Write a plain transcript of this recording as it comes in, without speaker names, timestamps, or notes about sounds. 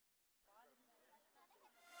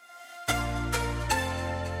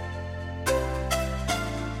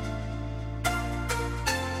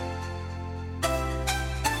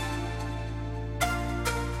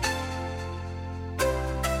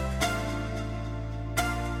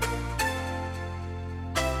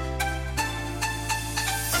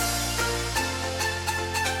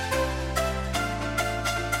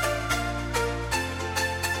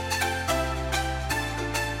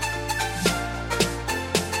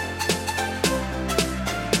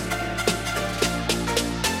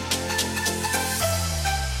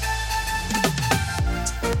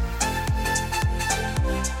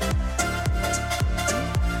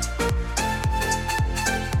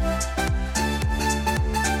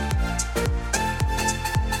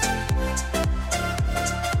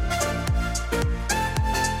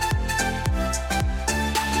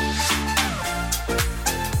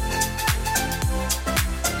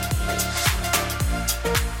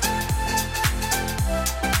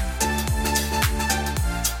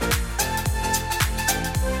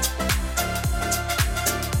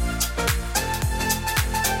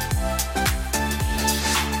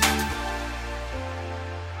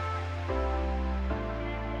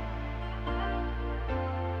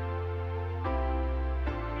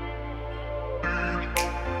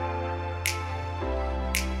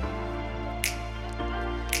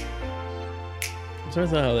So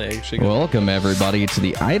that's not how they actually go. Welcome, everybody, to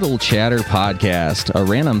the Idle Chatter Podcast, a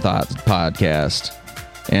random thoughts podcast.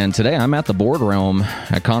 And today I'm at the Boardroom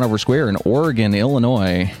at Conover Square in Oregon,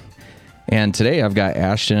 Illinois. And today I've got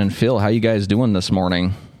Ashton and Phil. How you guys doing this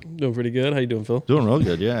morning? Doing pretty good. How you doing, Phil? Doing real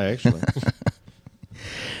good, yeah, actually.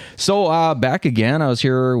 So, back again. I was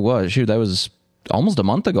here, that was almost a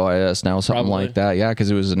month ago, I guess now, something Probably. like that. Yeah, because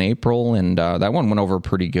it was in April, and that one went over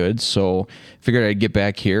pretty good. So, figured I'd get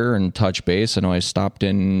back here and touch base. I know I stopped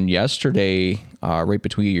in yesterday, right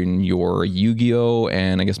between your Yu-Gi-Oh!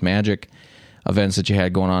 And I guess Magic events that you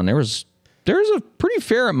had going on. There's a pretty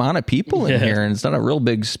fair amount of people in here, and it's not a real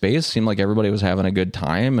big space. Seemed like everybody was having a good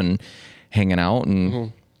time and hanging out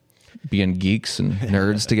and being geeks and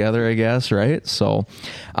nerds together, I guess, right? So,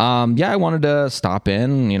 I wanted to stop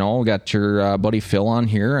in. You know, got your buddy Phil on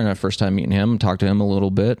here, and first time meeting him, talked to him a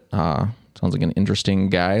little bit. Sounds like an interesting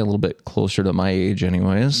guy, a little bit closer to my age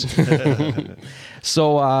anyways.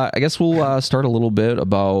 So I guess we'll start a little bit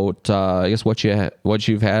about what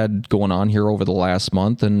you've had going on here over the last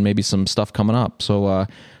month and maybe some stuff coming up. So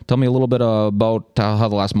tell me a little bit about how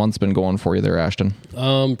the last month's been going for you there, Ashton.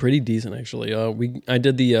 Pretty decent actually. I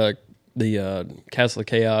did the Castle of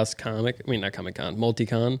Chaos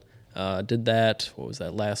multi-con. Did that, what was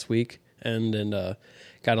that, last week? And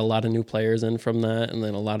got a lot of new players in from that, and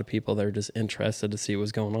then a lot of people that are just interested to see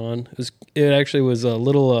what's going on. It actually was a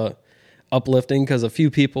little uplifting because a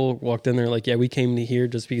few people walked in there like, yeah, we came to here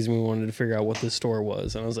just because we wanted to figure out what this store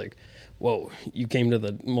was. And I was like, whoa, you came to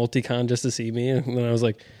the multi-con just to see me? And then I was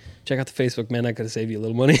like, check out the Facebook, man, I could have saved you a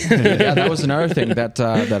little money. Yeah, that was another thing, that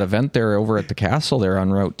event there over at the castle there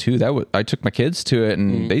on Route 2. I took my kids to it,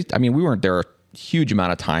 and we weren't there a huge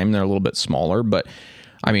amount of time. They're a little bit smaller, but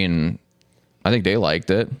I mean, I think they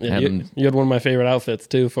liked it. Yeah, you had one of my favorite outfits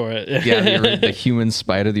too for it. Yeah, the human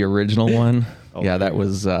spider, the original one. Oh, yeah, that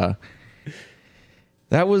was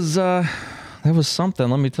something,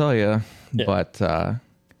 let me tell you. Yeah. But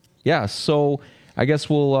so I guess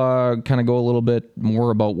we'll kind of go a little bit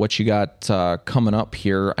more about what you got coming up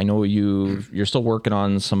here. I know you're still working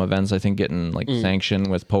on some events, I think, getting like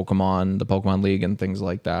sanctioned with Pokemon, the Pokemon League and things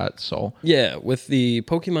like that. So yeah, with the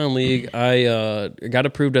Pokemon League, I got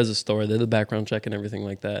approved as a store. They did the background check and everything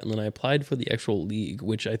like that. And then I applied for the actual league,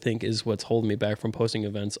 which I think is what's holding me back from posting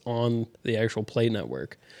events on the actual Play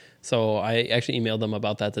Network. So I actually emailed them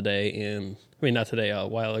about that today, not today, a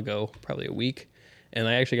while ago, probably a week. And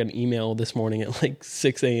I actually got an email this morning at like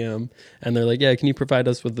 6 a.m. And they're like, yeah, can you provide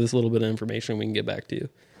us with this little bit of information? We can get back to you.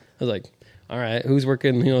 I was like, all right, who's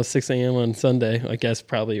working, 6 a.m. on Sunday? I guess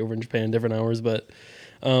probably over in Japan, different hours. But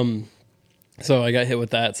so I got hit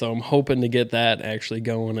with that. So I'm hoping to get that actually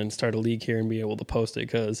going and start a league here and be able to post it,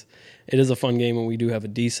 because it is a fun game, and we do have a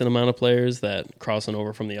decent amount of players that crossing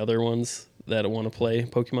over from the other ones that want to play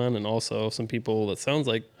Pokemon, and also some people that sounds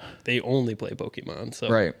like they only play Pokemon. So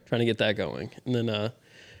right. Trying to get that going. And then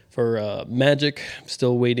for Magic,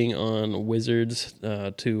 still waiting on Wizards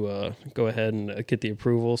to go ahead and get the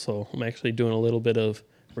approval. So I'm actually doing a little bit of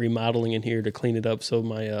remodeling in here to clean it up so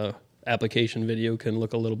my application video can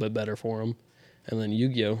look a little bit better for them. And then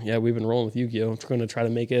Yu-Gi-Oh! Yeah, we've been rolling with Yu-Gi-Oh! I'm going to try to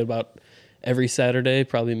make it about every Saturday,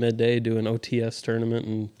 probably midday, do an OTS tournament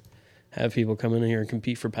and have people come in here and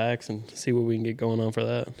compete for packs and see what we can get going on for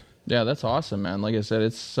that. yeah, that's awesome, man. Like I said,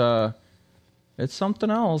 it's something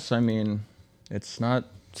else. I mean, it's not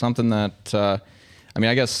something that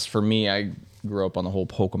I guess for me, I grew up on the whole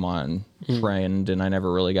Pokemon trend, and I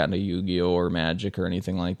never really got into Yu-Gi-Oh! Or Magic or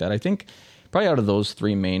anything like that. I think probably out of those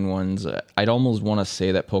three main ones, I'd almost want to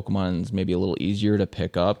say that Pokemon's maybe a little easier to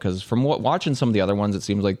pick up, because from watching some of the other ones, it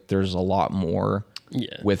seems like there's a lot more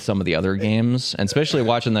with some of the other games, and especially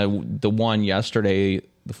watching the one yesterday,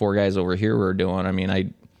 the four guys over here were doing. I mean,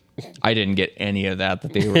 I didn't get any of that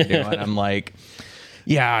they were doing. I'm like,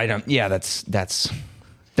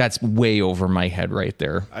 that's way over my head right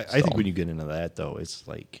there. I think when you get into that, though, it's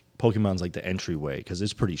like Pokemon's like the entryway, because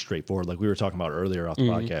it's pretty straightforward. Like we were talking about earlier off the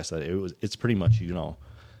podcast, that it's pretty much,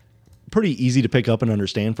 pretty easy to pick up and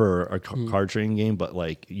understand for a card trading game. But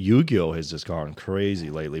like Yu-Gi-Oh! Has just gone crazy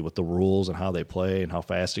lately with the rules and how they play and how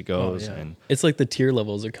fast it goes. Oh, yeah. And it's like the tier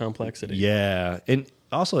levels of complexity. Yeah. And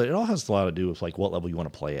also, it all has a lot to do with like what level you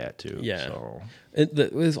want to play at too. Yeah. So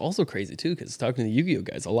It was also crazy too, because talking to the Yu-Gi-Oh!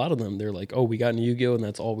 Guys, a lot of them, they're like, oh, we got into Yu-Gi-Oh! And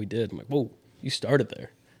that's all we did. I'm like, whoa, you started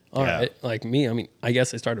there. All right. Like me, I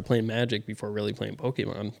guess I started playing Magic before really playing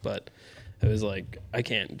Pokemon, but it was like, I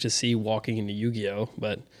can't just see walking into Yu-Gi-Oh!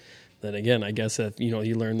 But then again, I guess if,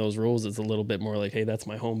 you learn those rules, it's a little bit more like, hey, that's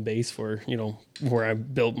my home base for, where I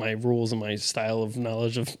built my rules and my style of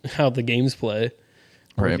knowledge of how the games play.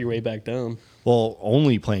 Work your way back down. Well,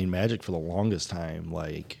 only playing Magic for the longest time,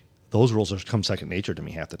 like those rules have come second nature to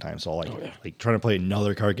me half the time. So like trying to play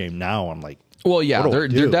another card game now, I'm like, well, yeah, what do I they're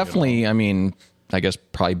do, definitely. you know? I mean, I guess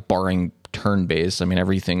probably barring turn based. I mean,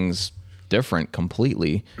 everything's different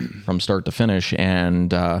completely from start to finish.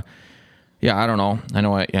 And yeah, I don't know. I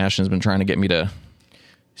know Ashton's been trying to get me to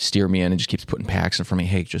steer me in and just keeps putting packs in front of me.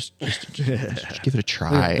 Hey, just give it a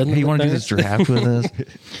try. Hey, you want to do this draft with us?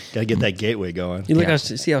 Gotta get that gateway going. You like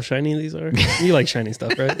see how shiny these are? You like shiny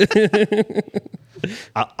stuff, right?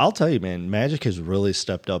 I'll tell you, man, Magic has really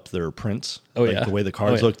stepped up their prints. Oh, like yeah. the way the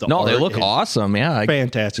cards Oh, yeah. look. The No, they art look is awesome. Yeah,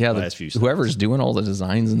 fantastic. Yeah, the last few steps. whoever's doing all the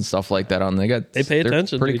designs and stuff like that on, they pay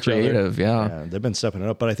attention to Pretty each other. creative. Yeah. Yeah, they've been stepping it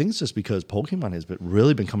up, but I think it's just because Pokemon has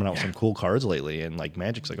really been coming out with some cool cards lately, and like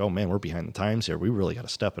Magic's like, oh man, we're behind the times here. We really got to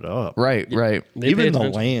step it up. Right. They pay Even the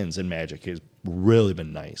attention. lands in Magic has really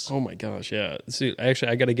been nice. Oh my gosh, yeah. See,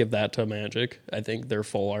 actually, I got to give that to Magic. I think their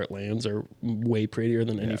full art lands are way prettier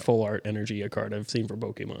than any full art Energy card I've seen for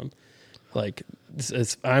Pokemon. Like,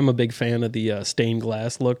 I'm a big fan of the stained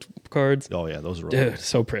glass looked cards. Oh yeah, those are really Dude,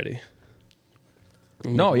 so pretty.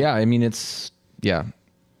 No, yeah. I mean, I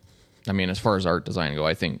mean, as far as art design go,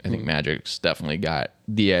 I think Magic's definitely got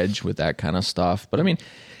the edge with that kind of stuff. But I mean,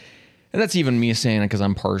 and that's even me saying it because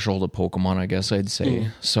I'm partial to Pokemon, I guess I'd say.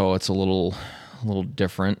 So it's a little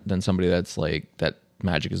different than somebody that's like that.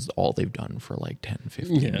 Magic is all they've done for like 10,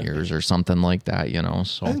 15 years or something like that, you know.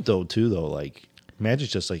 So I think though, like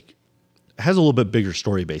Magic's just like has a little bit bigger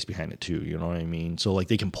story base behind it too. You know what I mean? So like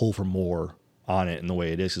they can pull for more on it in the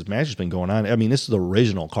way it is because Magic's been going on. I mean, this is the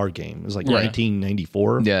original card game. It was like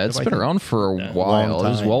 1994. yeah, it's been around for a while. Long It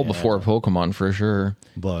was time, well before Pokemon for sure.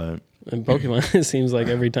 But And Pokemon, it seems like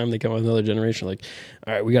every time they come with another generation, like,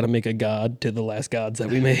 all right, we got to make a god to the last gods that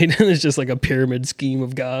we made. And it's just like a pyramid scheme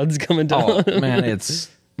of gods coming down. Oh man, it's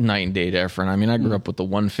night and day different. I mean, I grew up with the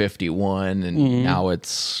 151, and now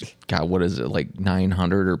it's God, what is it, like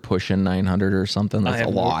 900 or pushing 900 or something? That's a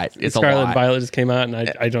lot. It's Scarlet a lot. and Violet just came out, and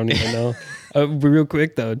I don't even know. Real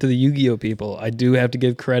quick though, to the Yu-Gi-Oh people, I do have to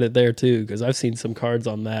give credit there too because I've seen some cards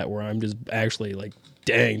on that where I'm just actually like,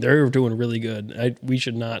 dang, they're doing really good. We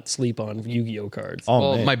should not sleep on Yu-Gi-Oh cards. oh,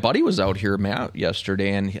 Well, man. my buddy was out here, Matt,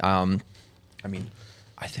 yesterday, and I mean,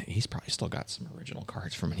 I think he's probably still got some original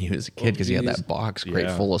cards from when he was a kid because he had that box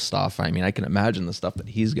crate full of stuff. I mean, I can imagine the stuff that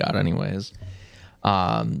he's got, anyways.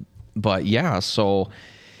 But yeah, so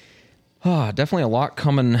definitely a lot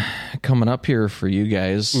coming up here for you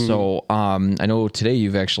guys. So I know today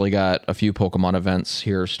you've actually got a few Pokemon events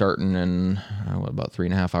here starting in about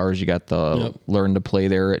 3.5 hours. You got the Learn to Play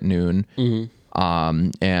there at noon.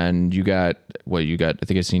 And you got I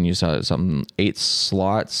think I seen you saw something 8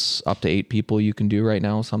 slots up to 8 people you can do right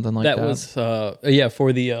now, something like that. That was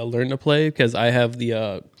for the Learn to Play because I have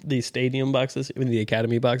the stadium boxes, the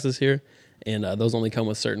academy boxes here, and those only come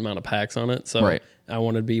with a certain amount of packs on it. So I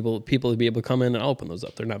wanted people to be able to come in and I'll open those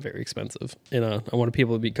up. They're not very expensive. I wanted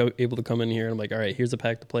people to be able to come in here and I'm like, all right, here's a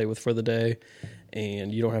pack to play with for the day,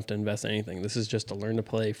 and you don't have to invest anything. This is just to learn to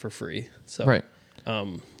play for free. So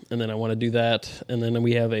and then I want to do that, and then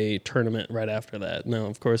we have a tournament right after that. Now,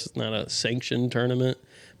 of course, it's not a sanctioned tournament,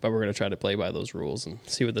 but we're going to try to play by those rules and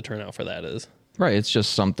see what the turnout for that is. Right. It's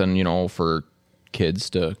just something, for kids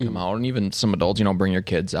to come out, and even some adults, bring your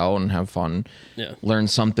kids out and have fun, learn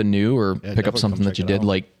something new, or pick up something that you did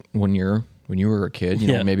like when you were a kid.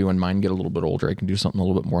 Maybe when mine get a little bit older, I can do something a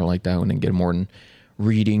little bit more like that and then get more in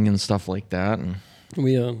reading and stuff like that. And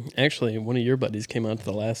we actually, one of your buddies came out to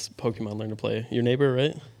the last Pokemon Learn to Play. Your neighbor,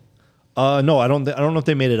 right? No, I don't know if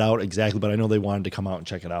they made it out exactly, but I know they wanted to come out and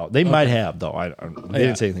check it out. They might have, though. They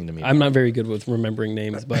didn't say anything to me. I'm not very good with remembering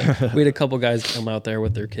names, but we had a couple guys come out there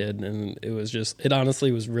with their kid, and it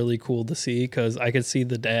honestly was really cool to see because I could see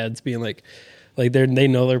the dads being like they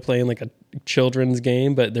know they're playing like a children's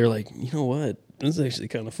game, but they're like, you know what? This is actually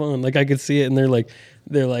kind of fun. Like I could see it, and they're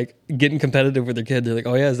like getting competitive with their kid. They're like,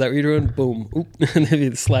 "Oh yeah, is that what you're doing?" Boom, oop, and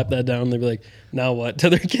they'd slap that down. They'd be like, "Now what?" to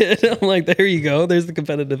their kid. I'm like, "There you go. There's the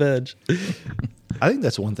competitive edge." I think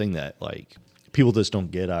that's one thing that like people just don't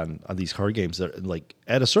get on these card games. That like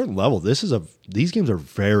at a certain level, these games are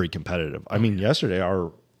very competitive. I mean, yesterday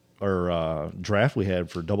our draft we had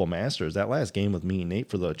for Double Masters, that last game with me and Nate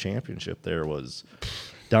for the championship there was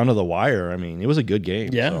down to the wire. I mean, it was a good game.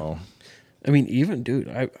 Yeah. So. I mean, even dude,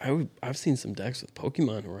 I've seen some decks with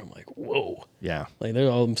Pokemon where I'm like, whoa, Yeah, like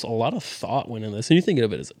there's a lot of thought went in this, and you think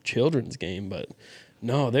of it as a children's game, but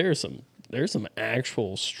no, there's some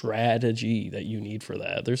actual strategy that you need for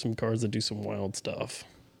that. There's some cards that do some wild stuff,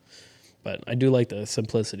 but I do like the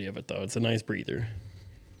simplicity of it though. It's a nice breather.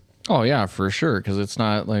 oh yeah, for sure, because it's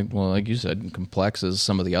not like you said, complex as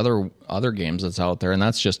some of the other games that's out there, and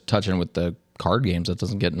that's just touching with the card games. That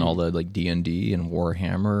doesn't get in all the like D&D and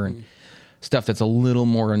Warhammer and stuff that's a little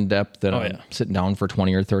more in depth than sitting down for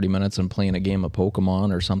 20 or 30 minutes and playing a game of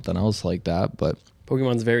Pokemon or something else like that. But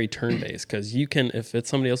Pokemon's very turn-based because you can, if it's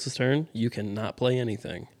somebody else's turn, you cannot play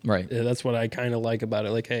anything. Right. That's what I kind of like about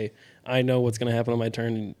it. Like, hey, I know what's going to happen on my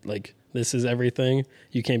turn. And, like, this is everything.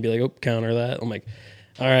 You can't be like, oh, counter that. I'm like,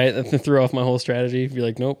 all right, that threw off my whole strategy. If you're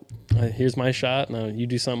like, nope, here's my shot. Now you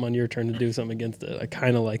do something on your turn to do something against it. I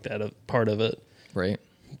kind of like that part of it. Right.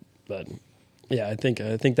 But yeah, I think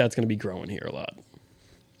that's going to be growing here a lot.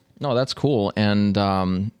 No, that's cool. And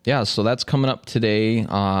so that's coming up today.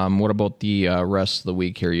 What about the rest of the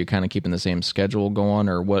week here? You kind of keeping the same schedule going,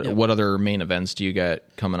 or what other main events do you got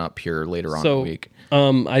coming up here later on in the week?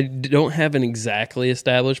 I don't have an exactly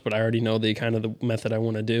established, but I already know the kind of the method I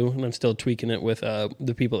want to do, and I'm still tweaking it with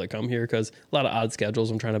the people that come here because a lot of odd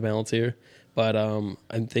schedules I'm trying to balance here. But I'm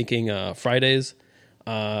thinking Fridays.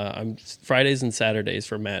 I'm Fridays and Saturdays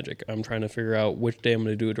for Magic. I'm trying to figure out which day I'm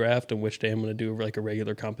going to do a draft and which day I'm going to do like a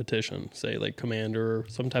regular competition, say like Commander or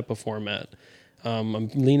some type of format. I'm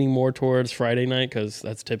leaning more towards Friday night because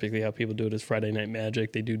that's typically how people do it is Friday night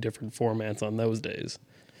Magic. They do different formats on those days.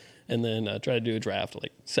 And then try to do a draft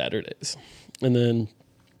like Saturdays. And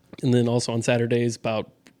then also on Saturdays I'm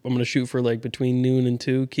going to shoot for like between noon and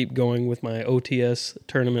 2, keep going with my OTS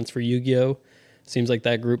tournaments for Yu-Gi-Oh! Seems like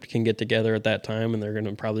that group can get together at that time, and they're going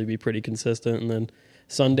to probably be pretty consistent. And then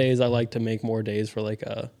Sundays, I like to make more days for like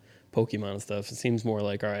Pokemon stuff. It seems more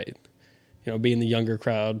like, all right, being the younger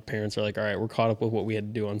crowd, parents are like, all right, we're caught up with what we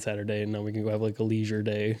had to do on Saturday, and now we can go have like a leisure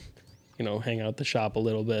day, hang out at the shop a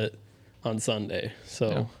little bit on Sunday.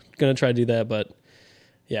 So going to try to do that, but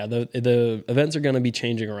yeah, the events are going to be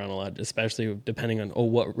changing around a lot, especially depending on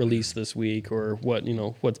what released this week or what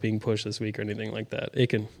what's being pushed this week or anything like that.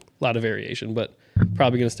 A lot of variation, but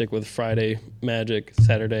probably going to stick with Friday Magic,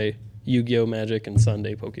 Saturday Yu-Gi-Oh! Magic, and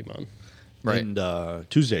Sunday Pokemon. Right. And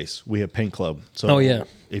Tuesdays we have Paint Club. So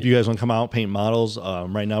if you guys want to come out, paint models.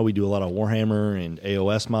 Right now we do a lot of Warhammer and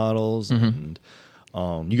AOS models, and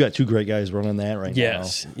you got 2 great guys running that right now.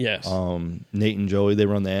 Yes. Nate and Joey, they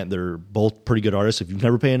run that. They're both pretty good artists. If you've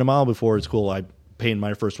never painted a model before, it's cool. I painted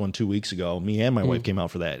my first one 2 weeks ago. Me and my wife came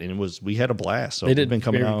out for that, and we had a blast. So we've been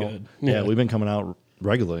coming out. Good. Yeah, we've been coming out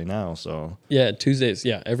regularly now. So Tuesdays.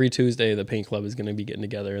 Yeah, every Tuesday the Paint Club is going to be getting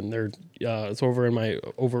together, and they're it's over in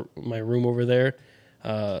my room over there.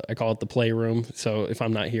 I call it the playroom. So if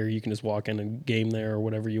I'm not here, you can just walk in and game there or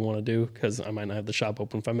whatever you want to do because I might not have the shop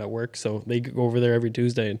open if I'm at work. So they go over there every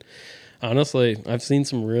Tuesday. And honestly, I've seen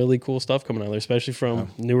some really cool stuff coming out there, especially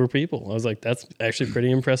from newer people. I was like, that's actually pretty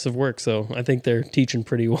impressive work. So I think they're teaching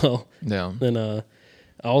pretty well. Yeah. Then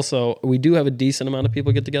also, we do have a decent amount of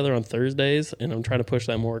people get together on Thursdays, and I'm trying to push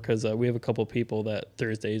that more because we have a couple of people that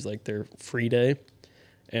Thursdays like their free day.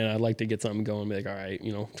 And I'd like to get something going, be like, all right,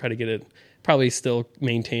 try to get it, probably still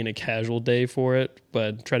maintain a casual day for it,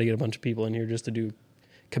 but try to get a bunch of people in here just to do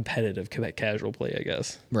competitive casual play, I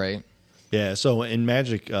guess. Right. Yeah, so in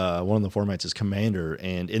Magic, one of the formats is Commander,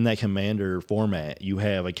 and in that Commander format, you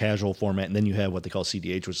have a casual format, and then you have what they call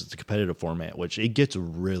CDH, which is the competitive format, which it gets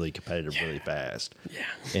really competitive really fast. Yeah.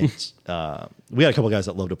 And we got a couple guys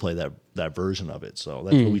that love to play that version of it, so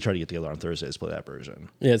that's what we try to get together on Thursdays, play that version.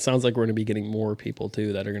 Yeah, it sounds like we're going to be getting more people,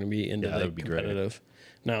 too, that are going to be into the competitive.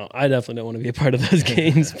 Great. Now, I definitely don't want to be a part of those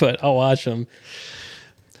games, but I'll watch them.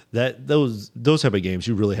 Those type of games,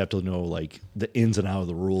 you really have to know like the ins and outs of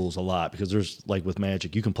the rules a lot because there's like with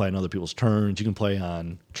Magic, you can play on other people's turns, you can play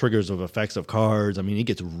on triggers of effects of cards. I mean, it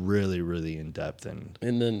gets really, really in depth, and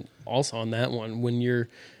then also on that one, when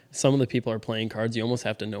some of the people are playing cards, you almost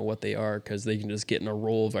have to know what they are because they can just get in a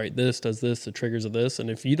roll of, right, this does this, the triggers of this. And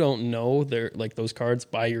if you don't know they're like those cards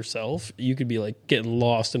by yourself, you could be like getting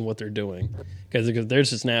lost in what they're doing because they're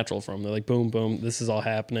just natural from them. They're like, boom, boom, this is all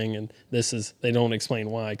happening. And they don't explain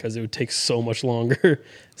why because it would take so much longer.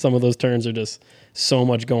 Some of those turns are just so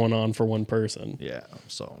much going on for one person. Yeah.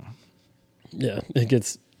 So, yeah, it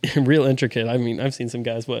gets real intricate. I mean, I've seen some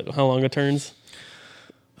guys, how long are turns?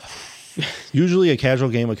 Usually a casual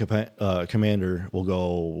game of Commander will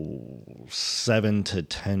go 7 to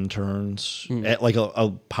 10 turns at like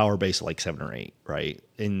a power base of like 7 or 8, right?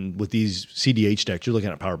 And with these CDH decks, you're looking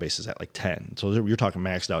at power bases at like 10. So you're talking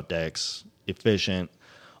maxed out decks, efficient.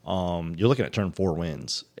 You're looking at turn 4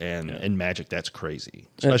 wins. And in Magic, that's crazy,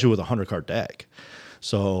 especially with a 100-card deck.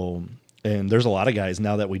 So... And there's a lot of guys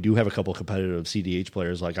now that we do have a couple of competitive CDH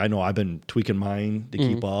players. Like I know I've been tweaking mine to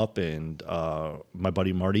keep up, and my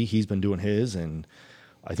buddy Marty, he's been doing his, and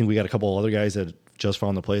I think we got a couple of other guys that just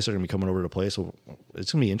found the place. They're going to be coming over to the place. So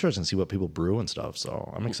it's going to be interesting to see what people brew and stuff.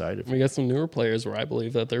 So I'm excited. We got some newer players where I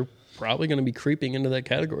believe that they're probably going to be creeping into that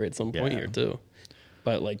category at some point here too.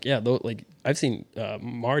 But like, yeah, though, like I've seen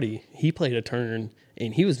Marty, he played a turn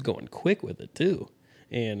and he was going quick with it too.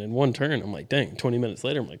 And in one turn, I'm like, dang, 20 minutes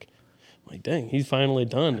later, I'm like, dang, he's finally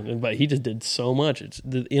done. But he just did so much. It's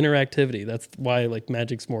the interactivity. That's why like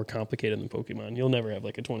Magic's more complicated than Pokemon. You'll never have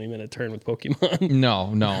like a 20-minute turn with Pokemon.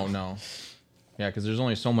 No. Yeah, because there's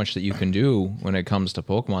only so much that you can do when it comes to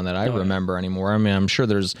Pokemon that I remember anymore. I mean, I'm sure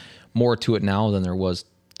there's more to it now than there was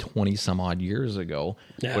 20 some odd years ago,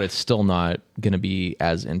 but it's still not going to be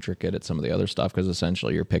as intricate at some of the other stuff because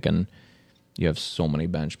essentially you have so many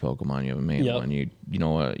bench Pokemon, you have a main one,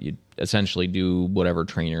 you essentially do whatever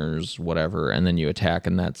trainers, whatever, and then you attack,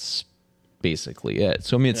 and that's basically it.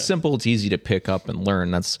 So I mean, it's simple, it's easy to pick up and learn.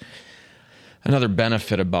 That's another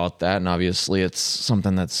benefit about that, and obviously it's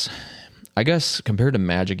something that's, I guess, compared to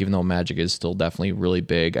Magic, even though Magic is still definitely really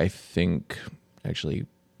big, I think actually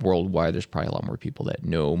worldwide there's probably a lot more people that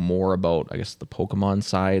know more about, I guess, the Pokemon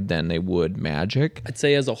side than they would Magic. I'd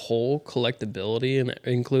say as a whole, collectability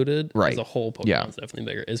included, right, as a whole, Pokemon's definitely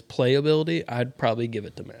bigger. As playability, I'd probably give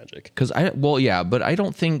it to Magic. But I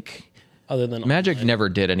don't think other than Magic online, never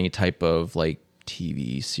did any type of like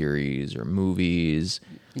TV series or movies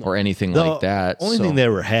or anything like that. The only thing they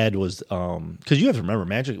ever had was because you have to remember,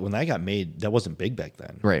 Magic, when that got made, that wasn't big back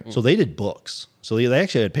then, right? So they did books. So they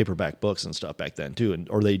actually had paperback books and stuff back then too,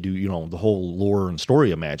 or they do the whole lore and story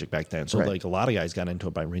of Magic back then. So like a lot of guys got into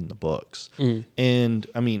it by reading the books. And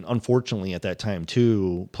I mean, unfortunately, at that time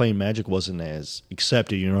too, playing Magic wasn't as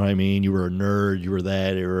accepted. You know what I mean? You were a nerd, you were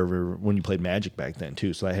that, or when you played Magic back then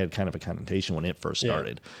too. So that had kind of a connotation when it first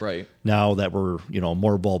started. Right. Now that we're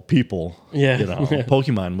more evolved people,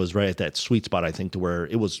 Pokemon was right at that sweet spot, I think, to where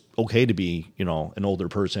it was okay to be an older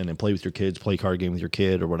person and play with your kids, play card game with your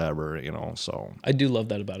kid or whatever. So. I do love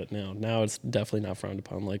that about it now. Now it's definitely not frowned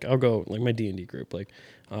upon. Like I'll go like my D&D group. Like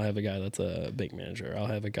I'll have a guy that's a bank manager. I'll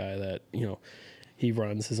have a guy that he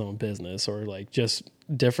runs his own business, or like just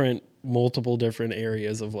multiple different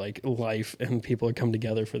areas of like life, and people come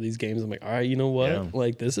together for these games. I'm like, all right, you know what?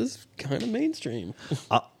 Like this is kind of mainstream.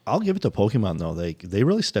 I'll give it to Pokemon though. They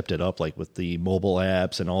really stepped it up, like with the mobile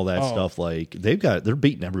apps and all that stuff. Like they're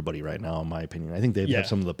beating everybody right now, in my opinion. I think they've got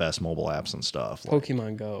some of the best mobile apps and stuff. Like,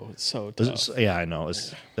 Pokemon Go, is so tough. I know.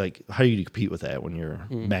 It's like, how do you compete with that when you're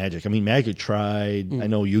Magic? I mean, Magic tried. I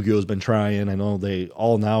know Yu-Gi-Oh's been trying. I know they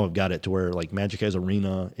all now have got it to where like Magic has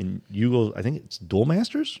Arena and Yu-Gi-Oh, I think it's Duel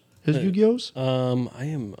Masters. His Yu-Gi-Ohs? I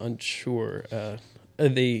am unsure. I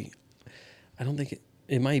don't think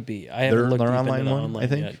it might be. I haven't looked deep online into one, online I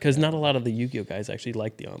think, yet, because not a lot of the Yu-Gi-Oh guys actually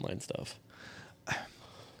like the online stuff.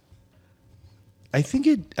 I think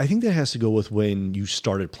that has to go with when you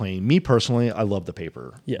started playing. Me personally, I love the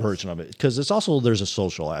paper version of it because it's also, there's a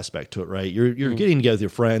social aspect to it, right? You're getting together with your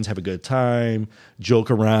friends, have a good time,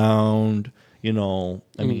 joke around. I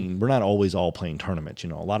mean, we're not always all playing tournaments. A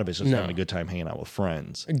lot of it's just having a good time hanging out with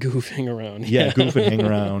friends, goofing around. Goofing, hang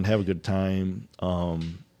around, have a good time.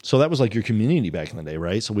 So that was like your community back in the day,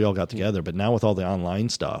 right? So we all got together. But now with all the online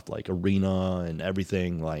stuff, like Arena and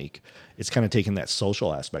everything, like it's kind of taken that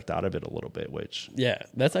social aspect out of it a little bit, which... Yeah,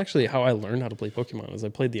 that's actually how I learned how to play Pokemon, is I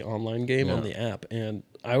played the online game on the app. And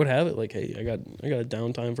I would have it like, hey, I got a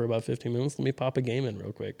downtime for about 15 minutes. Let me pop a game in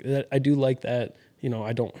real quick. I do like that.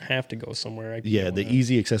 I don't have to go somewhere. The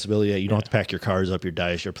easy accessibility. You don't have to pack your cards up, your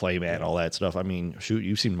dice, your play mat, all that stuff. I mean, shoot,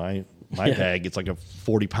 you've seen my bag. It's like a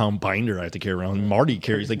 40-pound binder I have to carry around. Marty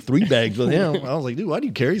carries like 3 bags with him. I was like, dude, why do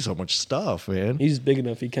you carry so much stuff, man? He's big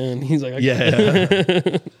enough he can. He's like,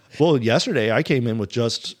 Well, yesterday I came in with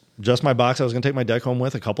just my box I was going to take my deck home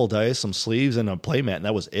with, a couple dice, some sleeves, and a play mat, and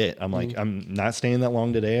that was it. I'm like, I'm not staying that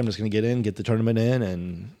long today. I'm just going to get in, get the tournament in,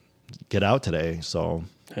 and get out today. So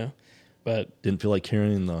but didn't feel like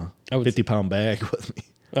carrying the 50-pound bag with me.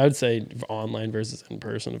 I would say online versus in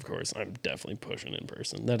person, of course. I'm definitely pushing in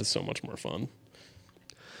person. That is so much more fun.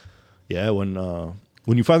 Yeah, when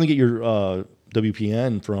you finally get your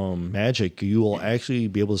WPN from Magic, you will actually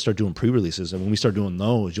be able to start doing pre-releases. And when we start doing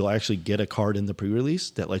those, you'll actually get a card in the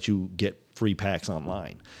pre-release that lets you get free packs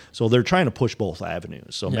online. So they're trying to push both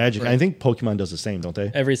avenues. So Magic, I think Pokemon does the same, don't they?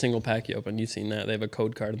 Every single pack you open, you've seen that. They have a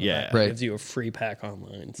code card in the back that gives you a free pack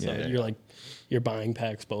online. So you're buying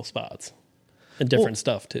packs both spots. And different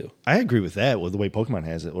stuff, too. I agree with that, with the way Pokemon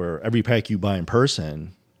has it, where every pack you buy in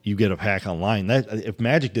person, you get a pack online. That if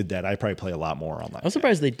Magic did that, I'd probably play a lot more online. I'm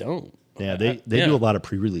surprised they don't. Yeah, they do a lot of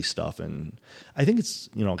pre-release stuff, and I think it's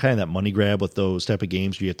kind of that money grab with those type of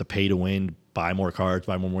games where you have to pay to win, buy more cards,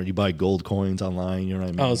 buy more. You buy gold coins online. You know what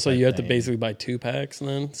I mean? Oh, so you have to basically buy 2 packs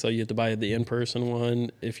then? So you have to buy the in-person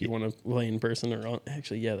one if you want to play in person or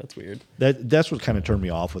actually, yeah, that's weird. That's what kind of turned me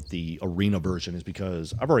off with the arena version is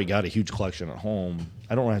because I've already got a huge collection at home.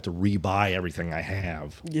 I don't have to rebuy everything I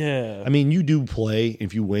have. Yeah. I mean, you do play.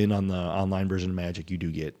 If you win on the online version of Magic, you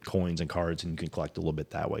do get coins and cards, and you can collect a little bit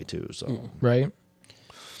that way too. So Right.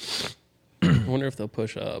 I wonder if they'll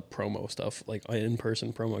push promo stuff, like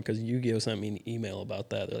in-person promo, because Yu-Gi-Oh! Sent me an email about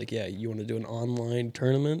that. They're like, yeah, you want to do an online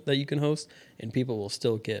tournament that you can host, and people will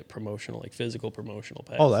still get promotional, like physical promotional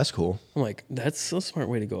packs. Oh, that's cool. I'm like, that's a smart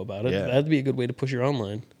way to go about it. Yeah. That'd be a good way to push your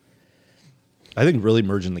online. I think really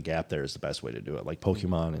merging the gap there is the best way to do it. Like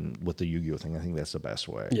Pokemon and with the Yu-Gi-Oh! Thing, I think that's the best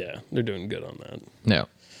way. Yeah, they're doing good on that. No.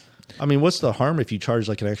 I mean, what's the harm if you charge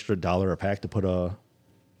like an extra $1 a pack to put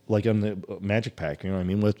like on the Magic pack? You know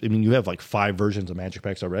what I mean? You have like 5 versions of Magic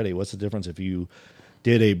packs already. What's the difference if you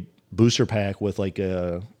did a booster pack with like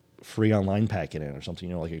a free online pack in it or something?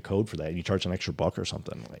 You know, like a code for that, and you charge an extra $1 or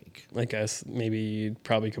something. Like, I guess maybe you'd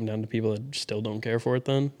probably come down to people that still don't care for it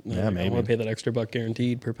then. Yeah, I maybe. want to pay that extra $1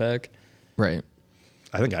 guaranteed per pack. Right.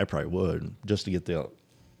 I think I probably would just to get the.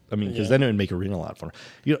 I mean, because Yeah. then it would make arena a lot fun.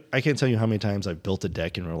 You know, I can't tell you how many times I've built a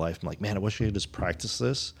deck in real life. I'm like, man, I wish I could just practice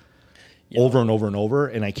this over and over and over,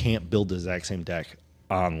 and I can't build the exact same deck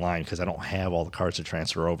online because I don't have all the cards to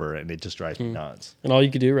transfer over, and it just drives me nuts. And all you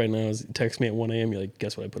could do right now is text me at 1 a.m. You're like,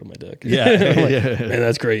 guess what I put in my deck? Yeah, I'm like, yeah. man,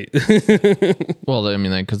 that's great. Well, I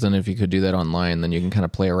mean, because then if you could do that online, then you can kind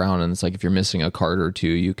of play around, and it's like if you're missing a card or two,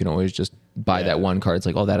 you can always just buy that one card. It's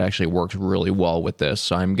like, oh, that actually works really well with this,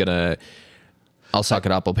 so I'll suck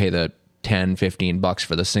it up. I'll pay the $10-15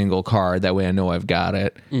 for the single card. That way I know I've got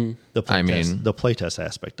it. The I mean- the playtest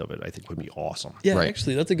aspect of it, I think, would be awesome. Yeah, Right.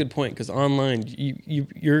 actually, that's a good point because online,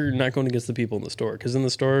 you're not going against the people in the store because in the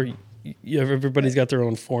store, everybody's got their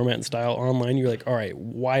own format and style. Online, you're like, all right,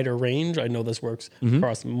 wider range. I know this works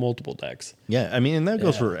across multiple decks. Yeah, I mean, and that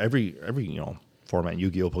goes for every format,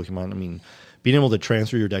 Yu-Gi-Oh, Pokemon. I mean, being able to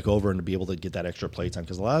transfer your deck over and to be able to get that extra play time,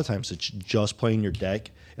 because a lot of times it's just playing your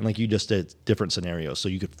deck, and like you just did, different scenarios, so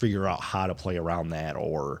you could figure out how to play around that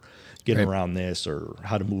or get around this or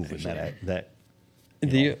how to move in that.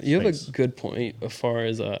 You have space. a good point as far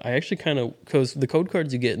as I actually kind of because the code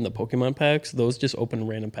cards you get in the Pokemon packs, those just open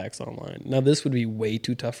random packs online. Now this would be way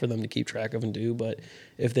too tough for them to keep track of and do, but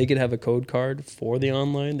if they could have a code card for the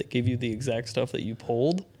online that give you the exact stuff that you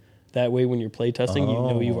pulled, that way when you're play testing, you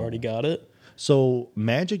know you've already got it. So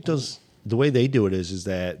Magic does the way they do it is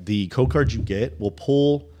that the code cards you get will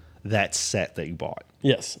pull that set that you bought.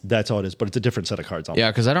 Yes. That's all it is, but it's a different set of cards. On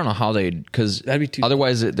Yeah, because I don't know how because That'd be too-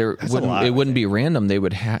 otherwise it a lot, wouldn't be random. There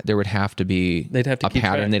would have to be They'd have to a keep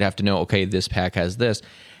pattern. track. They'd have to know, okay, this pack has this,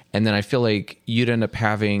 and then I feel like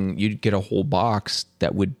you'd get a whole box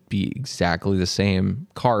that would be exactly the same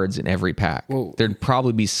cards in every pack. Whoa. There'd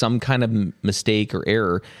probably be some kind of mistake or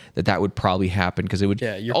error that would probably happen because it would.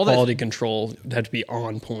 Yeah, your all that- quality control would have to be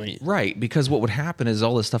on point. Right, because what would happen is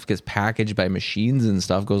all this stuff gets packaged by machines and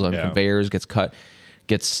stuff, goes on conveyors, gets cut,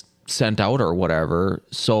 gets sent out or whatever.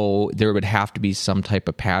 So there would have to be some type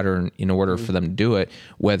of pattern in order for them to do it,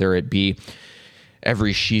 whether it be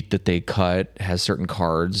every sheet that they cut has certain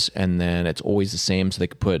cards and then it's always the same, so they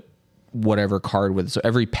could put whatever card with it. So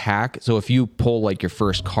every pack, so if you pull like your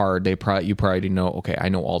first card, you probably know, okay, I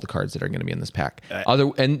know all the cards that are going to be in this pack.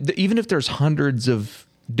 Even if there's hundreds of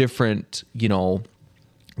different,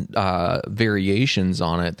 variations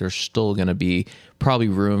on it, there's still going to be probably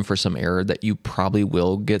room for some error that you probably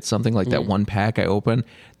will get something like that one pack I opened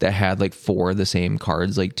that had like 4 of the same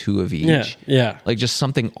cards, like 2 of each. Yeah. Like just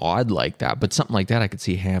something odd like that. But something like that I could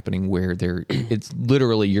see happening where it's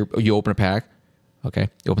literally you open a pack. Okay,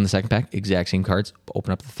 you open the second pack, exact same cards.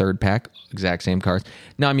 Open up the third pack, exact same cards.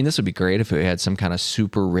 Now, I mean, this would be great if it had some kind of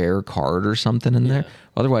super rare card or something in there.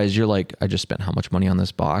 Otherwise, you're like, I just spent how much money on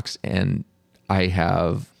this box, and I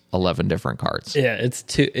have 11 different cards. Yeah, it's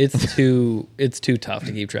too tough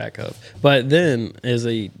to keep track of. But then,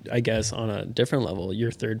 I guess on a different level,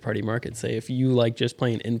 your third party market, say if you like just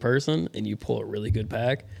playing in person and you pull a really good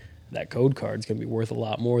pack, that code card's going to be worth a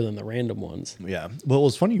lot more than the random ones. Yeah. Well,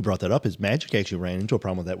 what's funny you brought that up is Magic actually ran into a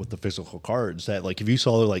problem with that with the physical cards. That like if you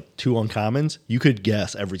saw like 2 uncommons, you could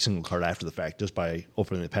guess every single card after the fact just by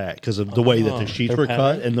opening the pack because of the way that the sheets were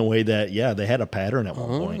cut and the way that they had a pattern at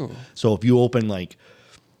one point. So if you open like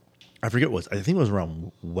I forget I think it was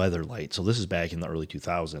around Weatherlight. So this is back in the early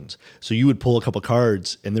 2000s. So you would pull a couple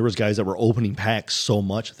cards, and there was guys that were opening packs so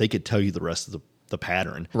much they could tell you the rest of the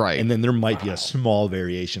pattern, Right. And then there might be a small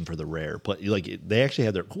variation for the rare, but like they actually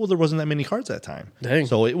had there wasn't that many cards that time. Dang.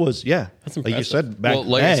 So it was That's like you impressive. said back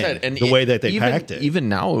like then, I said, and the way that they even, packed it. Even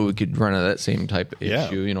now, we could run into that same type of Yeah.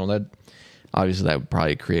 issue. That obviously that would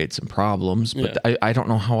probably create some problems, but Yeah. I don't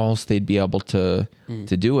know how else they'd be able to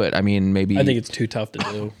do it. I mean, maybe I think it's too tough to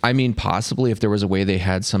do. I mean, possibly if there was a way they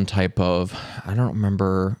had some type of, I don't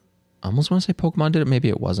remember, I almost want to say Pokemon did it. Maybe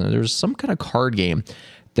it wasn't. There was some kind of card game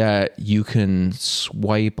that you can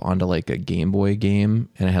swipe onto like a Game Boy game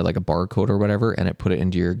and it had like a barcode or whatever and it put it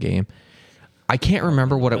into your game. I can't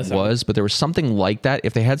remember what it was, but there was something like that.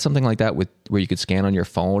 If they had something like that with where you could scan on your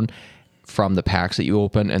phone from the packs that you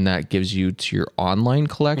open and that gives you to your online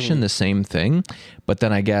collection the same thing. But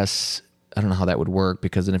then I guess, I don't know how that would work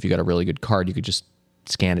because then if you got a really good card, you could just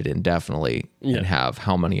scan it indefinitely and have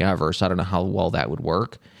how many ever. So I don't know how well that would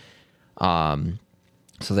work.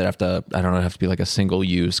 So they'd have to, I don't know, have to be like a single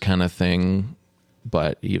use kind of thing.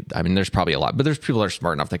 But I mean, there's probably a lot, but there's people that are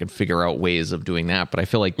smart enough that can figure out ways of doing that. But I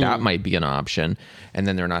feel like that might be an option. And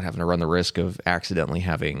then they're not having to run the risk of accidentally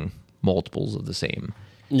having multiples of the same.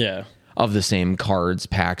 Yeah. Of the same cards,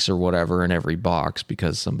 packs, or whatever in every box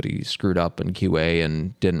because somebody screwed up in QA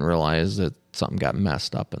and didn't realize that something got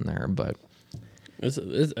messed up in there. But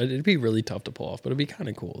It'd be really tough to pull off, but it'd be kind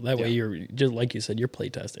of cool. That way, you're just like you said, you're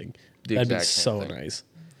playtesting. The That'd be exact same so thing. nice.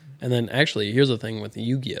 And then actually, here's the thing with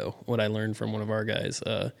Yu-Gi-Oh! What I learned from one of our guys,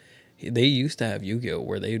 they used to have Yu-Gi-Oh!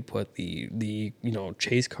 Where they'd put the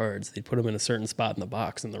chase cards, they'd put them in a certain spot in the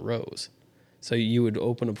box in the rows. So you would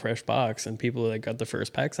open a fresh box, and people that got the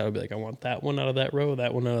first packs out would be like, I want that one out of that row,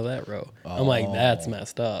 that one out of that row. I'm like, that's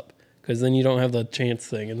messed up. Because then you don't have the chance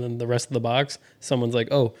thing. And then the rest of the box, someone's like,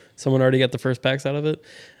 oh, someone already got the first packs out of it.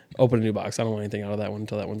 Open a new box. I don't want anything out of that one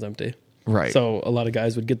until that one's empty. Right. So a lot of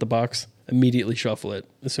guys would get the box, immediately shuffle it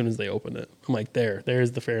as soon as they open it. I'm like,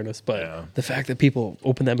 there's the fairness. But the fact that people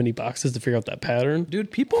open that many boxes to figure out that pattern. dude,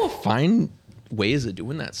 people find ways of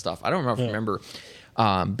doing that stuff. I don't remember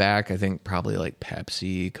back, I think probably like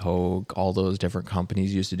Pepsi, Coke, all those different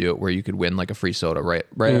companies used to do it where you could win like a free soda right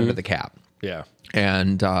under the cap. Yeah.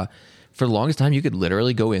 And for the longest time, you could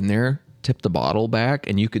literally go in there, tip the bottle back,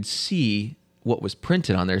 and you could see what was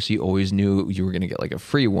printed on there. So you always knew you were going to get like a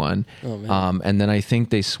free one. Oh, man. And then I think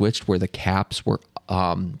they switched where the caps were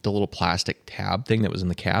the little plastic tab thing that was in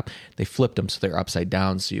the cap. They flipped them so they're upside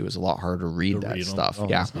down. So it was a lot harder to read that read 'em. stuff. Oh,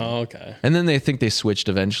 Yeah. Oh, okay. And then they think they switched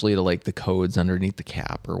eventually to like the codes underneath the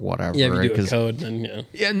cap or whatever. Yeah, if you do a 'cause- code, then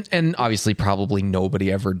yeah. and obviously probably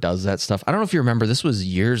nobody ever does that stuff. I don't know if you remember, this was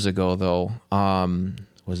years ago though.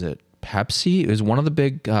 Was it Pepsi? It was one of the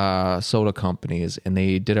big soda companies, and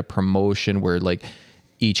they did a promotion where like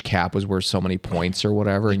each cap was worth so many points or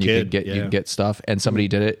whatever, and you could get stuff. And somebody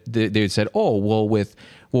did it. They said, "Oh, well, with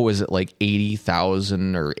what was it like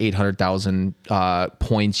 80,000 or 800,000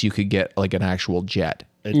 points, you could get like an actual jet."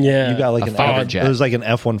 Yeah. You got like A an fighter jet. It was like an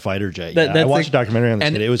F1 fighter jet. That- I that's watched like- a documentary on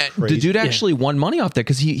this. It was crazy. the dude actually won money off that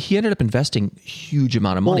because he ended up investing huge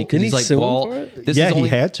amount of money. Well, didn't he's he like, sue him well, for it? this Yeah, is he only,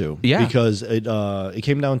 had to. Yeah. Because it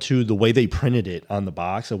came down to the way they printed it on the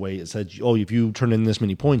box, the way it said, oh, if you turn in this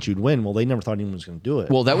many points, you'd win. Well, they never thought anyone was going to do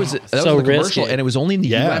it. Well, that was So the commercial, risky. and it was only in the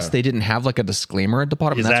Yeah. U.S. They didn't have like a disclaimer at the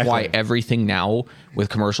bottom. And that's why Exactly. everything now with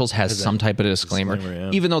commercials has some type of disclaimer.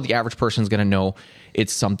 yeah. Even though the average person's going to know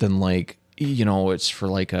it's something like, it's for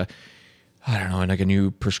like a, I don't know, like a new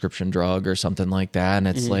prescription drug or something like that. And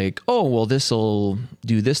it's like, oh, well, this will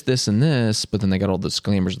do this, this, and this. But then they got all the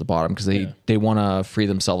disclaimers at the bottom because they want to free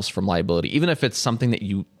themselves from liability. Even if it's something that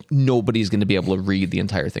nobody's going to be able to read the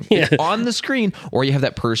entire thing. It's on the screen, or you have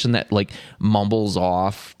that person that like mumbles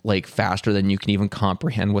off like faster than you can even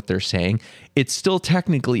comprehend what they're saying. It's still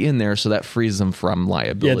technically in there, so that frees them from Yeah,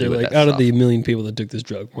 liability. they're with like, that out of stuff. the million people that took this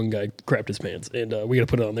drug, one guy crapped his pants, and we got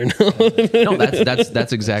to put it on there now. No,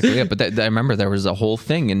 that's exactly it. But I remember there was a whole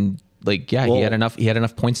thing, and like, yeah, he had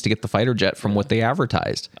enough points to get the fighter jet from what they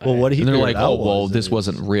advertised. Well, what he and they're figured like, out oh, well, was this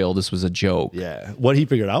wasn't real. This was a joke. Yeah. What he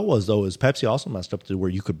figured out was, though, is Pepsi also messed up to where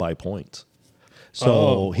you could buy points.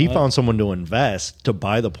 So he found someone to invest to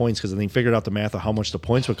buy the points because then he figured out the math of how much the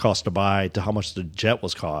points would cost to buy to how much the jet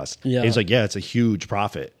was cost. Yeah. He's like, yeah, it's a huge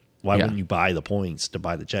profit. Why Yeah. wouldn't you buy the points to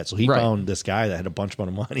buy the jet? So he Right. found this guy that had a bunch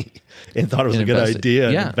of money and thought it was And a good invested. idea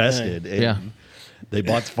and Yeah. invested. And Yeah. they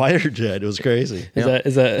bought the fighter jet. It was crazy.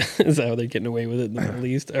 Is that how they're getting away with it in the Middle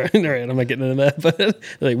East? All right, I'm not getting into that, but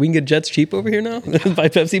like we can get jets cheap over here now. Buy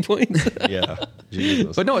Pepsi points. Yeah.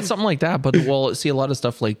 Jesus. But no, it's something like that. But well, see a lot of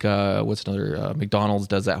stuff like what's another McDonald's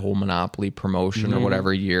does that whole Monopoly promotion or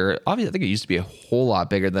whatever year. Obviously, I think it used to be a whole lot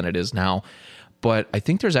bigger than it is now. But I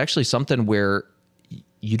think there's actually something where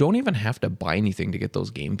you don't even have to buy anything to get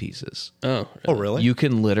those game pieces. Oh, Oh, really? You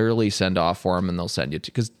can literally send off for them and they'll send you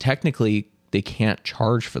to, because technically they can't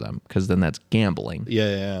charge for them because then that's gambling.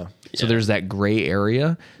 Yeah. So there's that gray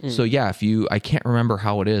area. So yeah, I can't remember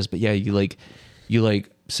how it is, but yeah, you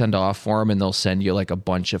send off for them and they'll send you like a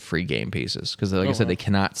bunch of free game pieces. Cause like I said, they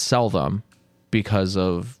cannot sell them because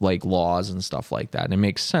of like laws and stuff like that. And it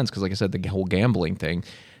makes sense. Cause like I said, the whole gambling thing,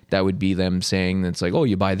 that would be them saying it's like, oh,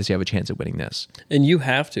 you buy this, you have a chance at winning this. And you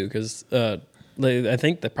have to, because I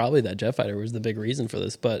think that probably that jet fighter was the big reason for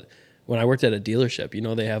this. But when I worked at a dealership,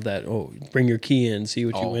 they have that, bring your key in, see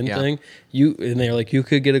what you win thing. And they're like, you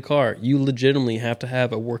could get a car. You legitimately have to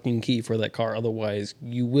have a working key for that car. Otherwise,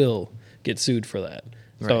 you will get sued for that.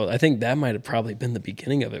 Right. So I think that might have probably been the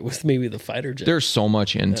beginning of it, with maybe the fighter jet. There's so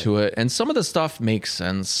much into it. And some of the stuff makes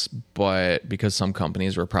sense, but because some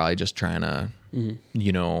companies were probably just trying to,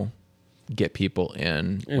 get people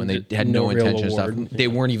in when they had no intention of stuff. They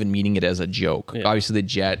weren't even meaning it as a joke. Yeah. Obviously, the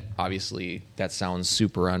jet, that sounds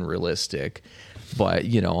super unrealistic. But,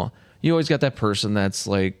 you always got that person that's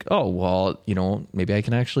like, oh, well, maybe I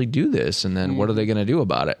can actually do this. And then what are they going to do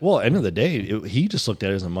about it? Well, at the end of the day, he just looked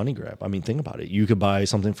at it as a money grab. I mean, think about it. You could buy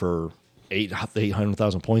something for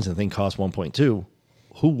 800,000 points and the thing costs 1.2.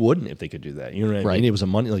 Who wouldn't if they could do that? You know what I mean? It was a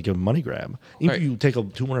money grab. Even if you take a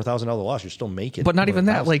 $200,000 loss, you're still making. But not even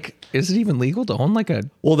that. Like, is it even legal to own like a?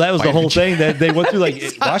 Well, that was the whole thing that they went through. Like,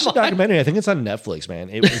 watch the documentary. I think it's on Netflix, man.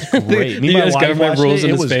 It was great. Me and my wife watched it.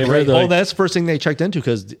 It was great. Oh, that's the first thing they checked into,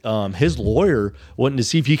 because his lawyer wanted to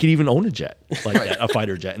see if he could even own a jet, like a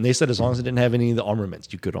fighter jet, and they said as long as it didn't have any of the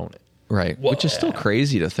armaments, you could own it. Right, which is still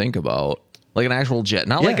crazy to think about. Like an actual jet,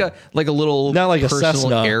 not like a little, not like personal a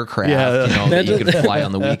Cessna aircraft, that you could fly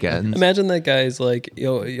on the weekends. Imagine that guy's like,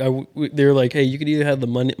 they're like, hey, you could either have the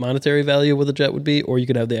monetary value of what the jet would be, or you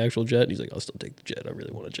could have the actual jet. And he's like, I'll still take the jet. I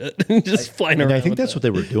really want a jet. Just flying around. I think that's what they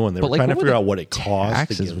were doing. They were trying to figure out what it cost.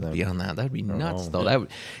 Taxes would be on that. That'd be nuts, though.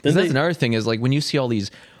 That's another thing is like when you see all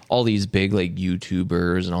these big like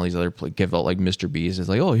YouTubers and all these other give out like Mr. Beast. It's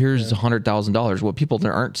like, oh, here's $100,000. What people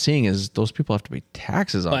aren't seeing is those people have to pay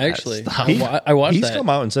taxes on that stuff. I watched he's that. Come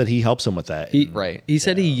out and said he helps him with that. He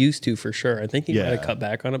said he used to, for sure. I think he might have cut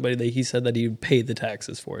back on it, but he said that he would pay the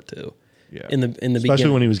taxes for it too. Yeah. In the especially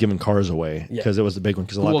beginning. when he was giving cars away, because it was the big one.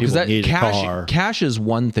 Because a lot of people needed a car. Cash is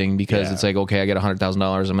one thing because it's like, okay, I get $100,000.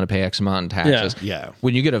 I'm going to pay X amount in taxes. Yeah.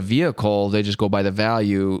 When you get a vehicle, they just go by the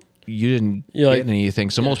value. You didn't get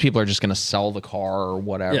anything. So most people are just going to sell the car or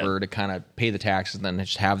whatever to kind of pay the taxes and then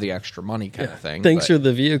just have the extra money kind of thing. Thanks for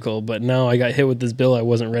the vehicle, but now I got hit with this bill I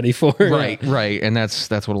wasn't ready for. Right. And that's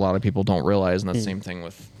what a lot of people don't realize. And that's the same thing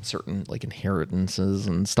with certain like inheritances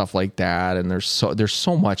and stuff like that. And there's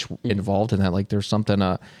so much involved in that. Like there's something,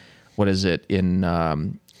 what is it in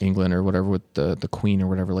England or whatever with the Queen or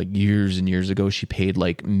whatever, like years and years ago, she paid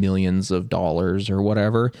like millions of dollars or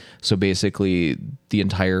whatever. So basically the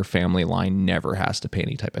entire family line never has to pay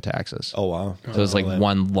any type of taxes. Oh, wow. So it's like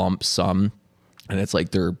one lump sum, and it's like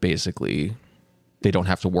they don't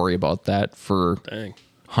have to worry about that for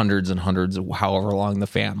hundreds and hundreds of however long the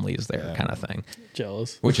family is there kind of thing.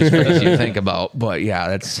 Jealous. Which is crazy to think about. But yeah,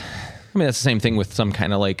 that's the same thing with some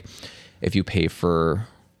kind of like, if you pay for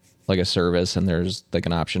like a service and there's like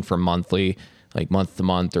an option for monthly, like month to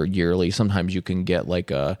month or yearly. Sometimes you can get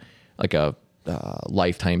like a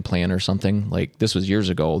lifetime plan or something. Like this was years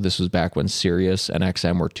ago. This was back when Sirius and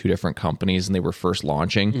XM were two different companies and they were first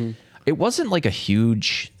launching. It wasn't like a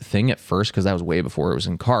huge thing at first because that was way before it was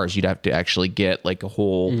in cars. You'd have to actually get like a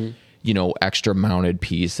whole, extra mounted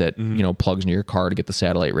piece that, plugs into your car to get the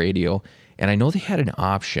satellite radio. And I know they had an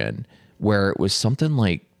option where it was something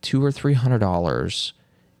like $200 or $300.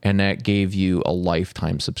 And that gave you a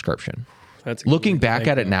lifetime subscription. That's looking back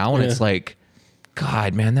at it now, and it's like,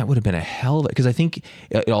 God, man, that would have been a hell of it. Because I think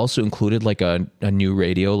it also included like a new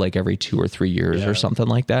radio like every 2 or 3 years or something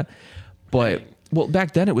like that. But,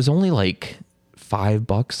 back then it was only like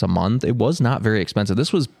 $5 a month. It was not very expensive.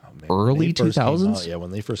 This was early 2000s. Yeah,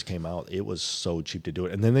 when they first came out, it was so cheap to do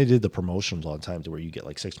it. And then they did the promotions a lot of times where you get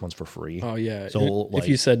like 6 months for free. Oh, yeah. So if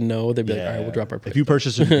you said no, they'd be like, all right, we'll drop our price. If you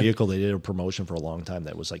purchased a vehicle, they did a promotion for a long time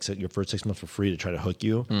that was like your first 6 months for free to try to hook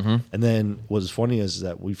you. And then what's funny is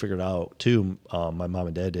that we figured out too, my mom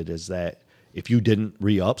and dad did, is that if you didn't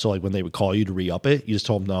re-up, so like when they would call you to re-up it, you just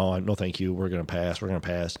told them, no, thank you. We're going to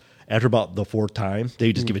pass. After about the fourth time,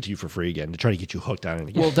 they just give it to you for free again to try to get you hooked on it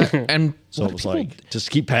again. Well, so it was like, just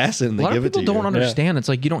keep passing. And they give it to you. People don't understand. It's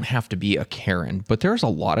like you don't have to be a Karen, but there's a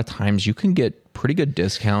lot of times you can get pretty good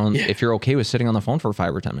discount if you're okay with sitting on the phone for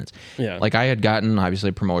 5 or 10 minutes. Yeah. Like I had gotten obviously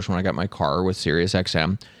a promotion when I got my car with Sirius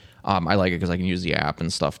XM. I like it because I can use the app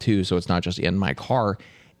and stuff too, so it's not just in my car.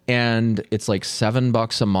 and it's like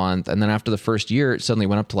 $7 a month. And then after the first year, it suddenly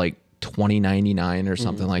went up to like $20.99 or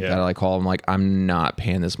something like that. I call them like, I'm not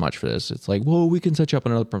paying this much for this. It's like, well, we can set you up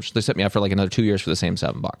another promotion. They set me up for like another 2 years for the same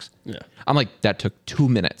 $7. Yeah. I'm like, that took 2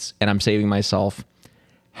 minutes, and I'm saving myself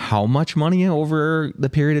how much money over the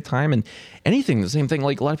period of time. And anything, the same thing.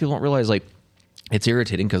 Like, a lot of people don't realize, like, it's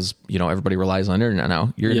irritating because, you know, everybody relies on internet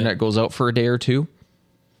now. Your internet goes out for a day or two.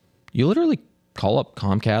 You literally call up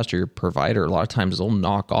Comcast or your provider. A lot of times they'll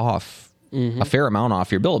knock off a fair amount off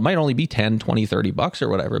your bill. It might only be 10, 20, $30 or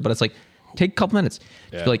whatever, but it's like, take a couple minutes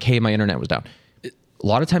to be like, hey, my internet was down. A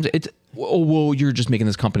lot of times it's, oh, well, you're just making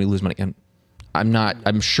this company lose money. And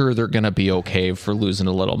I'm sure they're going to be okay for losing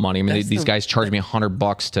a little money. I mean, these guys charge me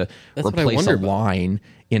 $100 to replace a line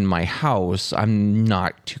in my house. I'm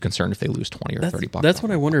not too concerned if they lose 20 or $30. That's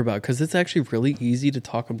what I wonder about, because it's actually really easy to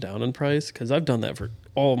talk them down in price, because I've done that for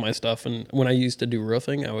all of my stuff. And when I used to do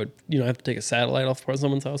roofing, I would, have to take a satellite off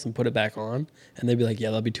someone's house and put it back on. And they'd be like, yeah,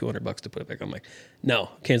 that'll be $200 to put it back on. I'm like,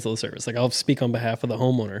 no, cancel the service. Like, I'll speak on behalf of the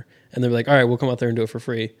homeowner. And they're like, all right, we'll come out there and do it for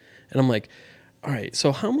free. And I'm like, all right,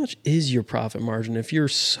 so how much is your profit margin if you're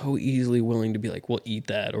so easily willing to be like, well, eat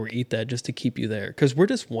that just to keep you there? Because we're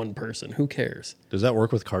just one person. Who cares? Does that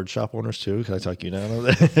work with card shop owners too? Can I talk you down on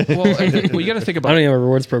that? Well, you got to think about I don't even have a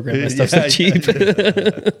rewards program. My stuff's so cheap.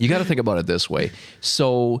 You got to think about it this way.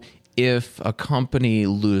 So if a company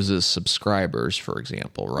loses subscribers, for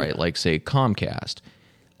example, right? Like say Comcast,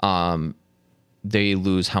 they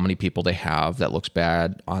lose how many people they have. That looks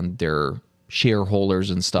bad on their shareholders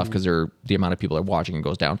and stuff, because the amount of people that are watching it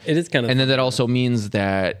goes down. It is kind of, and then that also means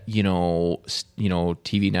that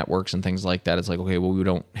TV networks and things like that. It's like, okay, well, we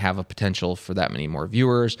don't have a potential for that many more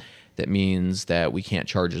viewers. That means that we can't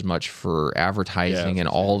charge as much for advertising and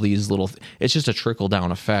all these little. It's just a trickle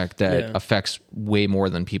down effect that affects way more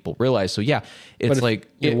than people realize. So it's like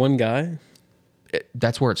one guy.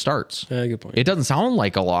 That's where it starts. Yeah, good point. It doesn't sound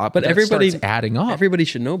like a lot, but everybody starts adding up. Everybody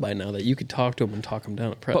should know by now that you could talk to them and talk them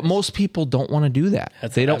down at price. But most people don't want to do that.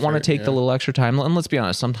 They don't want to take the little extra time. And let's be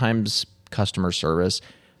honest, sometimes customer service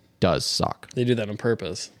does suck. They do that on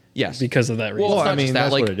purpose. Yes, because of that reason. Well, I mean,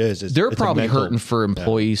 that's what it is. They're probably hurting for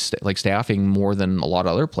employees, like staffing, more than a lot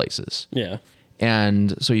of other places. Yeah.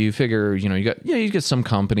 And so you figure, you get some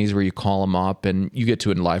companies where you call them up and you get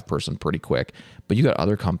to a live person pretty quick, but you got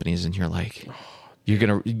other companies and you're like,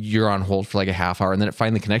 you're on hold for like a half hour, and then it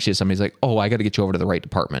finally connects you to somebody's like, oh, I got to get you over to the right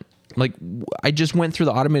department. I'm like, I just went through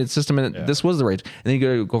the automated system and this was the right. And then you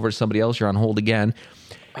got to go over to somebody else. You're on hold again.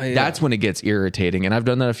 That's when it gets irritating. And I've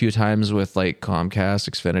done that a few times with like Comcast,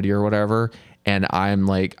 Xfinity or whatever. And I'm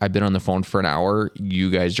like, I've been on the phone for an hour.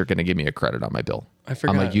 You guys are going to give me a credit on my bill. I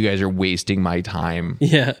forgot. I'm like, you guys are wasting my time.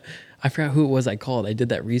 Yeah. I forgot who it was I called. I did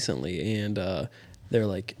that recently. And, they're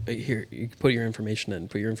like, here, you put your information in,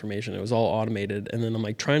 It was all automated. And then I'm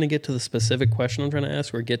like trying to get to the specific question I'm trying to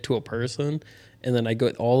ask or get to a person. And then I go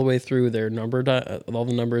all the way through their all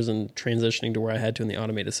the numbers and transitioning to where I had to in the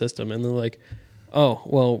automated system. And they're like, oh,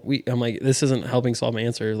 well, I'm like, this isn't helping solve my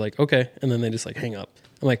answer. Like, okay. And then they just like hang up.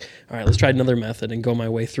 I'm like, all right, let's try another method and go my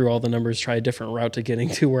way through all the numbers, try a different route to getting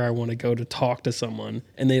to where I want to go to talk to someone.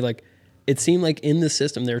 And they like, it seemed like in the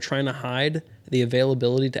system, they were trying to hide the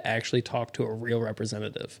availability to actually talk to a real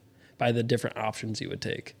representative by the different options you would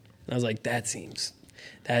take. And I was like, that seems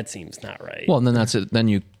not right. Well, and then that's it. Then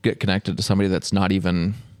you get connected to somebody that's not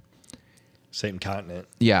even same continent.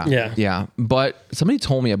 Yeah. But somebody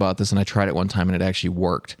told me about this and I tried it one time and it actually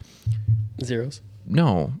worked. Zeros?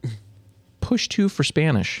 No. Push 2 for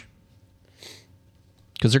Spanish.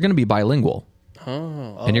 Because they're going to be bilingual.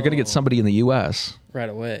 Oh. And you're going to get somebody in the U.S. right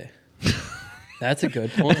away. That's a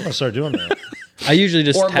good point. I'll start doing that. I usually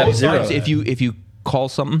just have zeros. If you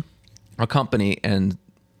call a company and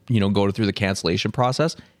go through the cancellation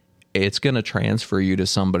process, it's going to transfer you to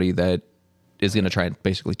somebody that is going to try and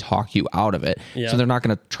basically talk you out of it. Yeah. So they're not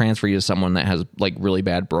going to transfer you to someone that has like really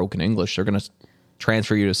bad broken English. They're going to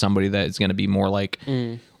transfer you to somebody that is going to be more like,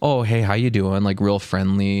 oh, hey, how you doing? Like real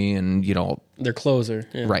friendly and, They're closer.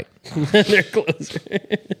 Yeah. Right. They're closer.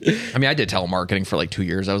 I mean, I did telemarketing for like 2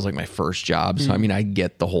 years. That was like my first job. So, I mean, I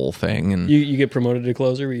get the whole thing. And you get promoted to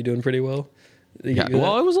closer? Were you doing pretty well? Yeah,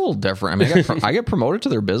 well, it was a little different. I mean, I get promoted to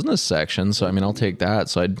their business section. So, I mean, I'll take that.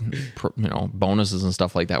 So, bonuses and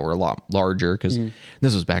stuff like that were a lot larger because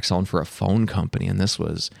this was back selling for a phone company. And this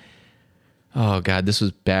was, this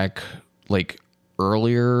was back like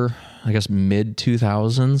earlier, I guess mid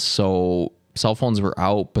 2000s. So cell phones were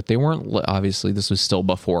out, but they weren't, obviously this was still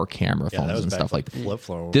before camera phones and stuff like that. Flip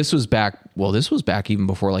phone. This was back even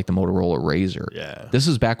before like the Motorola Razr. Yeah. This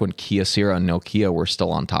was back when Kia Sierra and Nokia were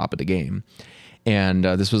still on top of the game. And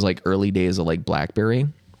this was like early days of like BlackBerry.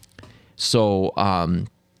 So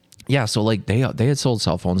Yeah, so like they had sold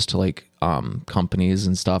cell phones to like companies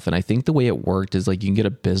and stuff, and I think the way it worked is like you can get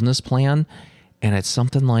a business plan, and it's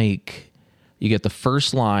something like you get the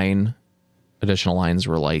first line, additional lines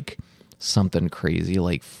were like something crazy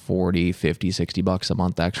like 40, 50, 60 bucks a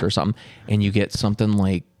month extra or something, and you get something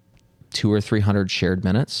like 200 or 300 shared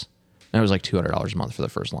minutes, and it was like $200 a month for the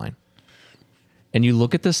first line. And you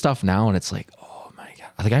look at this stuff now and it's like, oh my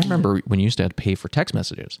God. Like I remember when you used to have to pay for text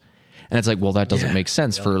messages. And it's like, well, that doesn't make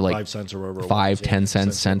sense for like 5 cents or whatever. 5, 10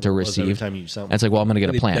 cents sent to receive. And it's like, well, I'm going to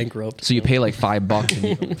get a plan. Bankrupt. So you pay like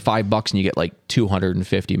 $5 and you get like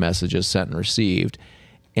 250 messages sent and received.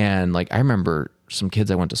 And like, I remember some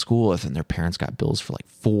kids I went to school with and their parents got bills for like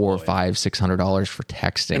 $400, $500, $600 for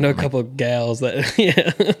texting. I know a couple of gals that,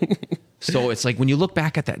 yeah. So it's like, when you look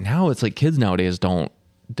back at that now, it's like kids nowadays don't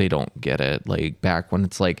get it. Like back when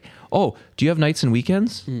it's like, oh, do you have nights and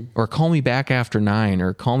weekends? Or call me back after 9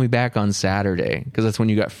 or call me back on Saturday. Because that's when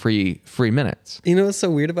you got free minutes. You know what's so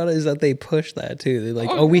weird about it is that they push that too. They're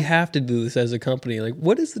like, we have to do this as a company. Like,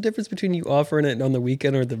 what is the difference between you offering it on the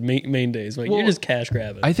weekend or the main days? Like, you're just cash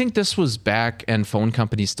grabbing. I think this was back and phone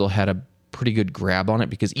companies still had a pretty good grab on it,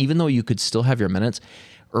 because even though you could still have your minutes,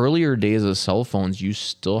 earlier days of cell phones, you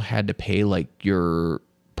still had to pay like your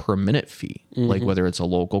per minute fee, like whether it's a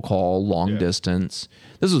local call, long distance.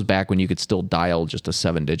 This was back when you could still dial just a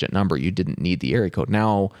 7-digit number. You didn't need the area code.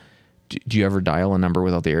 Now, do you ever dial a number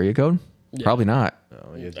without the area code? Yeah. Probably not.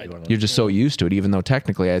 No, you're just so used to it, even though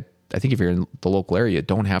technically I think if you're in the local area, you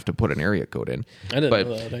don't have to put an area code in. I didn't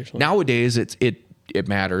know that, actually. Nowadays it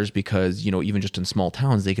matters, because, you know, even just in small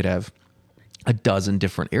towns, they could have a dozen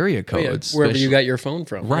different area codes. Wherever you got your phone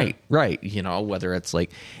from. Right. You know, whether it's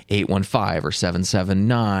like 815 or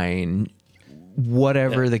 779,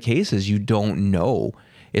 whatever the case is, you don't know.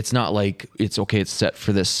 It's not like it's set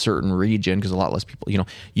for this certain region, because a lot less people, you know,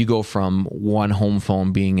 you go from one home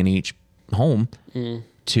phone being in each home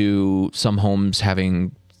to some homes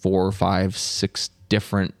having 4, 5, 6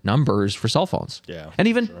 different numbers for cell phones. Yeah. And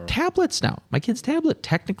even tablets now. My kid's tablet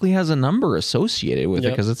technically has a number associated with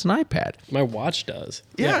it because it's an iPad. My watch does.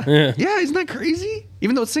 Yeah. Isn't that crazy?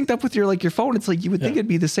 Even though it's synced up with your phone, it's like you would think it'd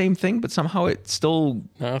be the same thing, but somehow it's still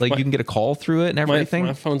you can get a call through it and everything.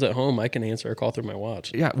 My phone's at home. I can answer a call through my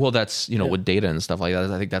watch. Yeah. Well, that's, with data and stuff like that.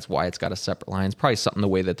 I think that's why it's got a separate line. It's probably something the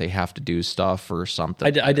way that they have to do stuff or something.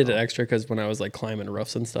 I did it extra because when I was like climbing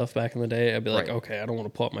roofs and stuff back in the day, I'd be like, okay, I don't want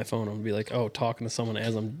to pull up my phone. I'm going to be like, talking to someone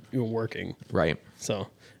as I'm working. Right. So.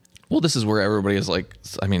 Well, this is where everybody is like,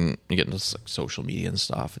 I mean, you get into like social media and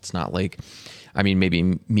stuff. It's not like, I mean,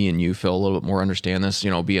 maybe me and you, Phil, a little bit more understand this,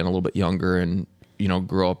 being a little bit younger and,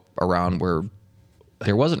 grew up around where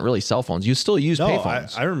there wasn't really cell phones. You still use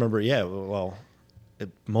payphones. I remember, well,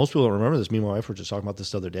 most people don't remember this. Me and my wife were just talking about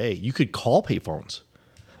this the other day. You could call payphones.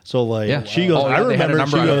 So she goes, I remember,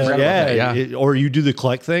 she goes, or you do the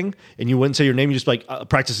collect thing and you wouldn't say your name. You just like,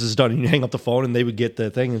 practice is done. And you hang up the phone and they would get the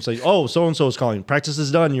thing and it's like, oh, so-and-so is calling. Practice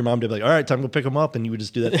is done. Your mom would be like, all right, time to go pick them up. And you would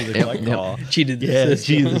just do that through the collect call. Cheated the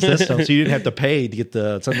system. So you didn't have to pay to get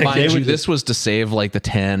the something. Mind you, this was to save like the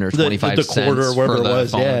 10 or 25 the cents quarter or whatever for it was.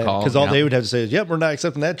 Call. Because all they would have to say is, yep, we're not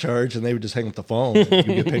accepting that charge. And they would just hang up the phone. And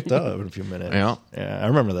you get picked up in a few minutes. Yeah, I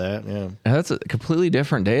remember that. Yeah. And that's a completely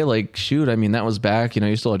different day. Like, shoot, I mean, that was back,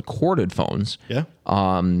 you still had corded phones. Yeah.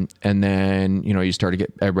 And then, everybody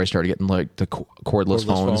started getting like the cordless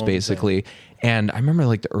phones basically. Yeah. And I remember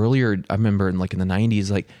like in the 90s,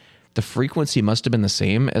 like the frequency must have been the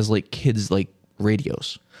same as like kids like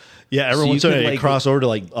radios. Yeah, everyone started to cross over to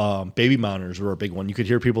like baby monitors were a big one. You could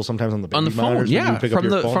hear people sometimes on the baby monitors. Yeah, from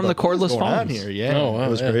the cordless phones. Here? Yeah, it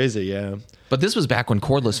was crazy. Yeah, but this was back when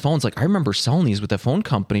cordless phones. Like I remember selling these with a phone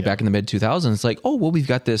company back in the mid 2000s. It's like, oh well, we've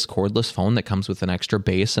got this cordless phone that comes with an extra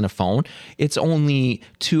base and a phone. It's only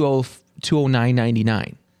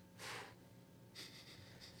 $209.99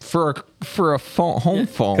 for a home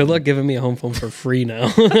phone. Good luck giving me a home phone for free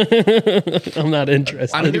now. I'm not interested.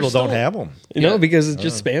 Some people don't have them. Because it's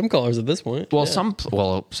just spam callers at this point. Well,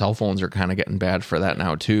 cell phones are kind of getting bad for that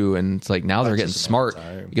now too, and it's like now they're getting smart.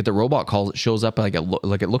 You get the robot calls; it shows up like it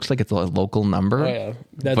looks like it's a local number,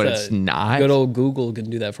 but it's not. Good old Google can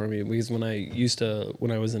do that for me because when I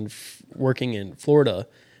was working in Florida,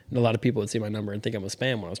 and a lot of people would see my number and think I'm a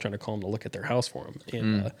spam when I was trying to call them to look at their house for them,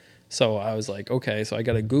 and. So I was like, okay, so I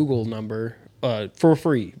got a Google number for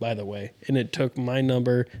free, by the way. And it took my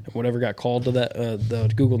number and whatever got called to that, the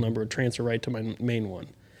Google number would transfer right to my main one.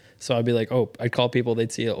 So I'd be like, oh, I'd call people,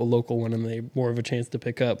 they'd see a local one and they more of a chance to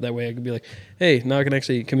pick up. That way I could be like, hey, now I can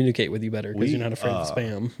actually communicate with you better because you're not afraid of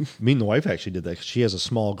spam. Me and the wife actually did that 'cause she has a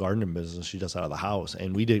small gardening business she does out of the house.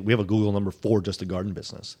 And we have a Google number for just the garden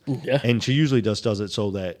business. Yeah. And she usually does it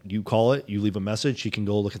so that you call it, you leave a message, she can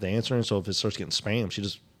go look at the answer. And so if it starts getting spam, she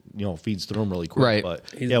just feeds through them really quick. Right. But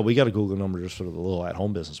yeah, we got a Google number just for the little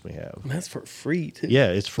at-home business we have. And that's for free too. Yeah,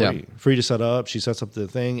 it's free. Yeah. Free to set up. She sets up the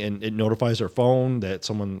thing, and it notifies her phone that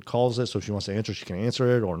someone calls it. So if she wants to answer, she can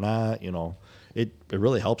answer it or not. It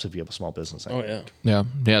really helps if you have a small business. Oh yeah.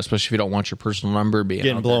 Yeah, especially if you don't want your personal number being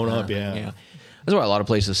Getting out blown there. up, yeah. That's why a lot of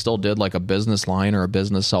places still did like a business line or a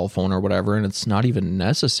business cell phone or whatever, and it's not even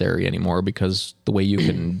necessary anymore because the way you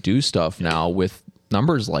can do stuff now with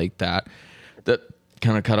numbers like that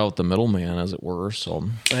kind of cut out the middleman, as it were. So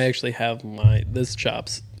I actually have this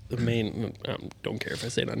shop's the main. Don't care if I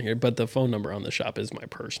say it on here, but the phone number on the shop is my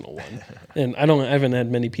personal one, and I haven't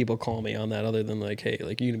had many people call me on that other than like, hey,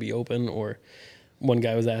 like you gonna be open? Or one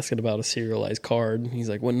guy was asking about a serialized card. He's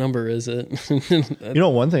like, what number is it?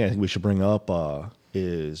 One thing I think we should bring up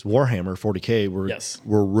is Warhammer 40K.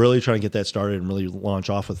 We're really trying to get that started and really launch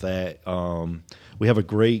off with that. We have a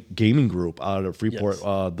great gaming group out of Freeport,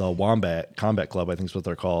 the Wombat Combat Club, I think is what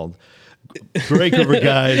they're called. Great group of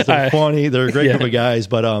guys. They're funny. They're a great group of guys,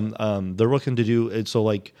 but they're looking to do it. So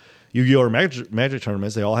like Yu-Gi-Oh! Or Magic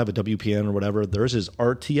tournaments, they all have a WPN or whatever. Theirs is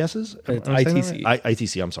RTSs. It's ITC.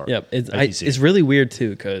 ITC, I'm sorry. Yep. ITC. It's really weird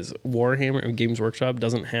too because Warhammer Games Workshop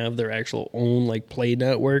doesn't have their actual own like play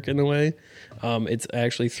network in a way. It's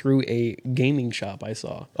actually through a gaming shop I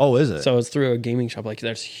saw. Oh, is it? So it's through a gaming shop. Like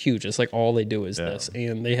that's huge. It's like all they do is this,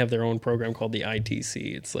 and they have their own program called the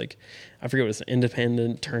ITC. It's like I forget what it's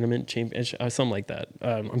independent tournament championship, something like that.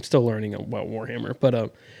 I'm still learning about Warhammer,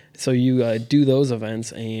 but so you do those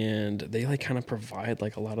events, and they like kind of provide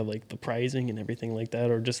like a lot of like the prizing and everything like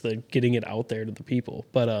that, or just the getting it out there to the people.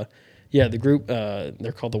 But yeah, the group,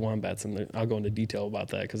 they're called the Wombats, and I'll go into detail about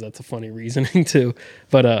that because that's a funny reasoning too.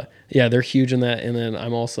 But yeah, they're huge in that. And then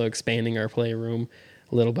I'm also expanding our playroom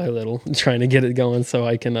little by little, trying to get it going so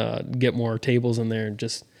I can get more tables in there.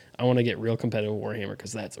 And I want to get real competitive Warhammer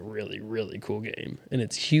because that's a really, really cool game. And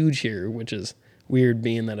it's huge here, which is weird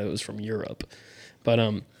being that it was from Europe. But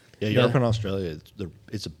yeah, Europe and Australia,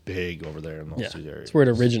 it's big over there in those two areas. It's where it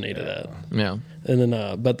originated at. yeah. And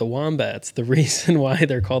then, but the Wombats, the reason why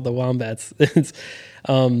they're called the Wombats is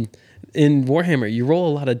in Warhammer, you roll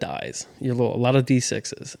a lot of dice. You roll a lot of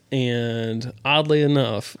D6s. And oddly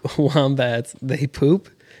enough, Wombats, they poop,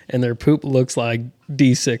 and their poop looks like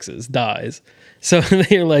D6s, dies. So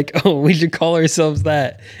they're like, oh, we should call ourselves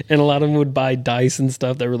that. And a lot of them would buy dice and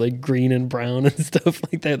stuff that were like green and brown and stuff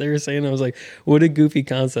like that. They were saying, I was like, what a goofy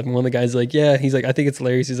concept. And one of the guys like, yeah, he's like, I think it's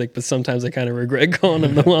hilarious. He's like, but sometimes I kind of regret calling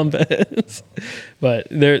them the Wombats. But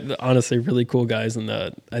they're honestly really cool guys. And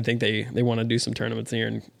I think they want to do some tournaments here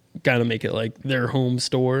and kind of make it like their home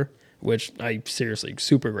store, which I seriously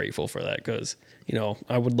super grateful for that because,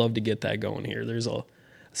 I would love to get that going here. There's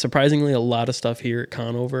surprisingly a lot of stuff here at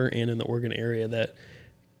Conover and in the Oregon area that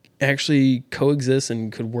actually coexists and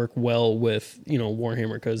could work well with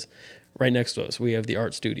Warhammer because right next to us we have the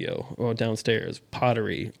art studio downstairs,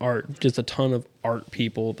 pottery, art, just a ton of art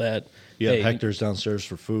people that Hector's downstairs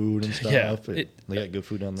for food and stuff. They got good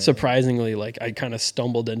food down there. Surprisingly, like I kind of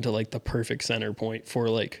stumbled into like the perfect center point for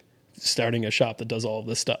like starting a shop that does all of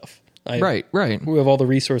this stuff. Right. We have all the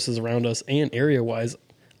resources around us, and area wise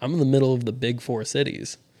I'm in the middle of the big four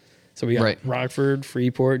cities. So we got Rockford,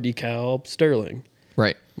 Freeport, DeKalb, Sterling.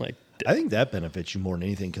 Right. Like I think that benefits you more than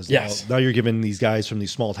anything because yes. now you're giving these guys from these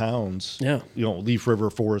small towns, Leaf River,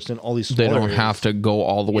 Forest, and all these small They don't areas. have to go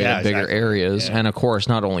all the way to bigger areas. Yeah. And of course,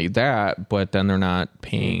 not only that, but then they're not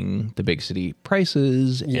paying the big city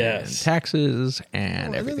prices and taxes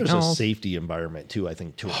and everything there's else. A safety environment too, I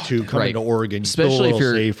think, too. Coming to Oregon, especially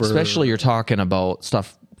if you're talking about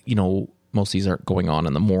stuff, most of these aren't going on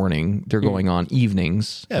in the morning. They're going on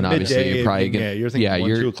evenings. Yeah, and obviously midday, you're probably you're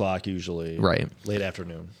thinking 2 o'clock usually. Right. Late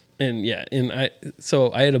afternoon. And I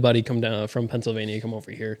had a buddy come down from Pennsylvania, come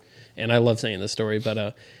over here, and I love saying this story,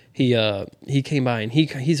 but he came by and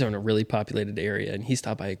he's in a really populated area, and he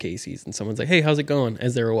stopped by a Casey's, and someone's like, "Hey, how's it going?"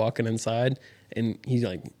 As they were walking inside, and he's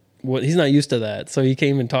like, "What?" He's not used to that, so he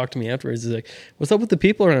came and talked to me afterwards. He's like, "What's up with the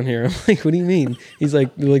people around here?" I'm like, "What do you mean?" He's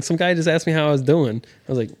like, "Some guy just asked me how I was doing."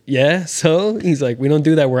 I was like, "Yeah, so?" He's like, "We don't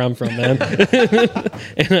do that where I'm from,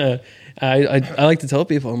 man." I like to tell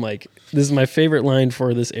people, I'm like, this is my favorite line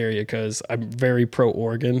for this area because I'm very pro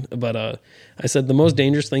Oregon. But I said the most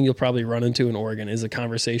dangerous thing you'll probably run into in Oregon is a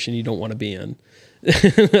conversation you don't want to be in.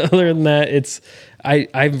 Other than that,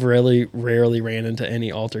 I've rarely ran into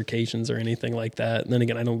any altercations or anything like that. And then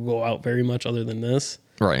again, I don't go out very much other than this.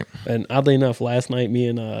 Right. And oddly enough, last night, me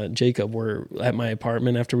and Jacob were at my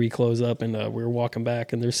apartment after we close up, and we were walking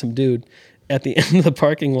back, and there's some dude at the end of the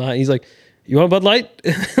parking lot. He's like, "You want Bud Light?"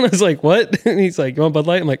 And I was like, "What?" And he's like, "You want Bud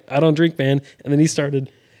Light?" I'm like, "I don't drink, man." And then he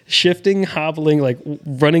started shifting, hobbling, like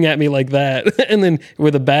running at me like that. And then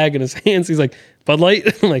with a bag in his hands, he's like, "Bud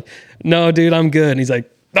Light?" I'm like, "No, dude, I'm good." And he's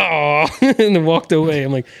like, "Oh," and then walked away.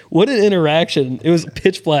 I'm like, what an interaction. It was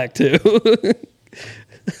pitch black too.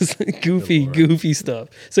 Goofy stuff.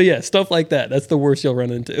 So yeah, stuff like that. That's the worst you'll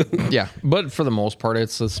run into. Yeah, but for the most part,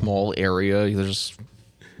 it's a small area. There's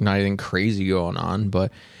not anything crazy going on.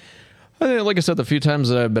 But I think, like I said, the few times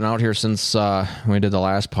that I've been out here since we did the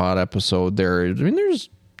last pod episode,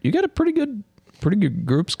 you got a pretty good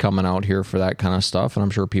groups coming out here for that kind of stuff, and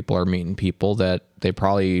I'm sure people are meeting people that they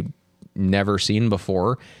probably never seen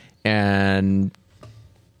before, and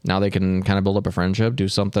now they can kind of build up a friendship, do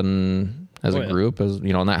something as a group, as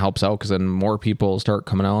you know, and that helps out because then more people start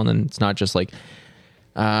coming out, and it's not just like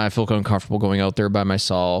I feel uncomfortable going out there by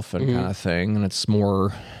myself and kind of thing, and it's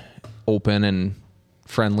more open and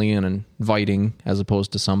friendly and inviting as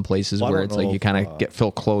opposed to some places where it's like you kind of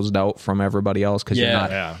feel closed out from everybody else because you're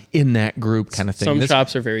not in that group kind of thing. Some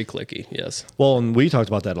shops are very cliquey. Yes. Well, and we talked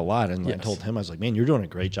about that a lot, and I told him, I was like, man, you're doing a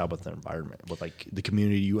great job with the environment, with like the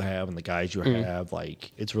community you have and the guys you have.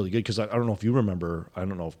 Like, it's really good because I don't know if you remember, I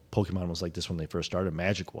don't know if Pokemon was like this when they first started.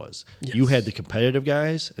 Magic was. Yes. You had the competitive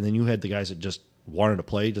guys, and then you had the guys that just wanted to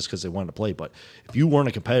play just because they wanted to play. But if you weren't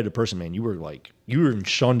a competitive person, man, you were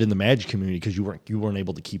shunned in the Magic community because you weren't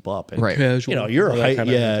able to keep up. And, right. You know, you're a high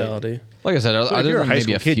mentality. Like I said, if you're a high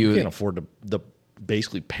school kid, you can't afford to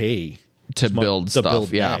basically pay to build stuff,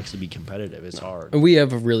 to be competitive. It's hard. And we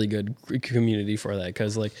have a really good community for that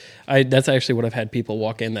because, like, that's actually what I've had people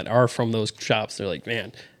walk in that are from those shops. They're like,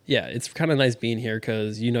 man, yeah, it's kind of nice being here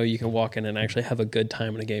because you know you can walk in and actually have a good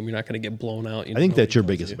time in a game. You're not going to get blown out. I think that's your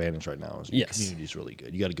biggest advantage right now. Is your community is really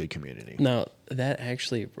good. You got a good community. Now that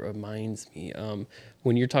actually reminds me,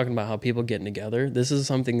 when you're talking about how people getting together, this is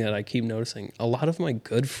something that I keep noticing. A lot of my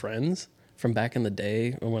good friends from back in the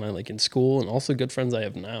day when I like in school, and also good friends I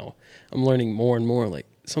have now, I'm learning more and more. Like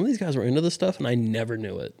some of these guys were into this stuff, and I never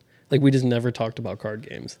knew it. Like we just never talked about card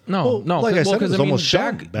games. No. Like I said, it was almost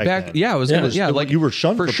shunned back then. Yeah, like you were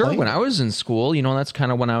shunned for sure. playing. When I was in school, you know, that's kind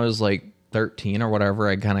of when I was like 13 or whatever.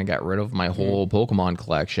 I kind of got rid of my whole Pokemon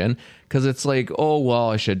collection because it's like, oh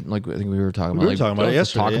well, I should like. I think we were talking about it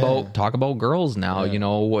yesterday. Talk about girls now. You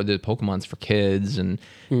know, what the Pokemon's for kids, and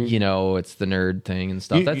you know, it's the nerd thing and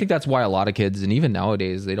stuff. I think that's why a lot of kids, and even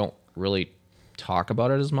nowadays, they don't really talk about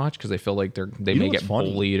it as much because they feel like they may get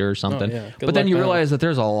bullied or something. But then you realize that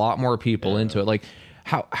there's a lot more people into it. Like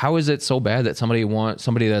how is it so bad that somebody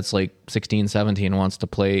that's like 16, 17 wants to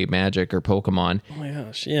play Magic or Pokemon? Oh my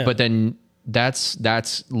gosh, yeah. But then that's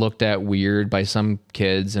looked at weird by some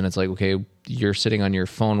kids, and it's like, okay, you're sitting on your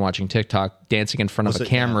phone watching TikTok, dancing in front of a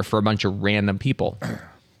camera for a bunch of random people.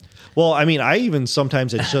 Well, I mean, I even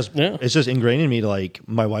sometimes it's just it's just ingrained in me to like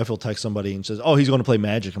my wife will text somebody and says, "Oh, he's going to play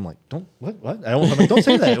Magic." I'm like, "Don't what? I'm like, don't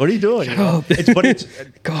say that. What are you doing?" You know? It's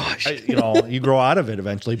gosh, you know, you grow out of it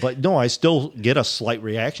eventually. But no, I still get a slight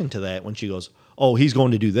reaction to that when she goes, "Oh, he's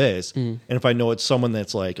going to do this," and if I know it's someone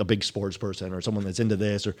that's like a big sports person or someone that's into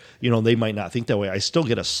this, or you know, they might not think that way. I still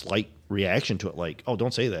get a slight reaction to it, like, "Oh,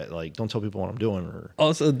 don't say that. Like, don't tell people what I'm doing." Or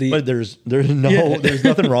also but there's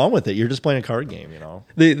nothing wrong with it. You're just playing a card game, you know.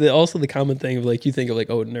 Also the common thing of like you think of like,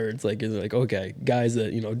 oh, nerds, like is like, okay, guys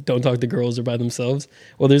that, you know, don't talk to girls or by themselves.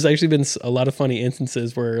 Well, there's actually been a lot of funny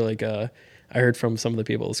instances where like I heard from some of the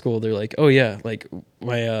people at school, they're like, oh yeah, like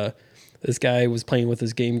my this guy was playing with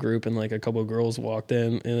his game group and like a couple of girls walked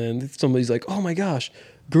in and then somebody's like, oh my gosh,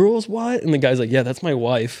 girls what? And the guy's like, yeah, that's my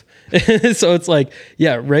wife. So it's like,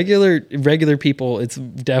 yeah, regular people, it's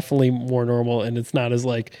definitely more normal and it's not as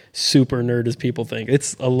like super nerd as people think.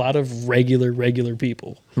 It's a lot of regular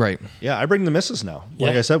people. Right. Yeah, I bring the missus now.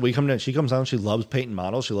 Like I said, she comes down, she loves painting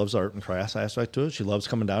models, she loves the art and crafts aspect to it. She loves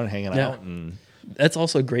coming down and hanging out and that's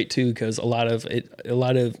also great too because a lot of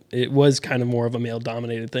it was kind of more of a male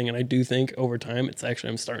dominated thing, and I do think over time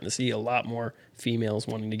I'm starting to see a lot more females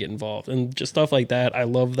wanting to get involved and just stuff like that. I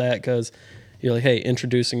love that because you're like, hey,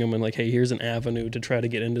 introducing them and like, hey, here's an avenue to try to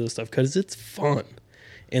get into this stuff because it's fun.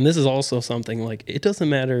 And this is also something like it doesn't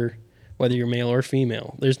matter whether you're male or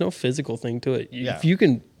female. There's no physical thing to it. If you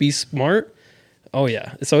can be smart, Oh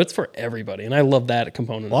yeah, so it's for everybody, and I love that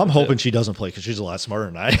component. Well, I'm of it, hoping too. she doesn't play because she's a lot smarter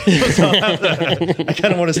than I am. So I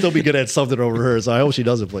kind of want to still be good at something over her, so I hope she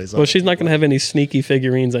doesn't play something. Well, she's not going to have any sneaky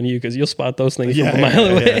figurines on you because you'll spot those things from a mile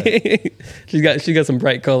away. she's got some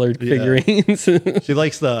bright colored figurines. She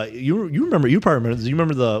likes you probably remember. Do you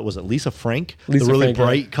remember was it Lisa Frank? Lisa the really Frank,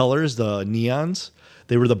 bright colors, the neons.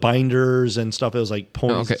 They were the binders and stuff. It was like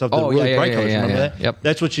ponies and stuff. The really bright colors. Remember that? Yep.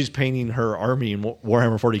 That's what she's painting her army in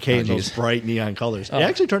Warhammer 40K in those bright neon colors. It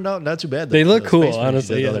actually turned out not too bad. They look cool,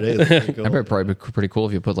 honestly. The other day. That'd probably be pretty cool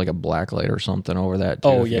if you put like a black light or something over that. Too,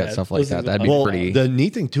 Oh, if you yeah. got stuff like that. That'd be pretty. The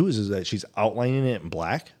neat thing too is that she's outlining it in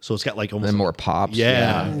black, so it's got like almost And more pops.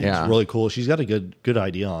 Yeah, Yeah. It's really cool. She's got a good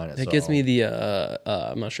idea on it. It gives me the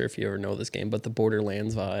I'm not sure if you ever know this game, but the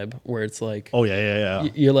Borderlands vibe, where it's like, Oh yeah.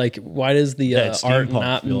 you're like, why does the it's art steampunk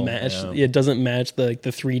not feel, match? yeah. It doesn't match the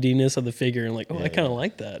 3Dness of the figure, and like, I kind of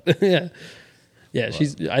like that. Yeah.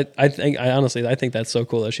 She's. I think that's so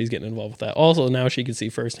cool that she's getting involved with that. Also, now she can see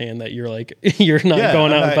firsthand that you're like you're not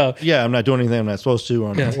going out about. Yeah, I'm not doing anything I'm not supposed to.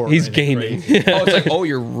 On He's gaming. Oh, it's like,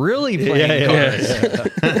 you're really playing cards.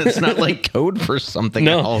 It's not like code for something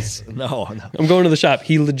No. else. No. I'm going to the shop.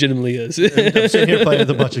 He legitimately is. I'm sitting here playing with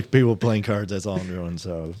a bunch of people playing cards. That's all I'm doing.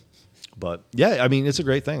 So, but yeah, I mean, it's a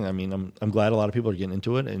great thing. I mean, I'm glad a lot of people are getting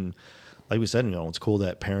into it, and like we said, it's cool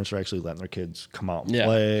that parents are actually letting their kids come out and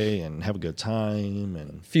play and have a good time.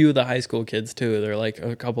 And few of the high school kids too. They're like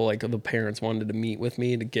a couple. Like the parents wanted to meet with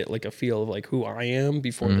me to get like a feel of like who I am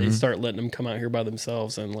before they start letting them come out here by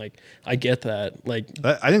themselves. And like I get that. Like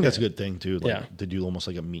I think that's a good thing too. Like, to do almost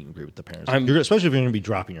like a meet and greet with the parents, especially if you're going to be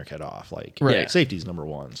dropping your kid off. Like safety is number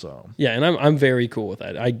one. So yeah, and I'm very cool with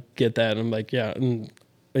that. I get that. I'm like and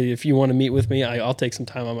if you want to meet with me, I'll take some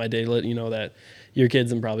time on my day to let you know that your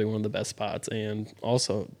kid's in probably one of the best spots, and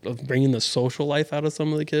also of bringing the social life out of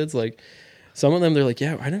some of the kids. Like some of them, they're like,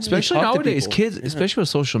 I didn't. Especially really talk nowadays, to people. kids, especially with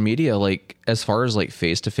social media, like as far as like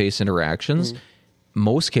face-to-face interactions,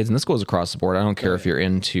 most kids, and this goes across the board. I don't care if you're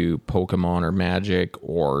into Pokemon or Magic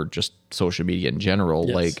or just social media in general.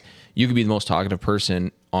 Yes. Like you could be the most talkative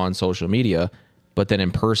person on social media, but then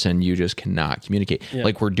in person, you just cannot communicate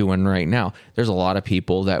like we're doing right now. There's a lot of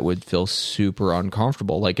people that would feel super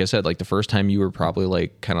uncomfortable. Like I said, like the first time you were probably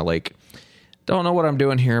like, kind of like, don't know what I'm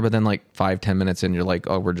doing here. But then like 5-10 minutes in, you're like,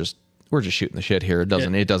 oh, we're just shooting the shit here. It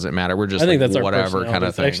doesn't matter. We're just I think like that's our whatever kind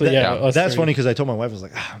of thing. Actually, that's funny because I told my wife, I was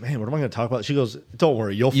like, man, what am I going to talk about? She goes, don't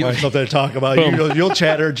worry, you'll find something to talk about. You'll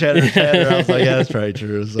chatter. I was like, yeah, that's probably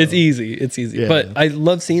true. So. It's easy. Yeah. But I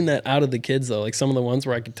love seeing that out of the kids though. Like some of the ones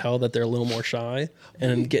where I could tell that they're a little more shy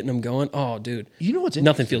and getting them going. Oh, dude. You know what's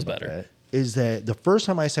nothing feels better. Is that the first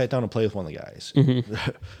time I sat down to play with one of the guys,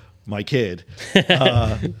 my kid,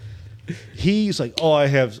 he's like, oh, I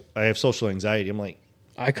have social anxiety. I'm like,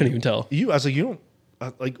 I couldn't even tell. I was like, you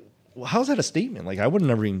don't like. Well, how's that a statement? Like, I would have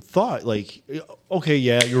never even thought. Like, okay,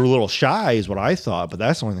 yeah, you're a little shy, is what I thought, but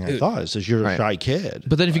that's the only thing I thought is you're a shy kid.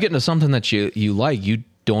 But then if you get into something that you like, you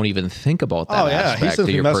don't even think about that. Oh yeah, he aspect sends of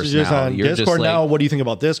me your messages on personality. You're Discord just like, now. What do you think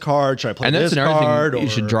about this card? Should I play and this that's another card? thing you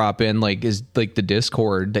should drop in, like, is like the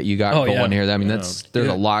Discord that you got going here. I mean, there's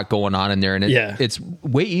a lot going on in there, and it's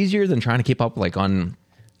way easier than trying to keep up like on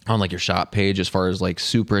like your shop page as far as like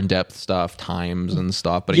super in-depth stuff, times and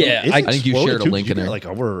stuff. But I think you shared a link in there. Like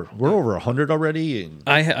we're over 100 already. And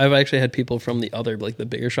I've actually had people from the other, like the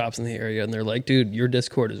bigger shops in the area, and they're like, dude, your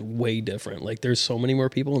Discord is way different. Like there's so many more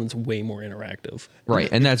people and it's way more interactive. Right.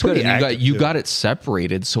 And that's good. And you got it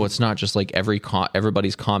separated. So it's not just like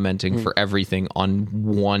everybody's commenting for everything on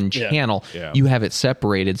one channel. Yeah. You have it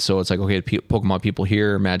separated. So it's like, okay, Pokemon people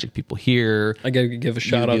here, Magic people here. I got to give a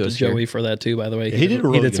shout out to Joey for that too, by the way. He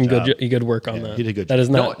did some good work on that. He did a good job. That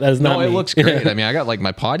is not it me. looks great. I mean, I got like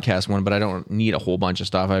my podcast one, but I don't need a whole bunch of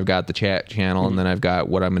stuff. I've got the chat channel, and then I've got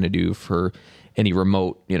what I'm going to do for any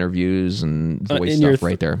remote interviews and voice stuff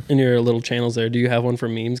right there. In your little channels there, do you have one for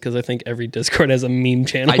memes? Because I think every Discord has a meme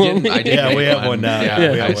channel. I did. Yeah, we have one now.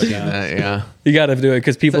 I've seen that. Yeah, you got to do it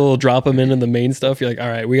because people will drop them in the main stuff. You're like, all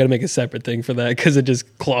right, we got to make a separate thing for that because it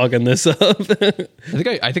just clogging this up.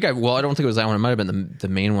 I think I well, I don't think it was that one. It might have been the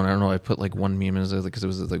main one. I don't know. I put like one meme in because it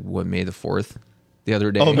was like what, May the 4th the other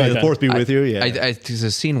day. Oh, May the 4th be with you. Yeah, I've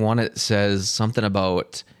seen one. It says something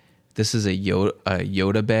about. This is a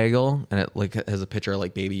Yoda bagel, and it like has a picture of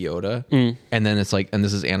like Baby Yoda, and then it's like, and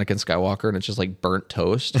this is Anakin Skywalker, and it's just like burnt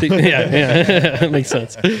toast. yeah, makes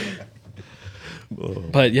sense.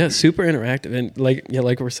 But yeah, super interactive, and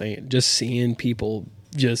like we're saying, just seeing people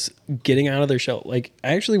just getting out of their shell. Like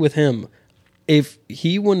actually, with him, if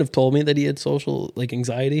he wouldn't have told me that he had social like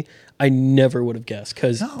anxiety, I never would have guessed.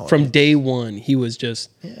 Because from day one, he was just.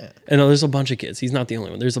 Yeah. And there's a bunch of kids. He's not the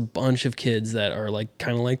only one. There's a bunch of kids that are like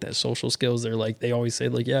kind of like that social skills. They're like they always say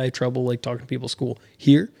like, yeah, I have trouble like talking to people at school.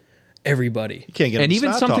 Here, everybody. You can't get. And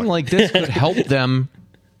even something like this could help them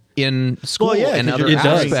in school and other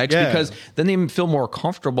aspects because then they feel more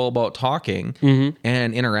comfortable about talking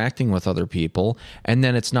and interacting with other people, and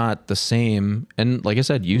then it's not the same. And like I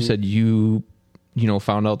said, you said you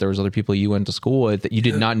found out there was other people you went to school with that you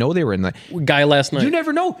did not know they were in that guy last night. You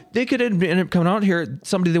never know. They could end up coming out here,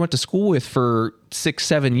 somebody they went to school with for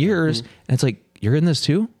 6-7 years, and it's like, you're in this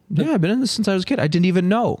too? Yeah, I've been in this since I was a kid. I didn't even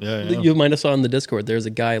know. Yeah. You might have saw in the Discord, there's a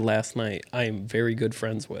guy last night I am very good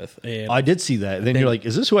friends with. And I did see that. And then you're like,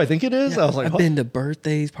 is this who I think it is? Yeah, I was like, I've been to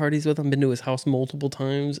birthdays, parties with him, been to his house multiple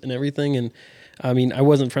times and everything. And I mean, I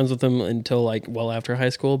wasn't friends with him until like well after high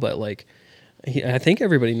school, but like, I think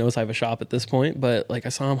everybody knows I have a shop at this point. But like, I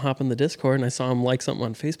saw him hop in the Discord and I saw him like something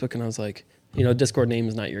on Facebook and I was like, Discord name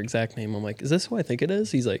is not your exact name. I'm like, is this who I think it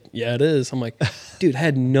is? He's like, yeah, it is. I'm like, dude, I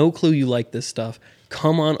had no clue you like this stuff.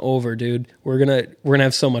 Come on over, dude. We're gonna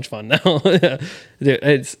have so much fun now.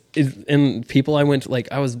 Dude, and people I went to, like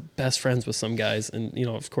I was best friends with some guys, and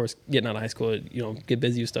of course getting out of high school, get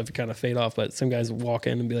busy with stuff, you kind of fade off. But some guys walk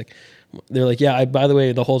in and be like, they're like, yeah, by the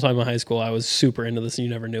way, the whole time in high school I was super into this, and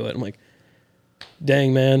you never knew it. I'm like,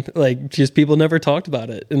 dang man, like just people never talked about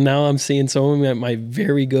it, and now I'm seeing some of my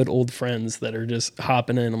very good old friends that are just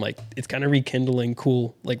hopping in. I'm like, it's kind of rekindling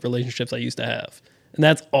cool like relationships I used to have. And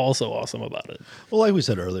that's also awesome about it. Well, like we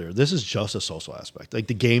said earlier, this is just a social aspect. Like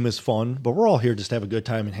the game is fun, but we're all here just to have a good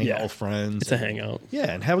time and hang out with friends. It's a hangout. Yeah,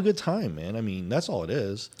 and have a good time, man. I mean, that's all it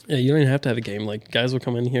is. Yeah, you don't even have to have a game. Like guys will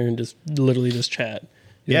come in here and just literally just chat.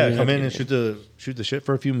 Come in and shoot the shit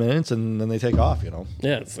for a few minutes, and then they take off.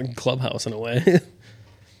 Yeah, it's like a clubhouse in a way.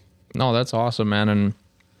 No, that's awesome, man. And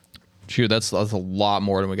shoot, that's a lot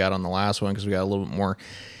more than we got on the last one because we got a little bit more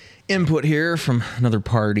input here from another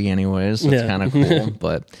party anyways, so it's kind of cool.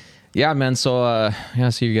 But yeah, man, so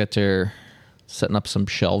so you get to setting up some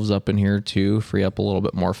shelves up in here too, free up a little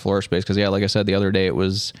bit more floor space because like I said the other day, it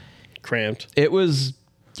was cramped. It was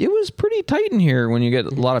pretty tight in here when you get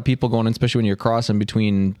a lot of people going in, especially when you're crossing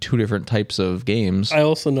between two different types of games. I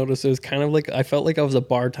also noticed it was kind of like I felt like I was a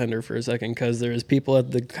bartender for a second because there was people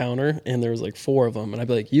at the counter and there was like 4 of them, and I'd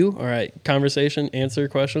be like, you all right, conversation, answer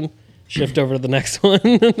question, shift over to the next one.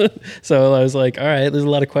 So I was like, all right, there's a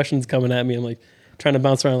lot of questions coming at me. I'm like trying to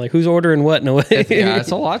bounce around, like who's ordering what in a way.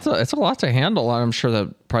 It's a lot to handle. I'm sure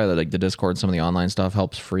that probably like the Discord, some of the online stuff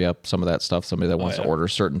helps free up some of that stuff. Somebody that wants to order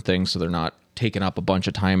certain things, so they're not taking up a bunch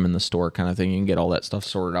of time in the store kind of thing. You can get all that stuff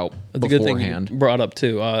sorted out beforehand. The good thing you brought up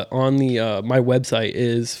too, on the my website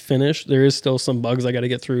is finished. There is still some bugs I got to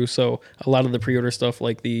get through. So a lot of the pre-order stuff,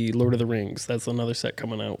 like the Lord of the Rings, that's another set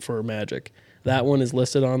coming out for Magic. That one is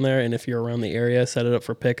listed on there, and if you're around the area, set it up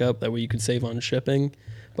for pickup. That way you can save on shipping.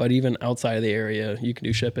 But even outside of the area, you can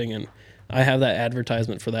do shipping. And I have that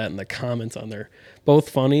advertisement for that, and the comments on there, both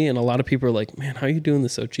funny, and a lot of people are like, man, how are you doing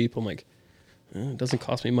this so cheap? I'm like, it doesn't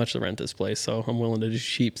cost me much to rent this place, so I'm willing to do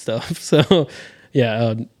cheap stuff. So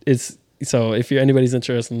yeah, so if anybody's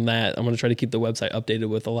interested in that, I'm going to try to keep the website updated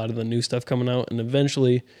with a lot of the new stuff coming out, and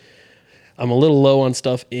eventually I'm a little low on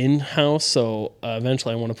stuff in-house, so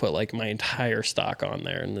eventually I want to put like my entire stock on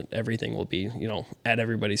there, and everything will be, at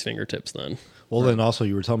everybody's fingertips then. Well, then also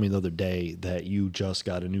you were telling me the other day that you just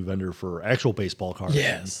got a new vendor for actual baseball cards,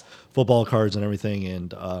 yes, football cards and everything.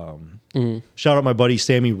 And shout out my buddy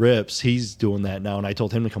Sammy Rips. He's doing that now, and I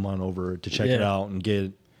told him to come on over to check it out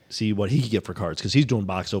and see what he could get for cards because he's doing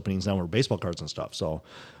box openings now for baseball cards and stuff. So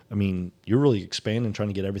I mean, you're really expanding, trying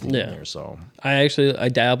to get everything in there. So I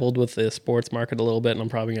dabbled with the sports market a little bit, and I'm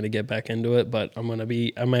probably going to get back into it. But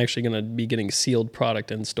I'm actually going to be getting sealed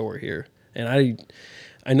product in store here. And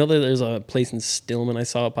I know that there's a place in Stillman I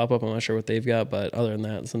saw it pop up. I'm not sure what they've got, but other than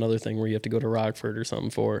that, it's another thing where you have to go to Rockford or something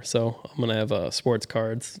for. So I'm going to have sports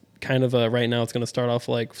cards. Kind of right now, it's going to start off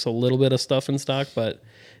a little bit of stuff in stock. But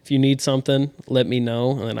if you need something, let me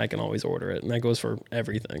know, and then I can always order it. And that goes for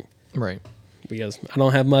everything. Right. Because I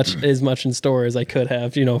don't have as much in store as I could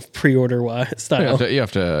have, pre-order style. You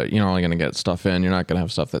have to, you're only going to get stuff in. You're not going to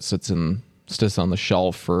have stuff that sits on the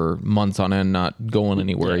shelf for months on end, not going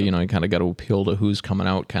anywhere. Yeah. You kind of got to appeal to who's coming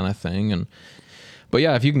out kind of thing. But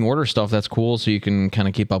yeah, if you can order stuff, that's cool. So you can kind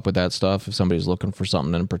of keep up with that stuff if somebody's looking for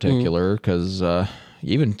something in particular. Because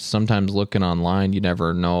even sometimes looking online, you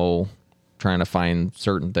never know. Trying to find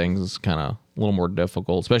certain things is kind of a little more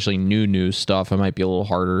difficult, especially new stuff. It might be a little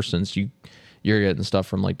harder since you you're getting stuff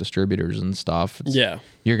from like distributors and stuff. Yeah.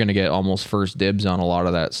 You're going to get almost first dibs on a lot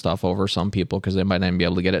of that stuff over some people because they might not be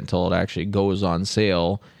able to get it until it actually goes on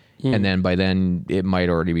sale. And then by then it might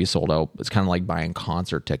already be sold out. It's kind of like buying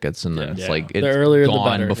concert tickets, and it's like it's earlier,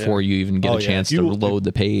 gone before you even get a chance to load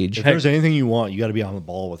the page. If there's anything you want, you got to be on the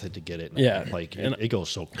ball with it to get it. Yeah. Like it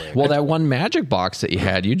goes so quick. Well, that one Magic box that you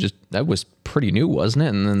had, that was pretty new, wasn't it?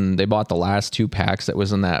 And then they bought the last 2 packs that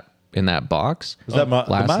was in that box. Was that last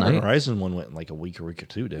the Modern night? Horizon one went in like a week or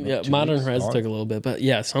 2, didn't it? Yeah, Modern Horizon took a little bit, but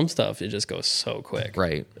yeah, some stuff it just goes so quick.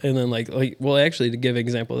 Right. And then actually, to give an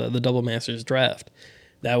example, the Double Masters draft,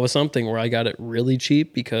 that was something where I got it really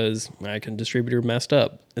cheap because my distributor messed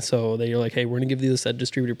up. And so they were like, hey, we're going to give you this at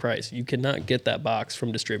distributor price. You cannot get that box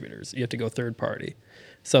from distributors. You have to go third party.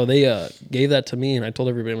 So they gave that to me, and I told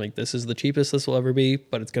everybody, like, this is the cheapest this will ever be,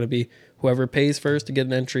 but it's going to be whoever pays first to get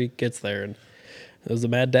an entry gets there. And it was a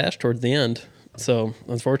mad dash towards the end. So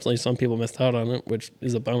unfortunately, some people missed out on it, which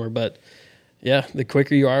is a bummer. But yeah, the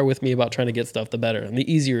quicker you are with me about trying to get stuff, the better. And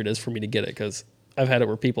the easier it is for me to get it, because I've had it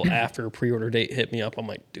where people after a pre-order date hit me up. I'm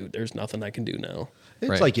like, dude, there's nothing I can do now.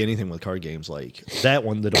 It's like anything with card games. Like that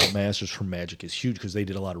one, the Double Masters from Magic is huge because they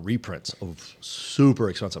did a lot of reprints of super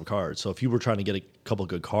expensive cards. So if you were trying to get a couple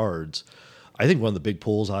good cards, I think one of the big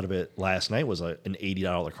pulls out of it last night was an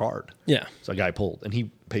 $80 card. Yeah. So a guy pulled, and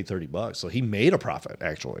he paid $30. So he made a profit,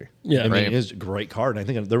 actually. Yeah. I mean, it is a great card. And I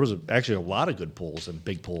think there was actually a lot of good pulls and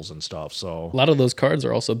big pulls and stuff. So a lot of those cards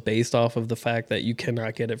are also based off of the fact that you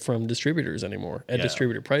cannot get it from distributors anymore at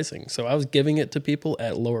distributor pricing. So I was giving it to people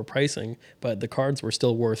at lower pricing, but the cards were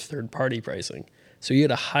still worth third-party pricing. So you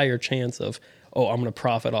had a higher chance of, I'm going to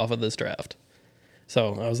profit off of this draft.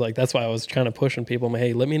 So I was like, that's why I was kind of pushing people. I'm like,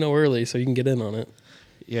 hey, let me know early so you can get in on it.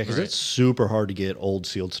 yeah, because it's super hard to get old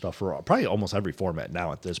sealed stuff for probably almost every format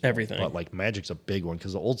now at this point. Everything. But like Magic's a big one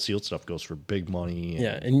because the old sealed stuff goes for big money.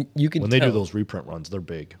 And you can when they do those reprint runs, they're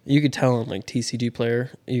big. You could tell on like TCG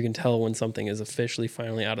Player, you can tell when something is officially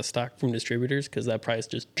finally out of stock from distributors because that price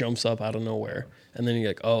just jumps up out of nowhere. And then you're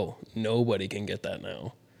like, oh, nobody can get that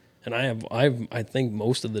now. And I think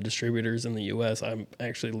most of the distributors in the U.S. I'm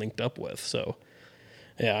actually linked up with. So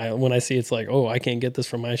yeah, when I see it's like, I can't get this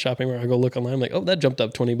from my shopping where I go look online, I'm like, that jumped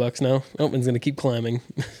up $20 now. It's going to keep climbing.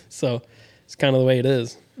 So it's kind of the way it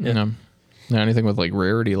is. Yeah. Anything with like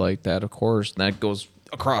rarity like that, of course, that goes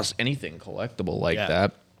across anything collectible like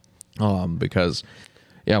that. Because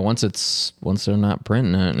once they're not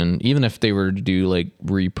printing it, and even if they were to do like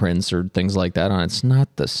reprints or things like that on, it's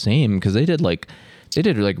not the same because they did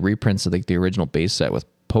reprints of like the original base set with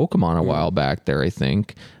Pokemon a while back there, I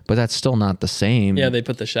think, but that's still not the same. Yeah, they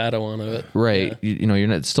put the shadow on it. Right.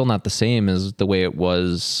 Yeah. It's still not the same as the way it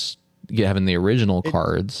was having the original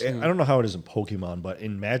cards. I don't know how it is in Pokemon, but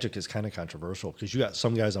in Magic it's kind of controversial because you got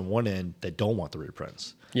some guys on one end that don't want the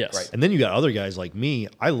reprints. Yes. Right. And then you got other guys like me.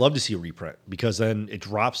 I love to see a reprint because then it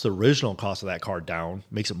drops the original cost of that card down,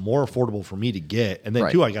 makes it more affordable for me to get. And then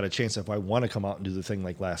too, I got a chance if I want to come out and do the thing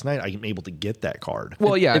like last night, I'm able to get that card.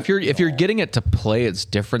 Well, yeah, if you're getting it to play, it's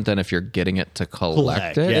different than if you're getting it to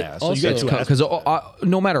collect it. Yeah. So you got because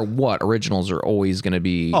no matter what, originals are always going to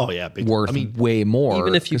be worth way more.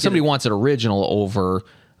 Even if somebody wants it original over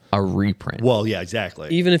a reprint. Well, yeah, exactly.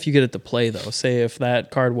 Even if you get it to play, though, say if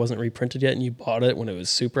that card wasn't reprinted yet and you bought it when it was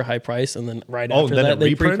super high price, and then after that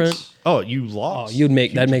they reprint, you lost.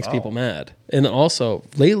 That makes people mad. And then also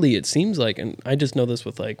lately it seems like, and I just know this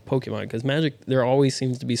with like Pokemon, because Magic, there always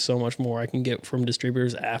seems to be so much more I can get from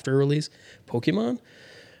distributors after release. Pokemon.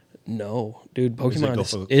 No, dude,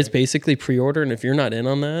 Pokemon is basically pre-order, and if you're not in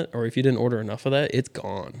on that, or if you didn't order enough of that, it's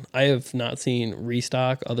gone. I have not seen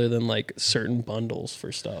restock other than like certain bundles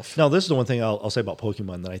for stuff. Now, this is the one thing I'll say about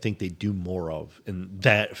Pokemon that I think they do more of in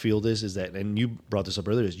that field is that, and you brought this up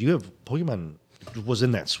earlier, is you have Pokemon was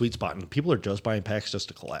in that sweet spot, and people are just buying packs just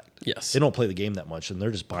to collect. Yes. They don't play the game that much, and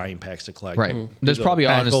they're just buying packs to collect. Right. There's probably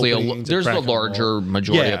honestly there's a larger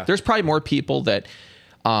majority. Yeah. There's probably more people that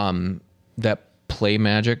play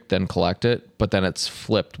Magic than collect it, but then it's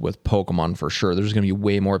flipped with Pokemon for sure. There's going to be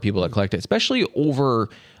way more people that collect it, especially over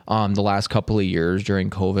the last couple of years during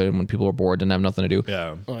COVID when people were bored, didn't have nothing to do.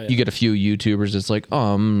 Yeah. You get a few YouTubers that's like,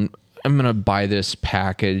 I'm going to buy this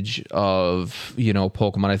package of,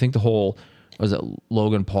 Pokemon. I think the whole, was it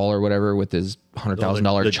Logan Paul or whatever with his $100,000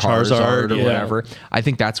 Charizard or whatever. I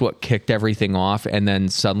think that's what kicked everything off, and then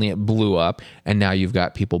suddenly it blew up, and now you've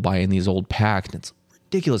got people buying these old packs, and it's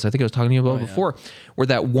ridiculous. I think I was talking to you about before, where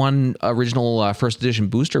that one original first edition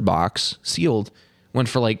booster box sealed went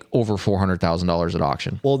for like over $400,000 at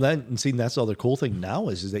auction. Well, that's the other cool thing now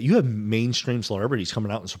is that you have mainstream celebrities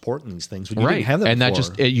coming out and supporting these things when you didn't have that and before. that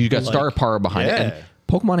just you got star power behind it. And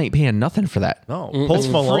Pokemon ain't paying nothing for that. No,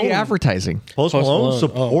 Post Malone. Free advertising. Post Malone. Malone Oh,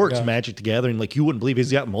 supports gosh. Magic the Gathering like you wouldn't believe.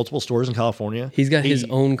 He's got multiple stores in California. He's got his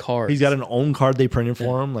own card. He's got an own card they printed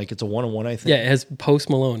for him. Like it's a 1-on-1, I think. Yeah, it has Post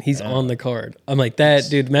Malone. He's on the card. I'm like, that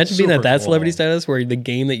dude, imagine being at super that cool. celebrity status where the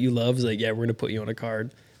game that you love is like, yeah, we're gonna put you on a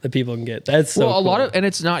card that people can get. That's so Well, a cool. lot of, and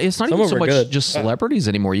it's not Some even of so them are much good. just celebrities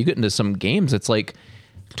anymore. You get into some games, it's like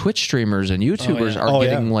Twitch streamers and YouTubers yeah. are Oh,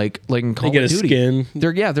 getting yeah. like in Call get of a Duty. skin.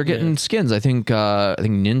 They're getting skins. I think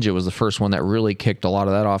Ninja was the first one that really kicked a lot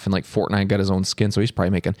of that off, and like Fortnite got his own skin, so he's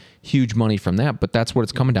probably making huge money from that. But that's what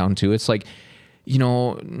it's coming down to. It's like, you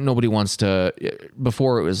know, nobody wants to.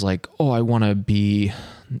 Before it was like, oh, I want to be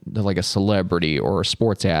like a celebrity or a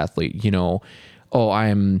sports athlete. You know, oh,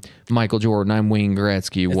 I'm Michael Jordan, I'm Wayne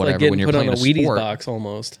Gretzky, it's whatever. like getting when you're put on playing a Wheaties sport, box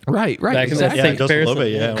almost. right, Back in the exactly. Yeah, same it does a little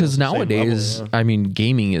bit, comparison. yeah. Because Same level, nowadays, yeah. I mean,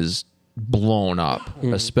 gaming is blown up,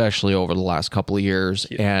 especially over the last couple of years,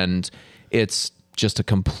 and it's just a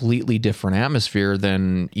completely different atmosphere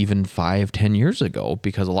than even 5-10 years ago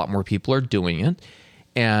because a lot more people are doing it.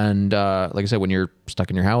 And like I said, when you're stuck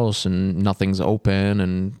in your house and nothing's open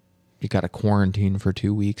and you got to quarantine for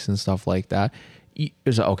 2 weeks and stuff like that,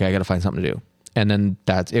 it's like, okay, I got to find something to do. And then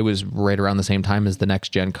it was right around the same time as the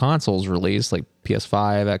next gen consoles released, like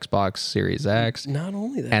PS5, Xbox Series X. Not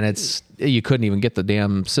only that, And you couldn't even get the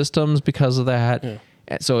damn systems because of that. Yeah.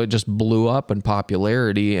 And so it just blew up in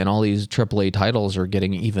popularity, and all these AAA titles are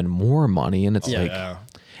getting even more money. And it's like, Yeah.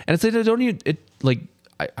 and it's, they don't even,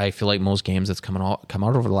 I feel like most games that's come out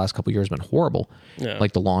over the last couple of years have been horrible. Yeah.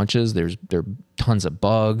 Like the launches, there are tons of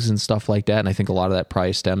bugs and stuff like that. And I think a lot of that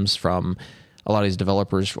probably stems from a lot of these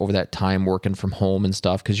developers over that time working from home and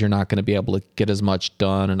stuff, because you're not going to be able to get as much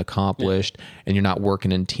done and accomplished, and you're not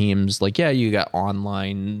working in teams. Like, yeah, you got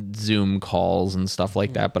online Zoom calls and stuff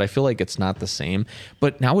like that, but I feel like it's not the same.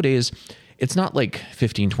 But nowadays, it's not like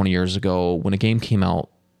 15, 20 years ago when a game came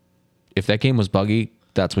out. If that game was buggy,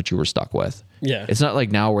 that's what you were stuck with. Yeah. It's not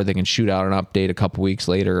like now where they can shoot out an update a couple weeks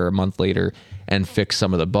later or a month later and fix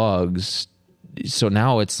some of the bugs. So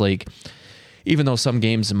now it's like, even though some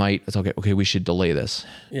games it's okay, we should delay this.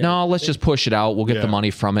 Yeah. No, let's just push it out. We'll get the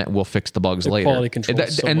money from it and we'll fix the bugs later. quality control And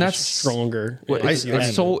is so much stronger.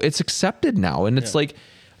 It's accepted now. And it's like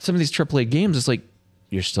some of these AAA games, it's like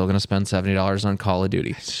you're still going to spend $70 on Call of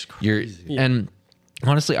Duty. And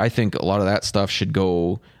honestly, I think a lot of that stuff should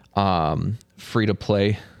go free to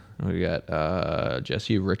play. We got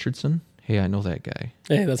Jesse Richardson. Hey, I know that guy.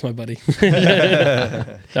 Hey, that's my buddy.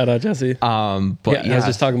 Shout out, Jesse. But I was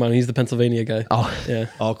just talking about him. He's the Pennsylvania guy. Oh, Yeah.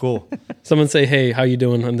 Oh, cool. Someone say, hey, how you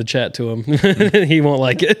doing on the chat to him. He won't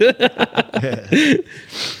like it.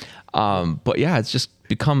 but yeah, it's just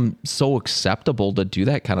become so acceptable to do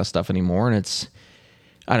that kind of stuff anymore. And it's,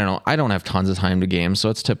 I don't know, I don't have tons of time to game. So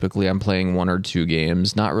it's typically I'm playing 1 or 2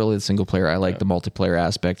 games, not really the single player. I like the multiplayer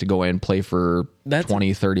aspect to go in and play for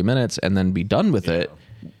 20, 30 minutes and then be done with it.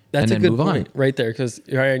 That's and a then good move on. point right there, because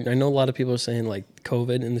I know a lot of people are saying like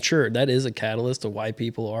COVID, and sure, that is a catalyst of why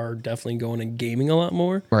people are definitely going and gaming a lot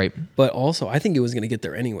more. Right. But also, I think it was going to get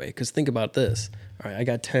there anyway, because think about this. All right, I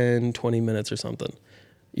got 10, 20 minutes or something.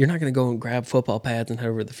 You're not going to go and grab football pads and head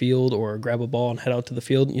over to the field, or grab a ball and head out to the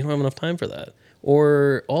field. You don't have enough time for that.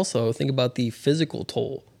 Or also, think about the physical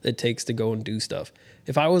toll it takes to go and do stuff.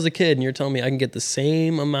 If I was a kid and you're telling me I can get the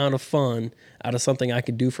same amount of fun out of something I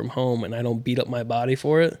could do from home and I don't beat up my body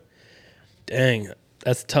for it, dang,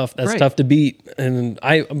 that's tough. That's tough to beat. And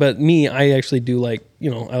I actually do like,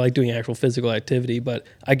 I like doing actual physical activity, but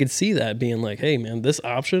I could see that being like, hey man, this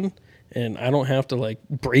option, and I don't have to like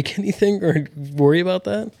break anything or worry about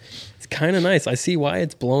that. It's kind of nice. I see why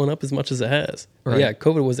it's blown up as much as it has. But yeah,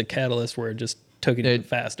 COVID was a catalyst where it just took it even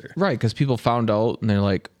faster. Right, because people found out and they're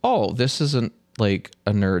like, oh, this isn't like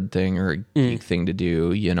a nerd thing or a geek thing to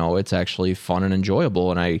do. It's actually fun and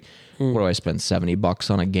enjoyable. And what do I spend $70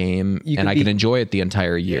 on a game and I can enjoy it the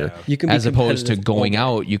entire year? You can be as opposed to competitive going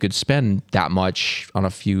all out, you could spend that much on a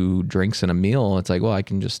few drinks and a meal. It's like, well, I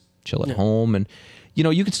can just chill at home, and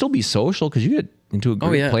you could still be social because you get into a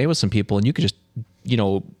group playing with some people, and you could just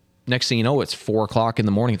next thing you know, it's 4:00 in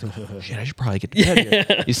the morning. It's like, oh, shit, I should probably get to bed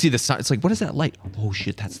here. You see the sun. It's like, what is that light? Oh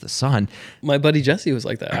shit, that's the sun. My buddy Jesse was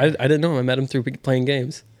like that. I didn't know him. I met him through playing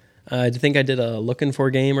games. I think I did a looking for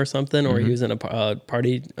game or something, or he was in a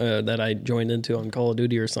party that I joined into on Call of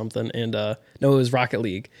Duty or something. And no, it was Rocket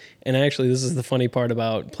League. And actually, this is the funny part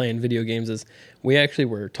about playing video games is we actually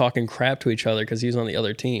were talking crap to each other because he was on the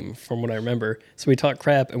other team, from what I remember. So we talked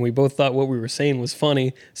crap, and we both thought what we were saying was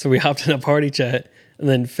funny. So we hopped in a party chat and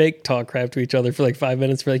then fake talk crap to each other for like 5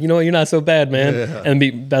 minutes. We're like, you know what, you're not so bad, man. Yeah. And be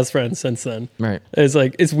best friends since then. Right. It's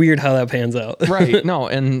like, it's weird how that pans out. Right. No,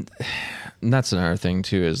 and And that's another thing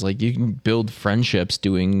too, is like you can build friendships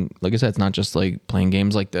doing, like I said, it's not just like playing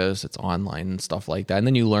games like this, it's online and stuff like that. And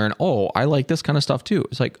then you learn, oh, I like this kind of stuff too.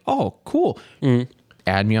 It's like, oh, cool.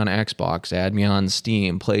 Add me on Xbox, add me on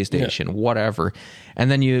Steam, PlayStation, whatever. And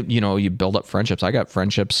then you build up friendships. I got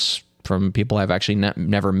friendships from people I've actually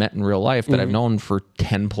never met in real life that I've known for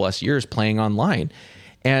 10 plus years playing online.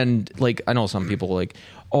 And like, I know some people like,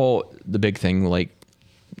 oh, the big thing, like,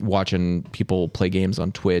 watching people play games on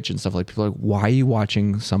Twitch and stuff, like people are like, why are you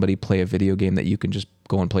watching somebody play a video game that you can just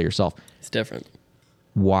go and play yourself? It's different.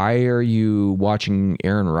 Why are you watching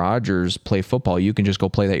Aaron Rodgers play football? You can just go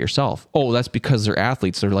play that yourself. Oh, that's because they're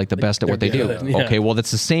athletes. They're like the best at what they do. Yeah. Okay, well,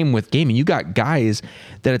 that's the same with gaming. You got guys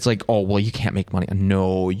that it's like, oh, well, you can't make money.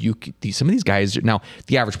 No, some of these guys, now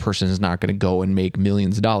the average person is not going to go and make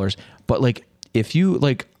millions of dollars, but like if you,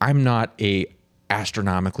 like, I'm not a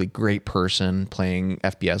astronomically great person playing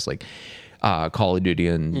FPS like Call of Duty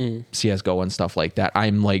and CSGO and stuff like that.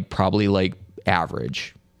 I'm like probably like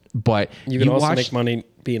average, but you can also make money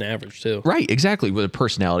being average too. Right, exactly. With a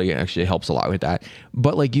personality, it actually helps a lot with that.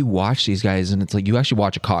 But like you watch these guys and it's like you actually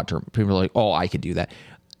watch a COD tournament. People are like, oh, I could do that.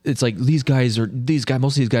 It's like most of these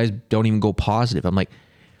guys don't even go positive. I'm like,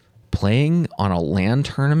 playing on a LAN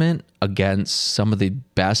tournament against some of the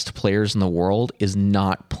best players in the world is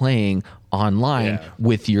not playing online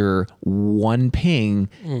with your one ping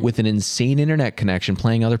with an insane internet connection,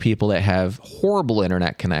 playing other people that have horrible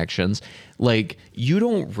internet connections. Like, you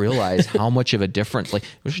don't realize how much of a difference. Like,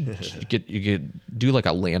 you could do like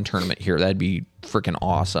a LAN tournament here. That'd be freaking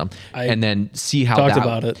awesome. And then see how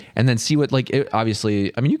about it, and then see what, like,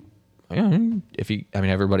 obviously, I mean,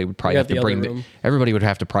 everybody would probably have to bring everybody would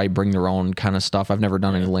have to probably bring their own kind of stuff. I've never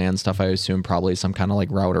done any LAN stuff. I assume probably some kind of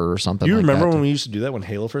like router or something. You like remember that when we used to do that when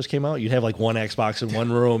Halo first came out? You'd have like one Xbox in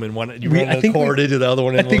one room and one you run the cord into the other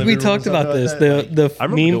one. I think we talked about this. The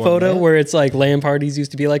meme photo where it's like LAN parties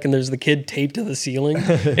used to be like, and there's the kid taped to the ceiling,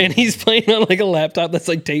 and he's playing on like a laptop that's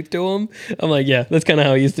like taped to him. I'm like, yeah, that's kind of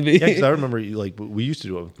how it used to be. Yeah, because I remember like we used to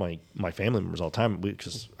do it with my family members all the time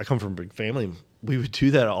because I come from a big family. We would do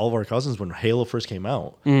that to all of our cousins when Halo first came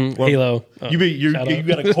out. Halo. You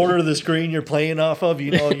got a quarter of the screen you're playing off of.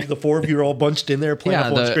 The four of you are all bunched in there playing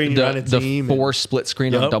off one screen. You're on a team. The 4 split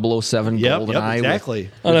screen of 007 GoldenEye. Exactly.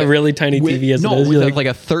 On a really tiny TV as it is. With like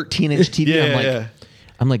a 13-inch TV.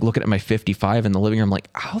 I'm like looking at my 55 in the living room. I'm like,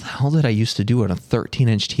 how the hell did I used to do on a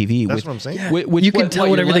 13-inch TV? That's what I'm saying. Yeah. You can tell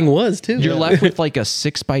what everything was, too. You're left with like a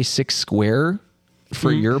 6x6 square for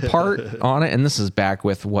your part on it, and this is back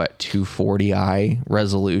with 240i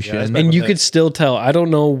resolution, and you could still tell. I don't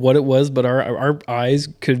know what it was, but our eyes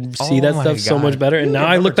could see that stuff so much better. And now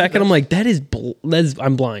I look back and I'm like,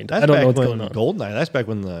 I'm blind. I don't know what's going on. GoldenEye. That's back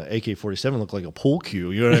when the AK-47 looked like a pool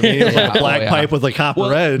cue. You know what I mean? Like a black pipe with a copper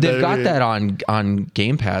red. They've got that on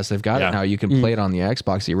Game Pass. They've got it now. You can play it on the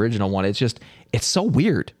Xbox, the original one. It's so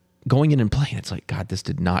weird going in and playing. It's like, God, this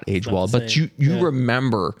did not age well. But you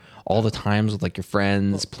remember all the times with like your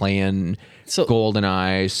friends playing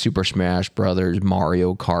GoldenEye, Super Smash Brothers,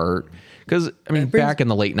 Mario Kart. Because I mean, back in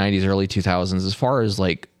the late 90s, early 2000s, as far as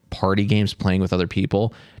like party games playing with other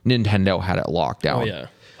people, Nintendo had it locked down.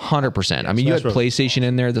 100%. I mean, you had PlayStation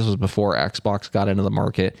in there. This was before Xbox got into the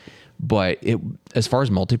market. But as far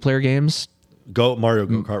as multiplayer games, Mario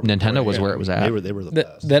Kart. Nintendo was where it was at. They were the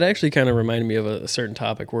best. That actually kind of reminded me of a certain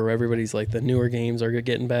topic where everybody's like, the newer games are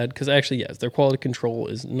getting bad. Because actually, yes, their quality control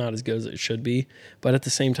is not as good as it should be. But at the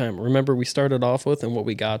same time, remember we started off with and what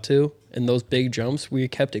we got to, and those big jumps, we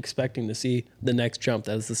kept expecting to see the next jump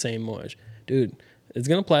that is the same much. Dude, it's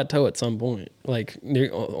going to plateau at some point. Like,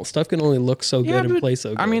 stuff can only look so good and play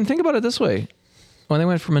so good. I mean, think about it this way. When they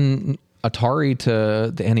went from an Atari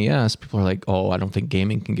to the NES, people are like, oh, I don't think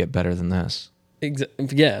gaming can get better than this.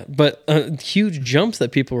 Yeah, but huge jumps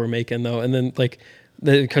that people were making though, and then like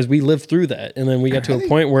because we lived through that, and then we got to a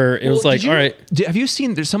point where it was like, all right. Have you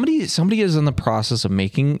seen? There's somebody is in the process of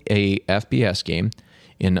making a FPS game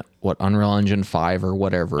in Unreal Engine 5 or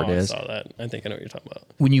whatever it is. I saw that. I think I know what you're talking about.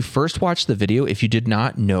 When you first watch the video, if you did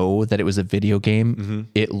not know that it was a video game,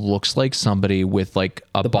 it looks like somebody with like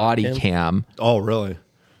a body cam. Oh, really?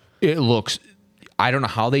 It looks. I don't know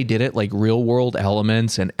how they did it, like real world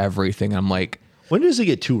elements and everything. I'm like, when does it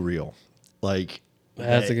get too real? Like,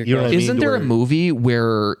 that's a good question. Isn't there a movie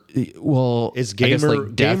where, it's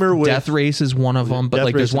gamer with Death Race is one of them, but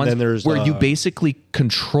like there's one where you basically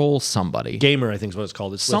control somebody. Gamer, I think is what it's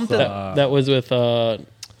called. It's something with, that was with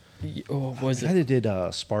what was it? They did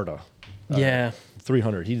Sparta. Yeah,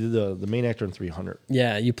 300. He did the main actor in 300.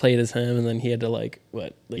 Yeah, you played as him, and then he had to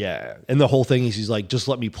Yeah, and the whole thing is he's like, just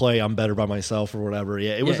let me play. I'm better by myself or whatever.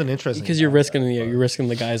 Yeah, it was an interesting because you're risking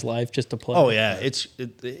the guy's life just to play. Oh yeah,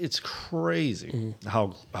 it's crazy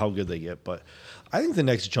how good they get. But I think the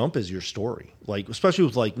next jump is your story, like especially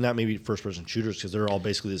with like not maybe first person shooters because they're all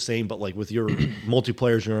basically the same, but like with your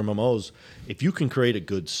multiplayers, your MMOs, if you can create a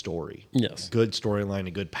good story, good storyline,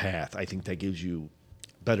 a good path, I think that gives you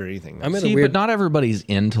better than anything. But not everybody's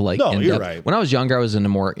into like in-depth. You're right. When I was younger, I was into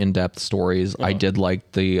more in-depth stories. I did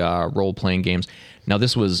like the role-playing games. Now,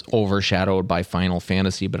 this was overshadowed by Final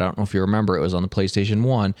Fantasy, but I don't know if you remember, it was on the PlayStation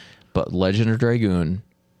 1, but Legend of Dragoon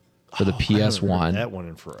for the PS1. I haven't heard that one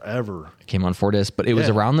in forever. It came on 4 discs, but it was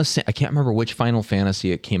around the same. I can't remember which Final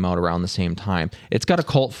Fantasy it came out around the same time. It's got a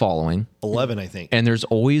cult following. 11, I think. And there's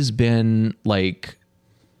always been like,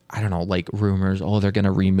 I don't know, like rumors, they're going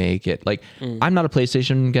to remake it. Like, I'm not a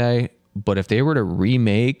PlayStation guy, but if they were to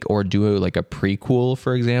remake or do like a prequel,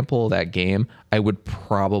 for example, that game, I would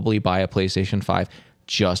probably buy a PlayStation 5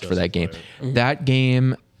 just for that game. That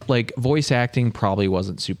game, like, voice acting probably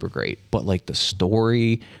wasn't super great, but like the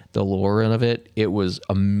story, the lore of it, it was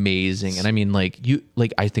amazing. And I mean, I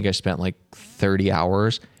think I spent like 30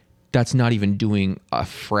 hours. That's not even doing a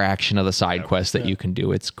fraction of the side quests that you can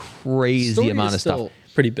do. It's crazy Story amount of stuff.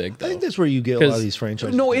 Pretty big, though. I think that's where you get a lot of these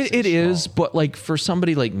franchises. No, it is, but like for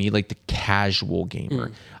somebody like me, like the casual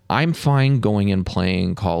gamer, I'm fine going and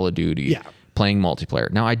playing Call of Duty, playing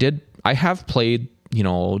multiplayer. Now, I have played,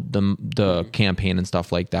 the campaign and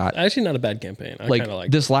stuff like that. Actually, not a bad campaign. I kind of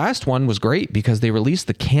like this last one was great because they released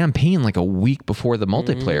the campaign like a week before the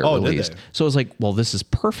multiplayer released. So it was like, well, this is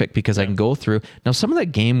perfect because I can go through. Now, some of that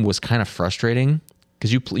game was kind of frustrating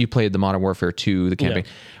because you played the Modern Warfare 2, the campaign.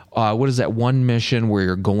 What is that one mission where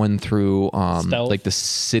you're going through like the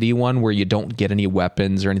city one where you don't get any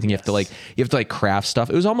weapons or anything? You have to craft stuff.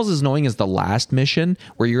 It was almost as annoying as the last mission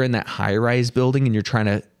where you're in that high-rise building and you're trying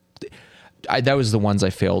to. That was the ones I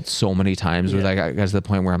failed so many times. Where I got to the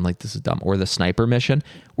point where I'm like, this is dumb. Or the sniper mission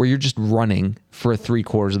where you're just running for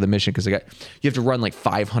 3/4 of the mission because you have to run like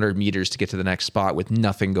 500 meters to get to the next spot with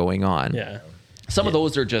nothing going on. Yeah. Some of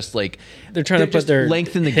those are just like they're trying to put their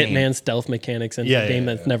lengthen the Hitman stealth mechanics into a game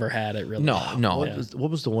that's never had it really. No. What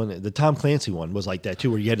was the one? The Tom Clancy one was like that too,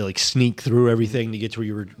 where you had to like sneak through everything to get to where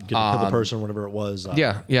you were going to kill the person, whatever it was. What do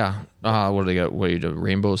they got? What do you do?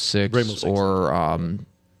 Rainbow Six or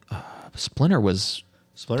Splinter was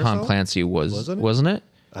Tom Clancy wasn't it?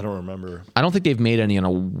 I don't remember. I don't think they've made any in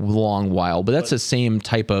a long while, but that's the same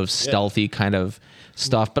type of stealthy kind of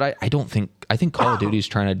stuff. But I think Call of Duty is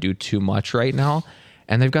trying to do too much right now,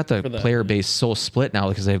 and they've got the player base so split now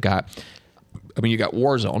because they've got. I mean, you got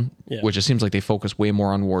Warzone, which it seems like they focus way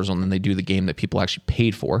more on Warzone than they do the game that people actually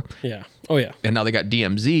paid for. Yeah. Oh yeah. And now they got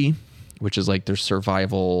DMZ, which is like their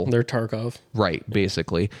survival. Their Tarkov. Right,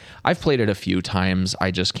 basically. I've played it a few times.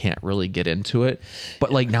 I just can't really get into it.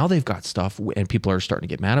 But like now they've got stuff, and people are starting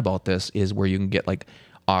to get mad about this, is where you can get like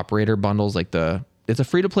operator bundles. It's a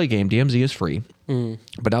free-to-play game. DMZ is free.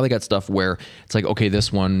 But now they got stuff where it's like, okay,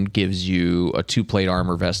 this one gives you a 2-plate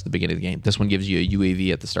armor vest at the beginning of the game. This one gives you a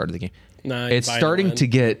UAV at the start of the game. It's starting to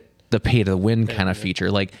get the pay-to-win kind of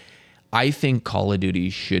feature. Like, I think Call of Duty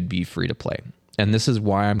should be free-to-play. And this is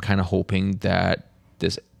why I'm kind of hoping that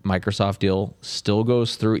this Microsoft deal still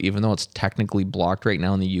goes through, even though it's technically blocked right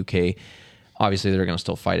now in the UK. Obviously, they're going to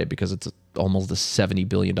still fight it because it's almost a $70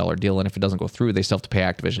 billion deal. And if it doesn't go through, they still have to pay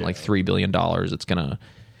Activision like $3 billion. It's going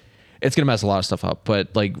to mess a lot of stuff up.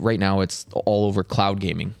 But like right now, it's all over cloud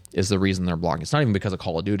gaming is the reason they're blocking. It's not even because of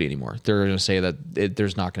Call of Duty anymore. They're going to say that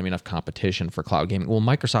there's not going to be enough competition for cloud gaming. Well,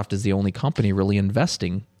 Microsoft is the only company really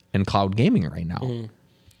investing in cloud gaming right now.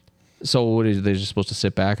 So they're just supposed to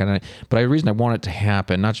sit back. But the reason I want it to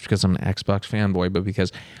happen, not just because I'm an Xbox fanboy, but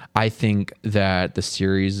because I think that the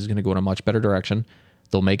series is going to go in a much better direction.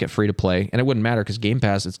 They'll make it free to play. And it wouldn't matter because Game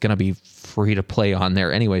Pass, it's going to be free to play on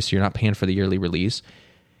there anyway. So you're not paying for the yearly release.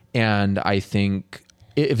 And I think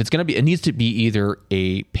if it's going to be, it needs to be either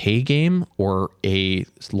a pay game or a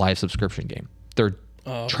live subscription game. They're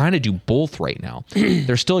trying to do both right now.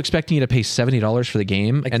 They're still expecting you to pay $70 for the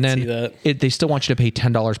game, and then they still want you to pay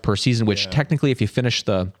 $10 per season. Which technically, if you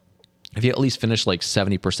at least finish like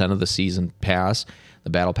 70% of the season pass, the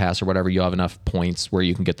battle pass or whatever, you have enough points where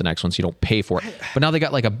you can get the next one, so you don't pay for it. But now they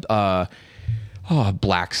got like a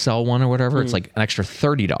Black Cell one or whatever. It's like an extra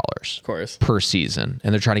 $30 per season,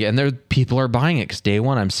 and they're trying to get. And people are buying it because day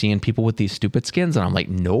one, I'm seeing people with these stupid skins, and I'm like,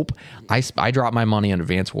 nope. I dropped my money on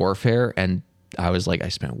Advanced Warfare, and I was like, I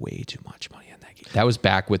spent way too much money on that game. That was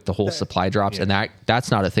back with the whole supply drops, and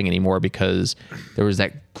that's not a thing anymore because there was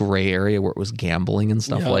that gray area where it was gambling and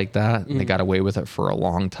stuff like that, and they got away with it for a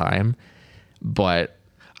long time. But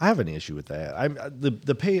I have an issue with that.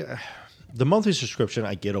 The monthly subscription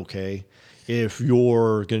I get okay. If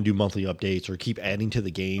you're going to do monthly updates or keep adding to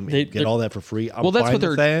the game and get all that for free, I'm that's fine what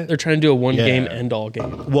with that. They're trying to do a one game end all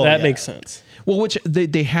game. Well, that makes sense. Well, which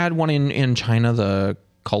they had one in China, the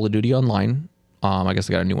Call of Duty Online. I guess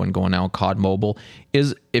they got a new one going now. COD Mobile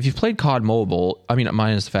is, if you've played COD Mobile, I mean,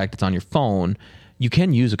 minus the fact it's on your phone, you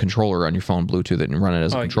can use a controller on your phone, Bluetooth it, and run it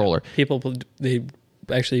as a controller. Yeah. People, they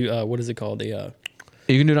actually, what is it called?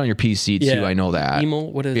 You can do it on your PC too. I know that.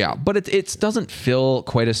 What is it? But it doesn't feel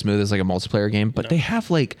quite as smooth as like a multiplayer game. But they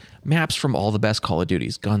have like maps from all the best Call of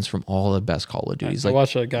Duties, guns from all the best Call of Duties. I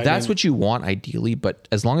watched a guy. That's what you want ideally. But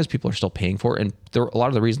as long as people are still paying for it, and a lot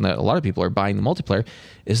of the reason that a lot of people are buying the multiplayer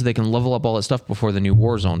is so they can level up all that stuff before the new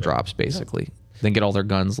Warzone drops, basically. Then get all their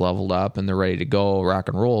guns leveled up and they're ready to go, rock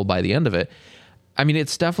and roll by the end of it. I mean,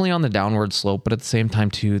 it's definitely on the downward slope, but at the same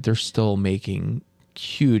time too, they're still making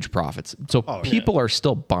huge profits. So people are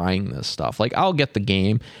still buying this stuff. Like, I'll get the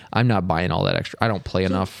game. I'm not buying all that extra. I don't play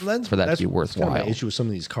enough for that to be worthwhile. That's kind of my issue with some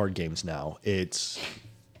of these card games now. It's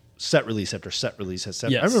set release after set release. I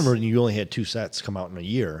Yes. remember when you only had 2 sets come out in a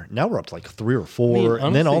year. Now we're up to like 3 or 4. honestly,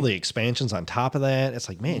 and then all the expansions on top of that. It's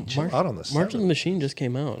like, man, chill out on this. March of the Machine just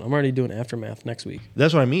came out. I'm already doing Aftermath next week.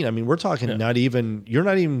 That's what I mean. I mean, we're talking you're not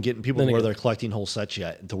even getting people where they're collecting whole sets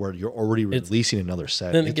yet to where you're already releasing another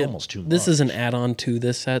set. It's almost too much. This is an add-on to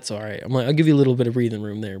this set, so all right. I'm like, I'll give you a little bit of breathing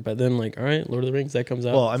room there. But then, like, all right, Lord of the Rings, that comes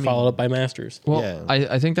out. Well, I mean, followed up by Masters. Well, Yeah.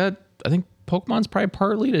 I think Pokemon's probably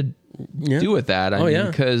partly to do with that. I mean,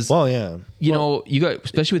 because you know, you got,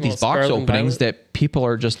 especially with these box Scarlet and openings, Violet. that people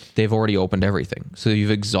are just, they've already opened everything, so you've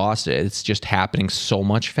exhausted it. It's just happening so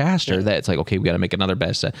much faster that it's like, okay, we got to make another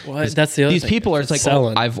best set. Well, that's the other these thing. people are, It's it's like,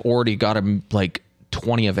 selling. I've already got like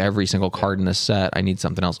 20 of every single card in this set. I need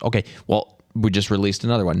something else. Okay, well, we just released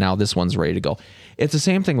another one. Now this one's ready to go. It's the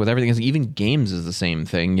same thing with everything. Even games is the same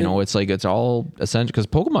thing. You know, it's like, it's all essential, because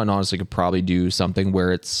Pokemon honestly could probably do something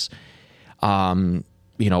where it's,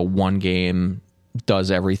 you know, one game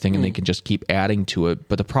does everything and they can just keep adding to it.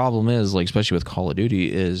 But the problem is, like, especially with Call of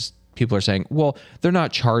Duty, is people are saying, well, they're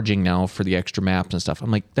not charging now for the extra maps and stuff.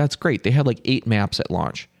 I'm like, that's great. They had like 8 maps at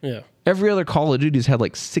launch. Yeah. Every other Call of Duty's had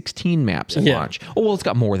like 16 maps at launch. Oh, well, it's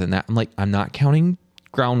got more than that. I'm like, I'm not counting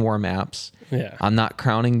ground war maps. Yeah. I'm not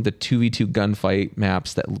counting the 2v2 gunfight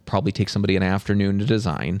maps that will probably take somebody an afternoon to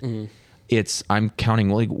design. I'm counting,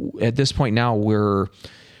 like, at this point now, we're,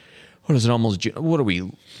 what is it, almost, what are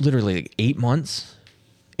we, literally like 8 months?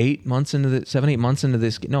 8 months into the 7-8 months into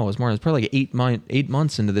this. No, it's more. It's probably like 8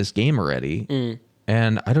 months into this game already,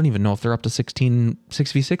 and I don't even know if they're up to 16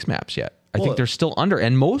 6v6 maps yet. I think they're still under,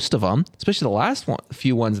 and most of them, especially the last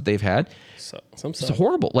few ones that they've had, it's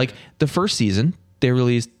horrible. Like the first season, they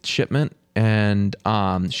released Shipment and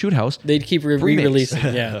Shoot House. They'd keep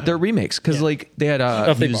re-releasing. Yeah, they're remakes, because like they had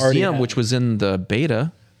a Museum, which was in the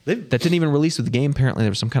beta. That didn't even release with the game. Apparently, there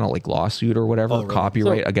was some kind of like lawsuit or whatever,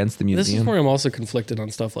 copyright against the museum. This is where I'm also conflicted on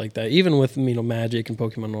stuff like that. Even with, you know, Magic and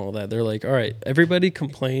Pokemon and all that, they're like, all right, everybody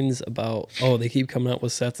complains about, they keep coming out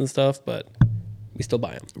with sets and stuff, but we still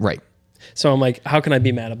buy them. Right. So I'm like, how can I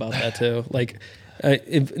be mad about that too? Like,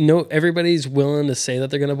 everybody's willing to say that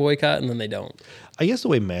they're going to boycott, and then they don't. I guess the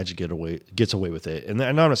way Magic gets away with it, and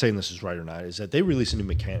I'm not saying this is right or not, is that they release a new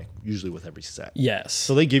mechanic usually with every set. Yes.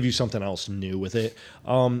 So they give you something else new with it.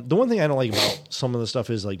 The one thing I don't like about some of the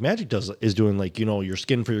stuff is, like, Magic is doing, like, you know, your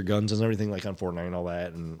skin for your guns and everything, like on Fortnite and all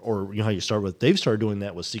that, or you know how you start with. They've started doing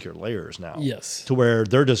that with Secret Layers now. Yes. To where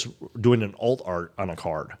they're just doing an alt art on a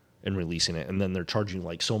card and releasing it, and then they're charging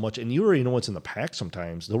like so much, and you already know what's in the pack.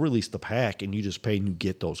 Sometimes they'll release the pack and you just pay and you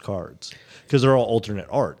get those cards because they're all alternate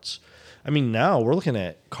arts. I mean, now we're looking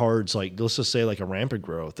at cards like, let's just say like a Rampant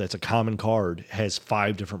Growth, that's a common card, has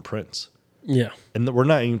 5 different prints. Yeah. And we're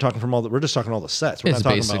not even talking from we're just talking all the sets. We're It's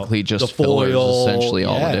not talking basically about just the fillers, foil, essentially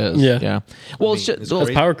all it is. Yeah. Well, it's it's crazy.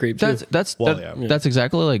 It's power creep too. That's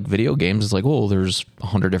exactly like video games. It's like, oh, there's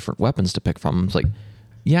 100 different weapons to pick from. It's like,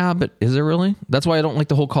 yeah, but is it really? That's why I don't like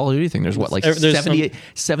the whole Call of Duty thing. There's what, like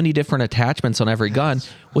 70 different attachments on every gun.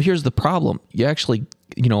 Well, here's the problem. You actually,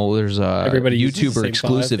 you know, there's a YouTuber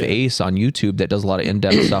exclusive Ace on YouTube that does a lot of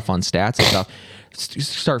in-depth stuff on stats and stuff. You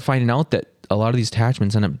start finding out that a lot of these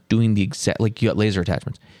attachments end up doing the exact, like you got laser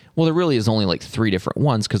attachments. Well, there really is only like 3 different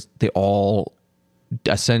ones, because they all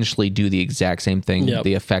essentially do the exact same thing. Yep.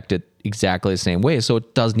 They affect it exactly the same way, so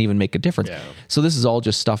it doesn't even make a difference. So this is all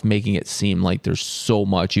just stuff making it seem like there's so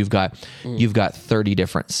much. You've got 30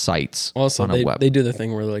 different sites. Also, on a web. they do the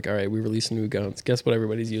thing where they're like, all right, we release new guns. Guess what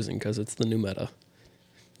everybody's using, because it's the new meta.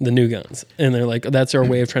 the new guns, and they're like, that's our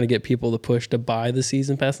way of trying to get people to push to buy the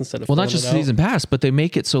season pass instead of Well, not just season pass, but they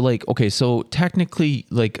make it so like, okay, so technically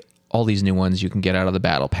like all these new ones you can get out of the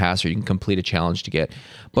battle pass or you can complete a challenge to get.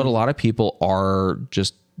 But a lot of people are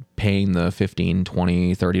just paying the $15,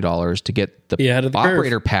 $20, $30 to get the ahead of the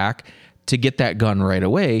operator pack to get that gun right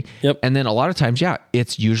away. Yep. And then a lot of times,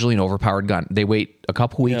 it's usually an overpowered gun. They wait a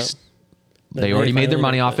couple weeks. Yep. They already made their finally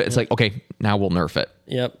money nerf off it. It's like, okay, now we'll nerf it.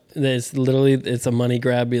 Yep. It's a money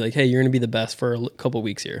grab. Be like, hey, you're going to be the best for a couple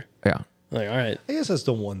weeks here. Yeah. Like, all right. I guess that's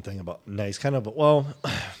the one thing about nice, kind of. Well,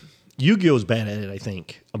 Yu-Gi-Oh's bad at it. I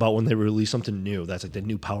think about when they release something new. That's like the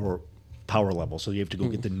new power level. So you have to go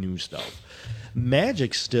get the new stuff.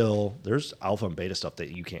 Magic still, there's alpha and beta stuff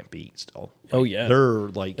that you can't beat still. Oh yeah, they're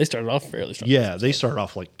like they started off fairly strong. Yeah, they started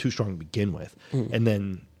off like too strong to begin with, and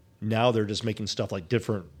then now they're just making stuff like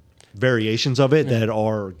different variations of it that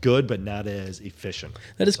are good but not as efficient.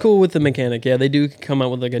 That is cool with the mechanic. Yeah, they do come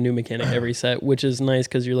out with like a new mechanic every set, which is nice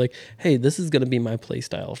because you're like, hey, this is going to be my play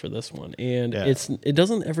style for this one, and it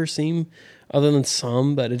doesn't ever seem, other than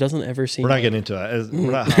some, but it doesn't ever seem. We're not getting into that.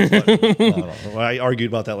 We're not hot no. I argued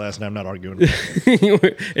about that last night. I'm not arguing.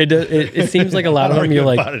 It seems like a lot of them. You're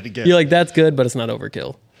like that's good, but it's not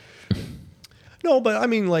overkill. No, but I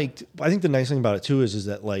mean, like, I think the nice thing about it too is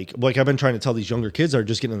that like I've been trying to tell these younger kids that are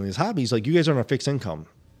just getting into these hobbies, like you guys are on a fixed income.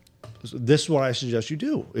 This is what I suggest you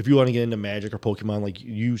do. If you want to get into Magic or Pokemon, like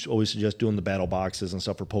you always suggest doing the battle boxes and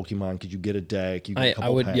stuff for Pokemon because you get a deck. You get a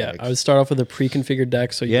couple packs. I would start off with a pre-configured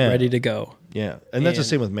deck so you're ready to go. Yeah, and that's the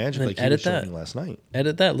same with Magic, like you were showing me last night.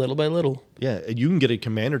 Edit that little by little. Yeah, and you can get a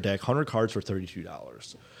commander deck, 100 cards for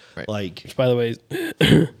 $32. Right. Like, which, by the way,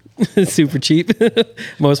 it's super cheap.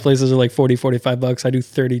 Most places are like $40, $45. I do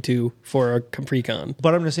 $32 for a pre-con.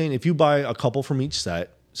 But I'm just saying, if you buy a couple from each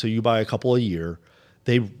set, so you buy a couple a year,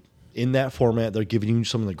 in that format, they're giving you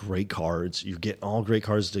some of the great cards. You're getting all great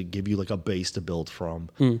cards to give you like a base to build from.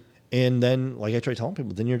 And then, like I try telling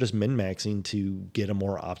people, then you're just min-maxing to get a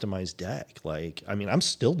more optimized deck. Like, I mean, I'm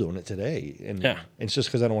still doing it today. And it's just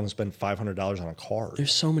because I don't want to spend $500 on a card.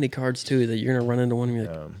 There's so many cards, too, that you're going to run into one and you're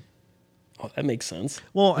like, oh, that makes sense.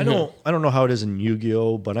 Well, I don't know how it is in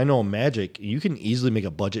Yu-Gi-Oh, but I know in Magic, you can easily make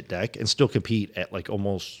a budget deck and still compete at like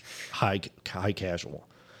almost high casual.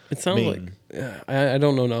 It sounds like, I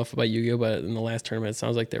don't know enough about Yu-Gi-Oh, but in the last tournament, it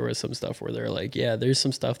sounds like there was some stuff where they're like, yeah, there's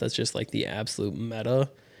some stuff that's just like the absolute meta,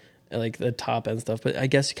 like the top end stuff. But I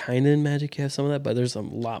guess kind of in Magic you have some of that, but there's a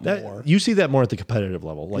lot more. You see that more at the competitive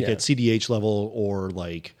level, like at CDH level or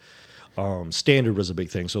like standard was a big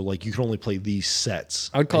thing. So like you can only play these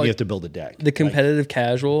sets. I would call you have to build a deck. The competitive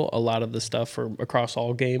casual, a lot of the stuff for across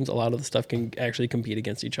all games, a lot of the stuff can actually compete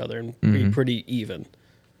against each other and be pretty even.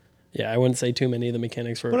 Yeah, I wouldn't say too many of the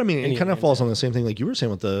mechanics were. But I mean, it kind of falls on the same thing like you were saying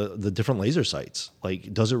with the different laser sights.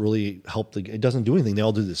 Like, does it really help? It doesn't do anything. They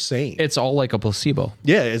all do the same. It's all like a placebo.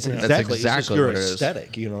 Yeah, it's exactly it's just your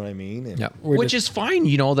aesthetic. You know what I mean? And which is fine.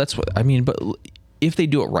 You know, that's what I mean. But if they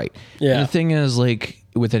do it right, and the thing is, like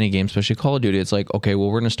with any game, especially Call of Duty, it's like, okay, well,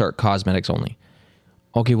 we're going to start cosmetics only.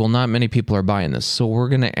 Okay, well, not many people are buying this, so we're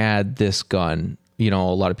going to add this gun. You know,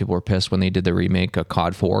 a lot of people were pissed when they did the remake of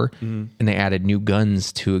COD 4 and they added new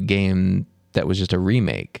guns to a game that was just a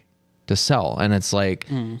remake to sell. And it's like,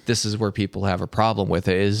 this is where people have a problem with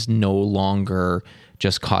it, is no longer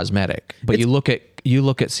just cosmetic. But you look at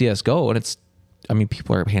CSGO and it's, I mean,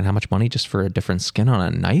 people are paying how much money just for a different skin on a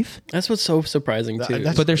knife? That's what's so surprising too.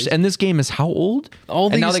 But and this game is how old? All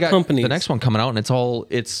these now they got companies. The next one coming out, and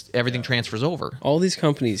it's everything transfers over. All these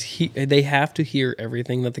companies, they have to hear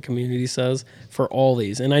everything that the community says for all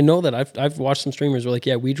these. And I know that I've watched some streamers who are like,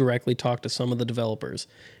 yeah, we directly talk to some of the developers,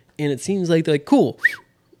 and it seems like they're like, cool.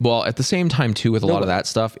 Well, at the same time too, with a lot of that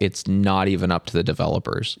stuff, it's not even up to the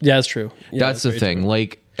developers. Yeah, that's true. Yeah, that's the thing. True.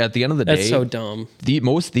 Like, at the end of the day, that's so dumb.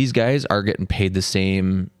 Most of these guys are getting paid the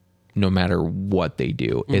same no matter what they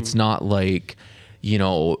do. It's not like, you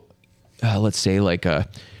know, let's say like a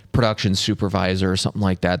production supervisor or something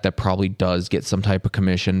like that probably does get some type of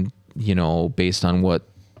commission, you know, based on what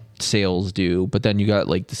sales do. But then you got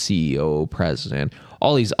like the CEO, president,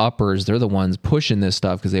 all these uppers, they're the ones pushing this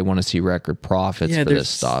stuff because they want to see record profits for this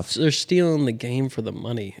stuff. They're stealing the game for the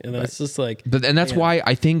money. And that's just like... And that's why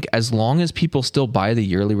I think as long as people still buy the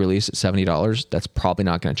yearly release at $70, that's probably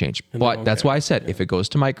not going to change. But that's why I said, if it goes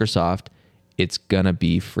to Microsoft, it's going to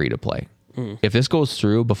be free to play. If this goes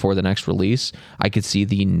through before the next release, I could see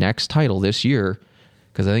the next title this year,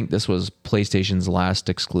 because I think this was PlayStation's last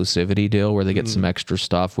exclusivity deal where they get some extra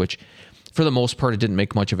stuff, which... For the most part, it didn't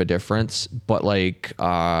make much of a difference. But like,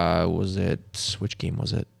 which game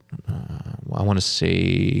was it? I want to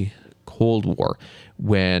say Cold War,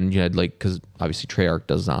 when you had like, because obviously Treyarch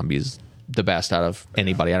does zombies. the best out of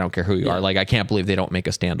anybody. I don't care who you are. Like, I can't believe they don't make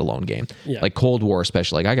a standalone game. Yeah. Like Cold War,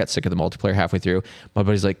 especially. Like, I got sick of the multiplayer halfway through. My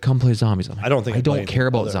buddy's like, "Come play zombies." I'm like, I don't care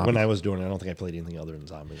about zombies. When I was doing it, I don't think I played anything other than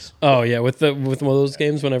zombies. Oh yeah, with one of those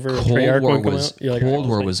games, whenever Treyarch one come out, you're like, Cold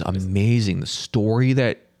War was amazing. The story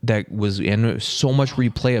that was in so much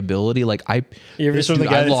replayability. Like This was the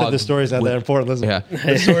guy that said the story's not that important. Listen,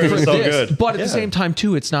 the story was so good. But at the same time,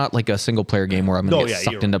 too, it's not like a single player game where I'm going to get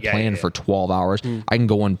sucked into playing for 12 hours. I can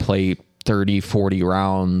go and play 30, 40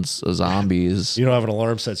 rounds of zombies. You don't have an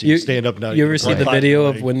alarm set, so you stand up now. You ever see the video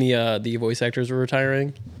of when the voice actors were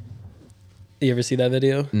retiring? You ever see that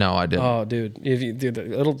video? No, I didn't. Oh, dude,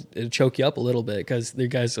 it'll choke you up a little bit because the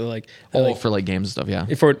guys are like, for like games and stuff, yeah.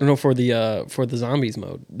 For the zombies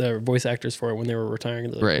mode, the voice actors for it when they were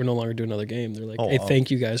retiring, they're like, we're no longer doing another game. They're like, hey,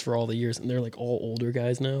 thank you guys for all the years, and they're like all older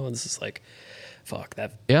guys now, and it's just like, fuck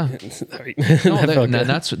that. Yeah,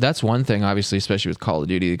 that's one thing, obviously, especially with Call of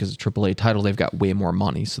Duty, because it's a AAA title, they've got way more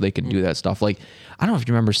money, so they can do that stuff. Like, I don't know if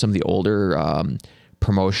you remember some of the older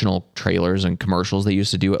promotional trailers and commercials they used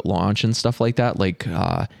to do at launch and stuff like that. Like,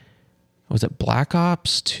 was it Black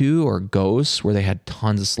Ops 2 or Ghosts, where they had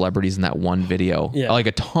tons of celebrities in that one video? Yeah. Like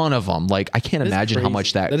a ton of them. Like, I can't imagine how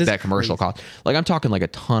much that commercial cost. Like, I'm talking like a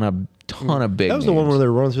ton of big. That was the one where they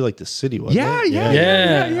were running through like the city, wasn't it?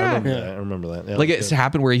 Yeah. I remember that. Yeah, like, it's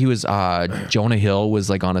happened where he was Jonah Hill was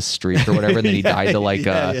like on a streak or whatever, and then he died to like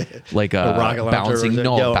a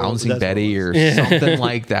bouncing Betty or something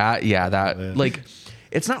like that. Like,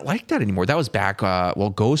 it's not like that anymore. That was back.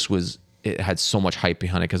 Ghost was. It had so much hype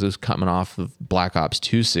behind it because it was coming off of Black Ops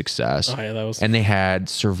 2's success. Oh, yeah, that was. And they had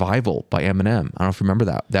Survival by Eminem. I don't know if you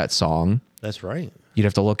remember that song. That's right. You'd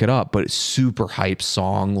have to look it up, but it's super hype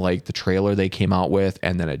song, like the trailer they came out with,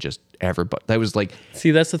 and then it just everybody. That was like.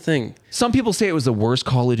 See, that's the thing. Some people say it was the worst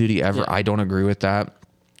Call of Duty ever. Yeah. I don't agree with that.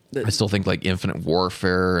 I still think like Infinite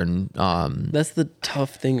Warfare and that's the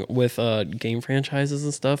tough thing with game franchises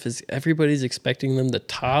and stuff is everybody's expecting them to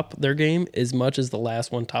top their game as much as the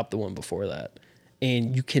last one topped the one before that,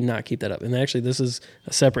 and you cannot keep that up. And actually, this is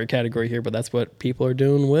a separate category here, but that's what people are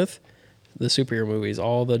doing with the superhero movies,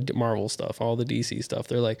 all the Marvel stuff, all the DC stuff.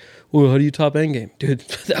 They're like, "Well, how do you top Endgame, dude?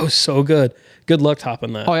 That was so good. Good luck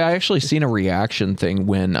topping that." Oh, I actually seen a reaction thing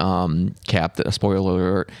when spoiler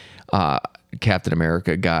alert. Captain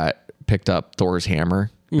America picked up Thor's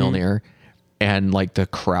hammer, Mjolnir, and like the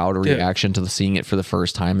crowd reaction to seeing it for the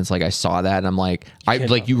first time. It's like, I saw that and I'm like,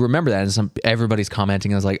 you remember that, and everybody's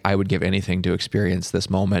commenting. I was like, I would give anything to experience this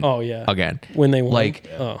moment. Oh yeah, again when they won. Like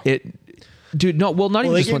it. Dude, no. Well, not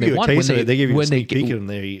even just when they won. They gave you a sneak peek and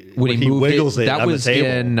when he wiggles it that on was the table.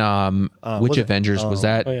 in which Avengers was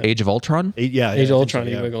that? Age of Ultron. Age of Ultron.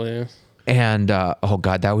 He wiggled. Yeah. And oh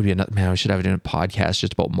god, that would be another, man. We should have a podcast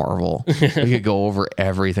just about Marvel. We could go over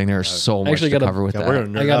everything. There's so much to cover with that.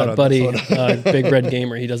 I got a buddy, Big Red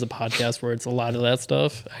Gamer. He does a podcast where it's a lot of that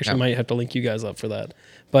stuff. Actually, might have to link you guys up for that.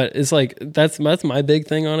 But it's like that's my big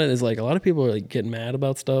thing on it. Is like a lot of people are like getting mad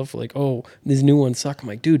about stuff. Like, oh, these new ones suck. I'm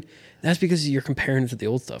like, dude, that's because you're comparing it to the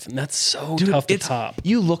old stuff, and that's so tough to top.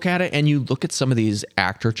 You look at it and you look at some of these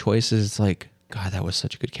actor choices. It's like, God, that was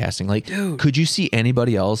such a good casting. Like, dude, could you see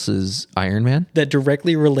anybody else's Iron Man that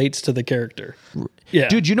directly relates to the character? Yeah,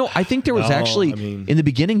 dude. I think there was in the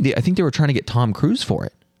beginning. I think they were trying to get Tom Cruise for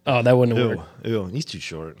it. Oh, that wouldn't have worked. Ew, he's too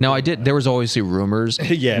short. No, there was obviously rumors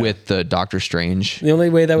with the Doctor Strange. The only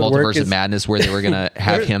way that would work is Multiverse of Madness, where they were going to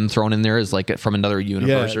have him thrown in there as like from another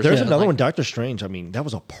universe. There's another one, Doctor Strange. I mean, that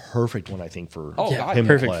was a perfect one, I think, for him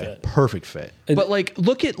to play. Perfect fit. But like,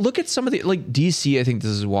 look at some of the like DC. I think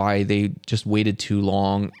this is why they just waited too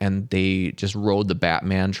long and they just rode the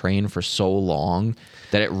Batman train for so long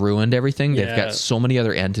that it ruined everything. They've got so many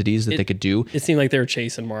other entities that they could do. It seemed like they were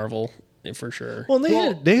chasing Marvel. For sure. Well, they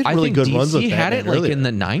had really good DC ones with had Batman it like earlier. in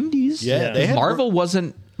the 90s. Yeah. Marvel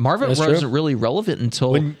wasn't really relevant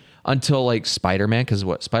until like Spider-Man, because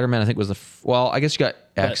Spider-Man I think was I guess you got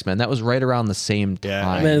X-Men. That was right around the same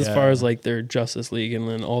time. And then as far as like their Justice League and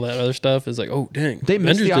then all that other stuff is like, oh dang, they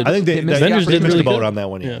missed I think they missed the boat on that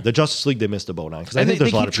one. Yeah. The Justice League they missed the boat on, because I think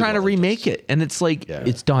there's a lot of people trying to remake it, and it's like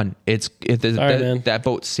it's done. That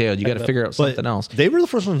boat sailed. You got to figure out something else. They were the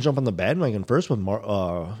first one to jump on the bandwagon first with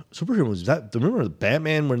superhero movies. Remember the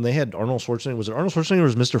Batman when they had Arnold Schwarzenegger? Was it Arnold Schwarzenegger or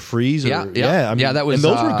was Mr. Freeze? Yeah. That was.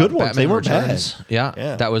 And those were good ones. They weren't bad.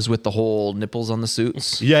 Yeah, that was with the whole nipples on the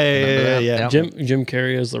suits. Yeah. Jim Carrey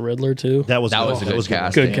as the Riddler too. That was a good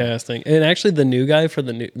casting. Good casting. And actually, the new guy for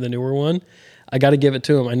the newer one, I got to give it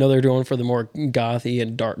to him. I know they're doing for the more gothy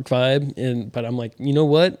and dark vibe, but I'm like, you know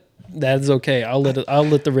what? That's okay. I'll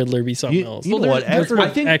let the Riddler be something else. You know what? I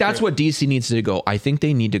think accurate. that's what DC needs to go. I think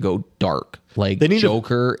they need to go dark, like They need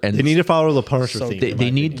Joker, and They need to follow the Punisher theme.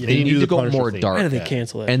 they need do to the go Punisher more theme. dark. Why did they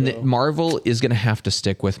cancel that? And show? Marvel is going to have to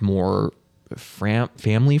stick with more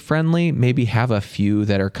family friendly. Maybe have a few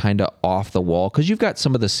that are kind of off the wall, because you've got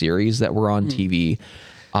some of the series that were on TV.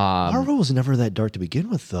 Marvel was never that dark to begin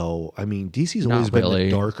with, though. I mean, DC's Not always been really.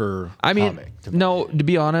 the darker. I mean, comic to me. no, to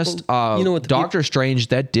be honest, you know what the Doctor Strange,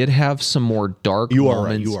 that did have some more dark You are right,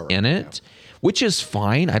 moments you are right, in it, which is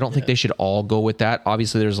fine. I don't think they should all go with that.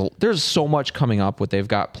 Obviously, there's so much coming up what they've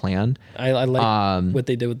got planned. I like what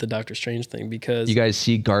they did with the Doctor Strange thing, because You guys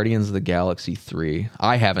see Guardians of the Galaxy 3?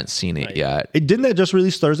 I haven't seen it yet. Didn't that just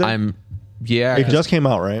release Thursday? Yeah, it just came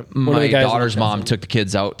out, right? of the my guys daughter's in the mom cast- took the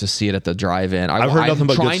kids out to see it at the drive-in. I've heard nothing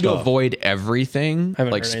but good I'm trying to stuff. avoid everything,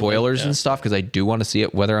 Haven't like heard anything, spoilers yeah. and stuff, because I do want to see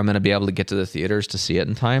it. Whether I'm going to be able to get to the theaters to see it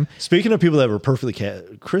in time. Speaking of people that were perfectly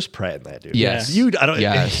Chris Pratt in that dude. Yes.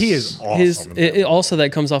 Yes. He is awesome. Also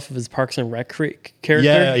that comes off of his Parks and Rec character.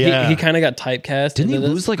 Yeah. He kind of got typecast. Didn't he into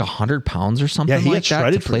this. lose like 100 pounds or something? Yeah, he like got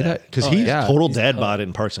shredded that to play for that because Oh, he's yeah. total dad bod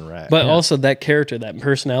in Parks and Rec. But also that character, that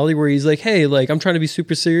personality, where he's like, "Hey, like I'm trying to be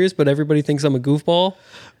super serious, but everybody thinks I'm a goofball."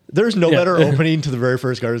 There's no better opening to the very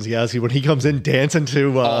first Guardians of the Galaxy when he comes in dancing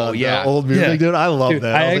to the old music, Yeah. dude. I love Dude,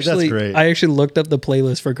 that. I was like, that's great. I actually looked up the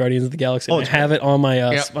playlist for Guardians of the Galaxy. And I it's have it on my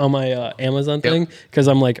Yep. Amazon thing, because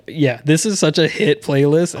I'm like, yeah, this is such a hit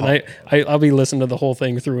playlist, and I'll be listening to the whole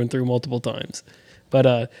thing through and through multiple times.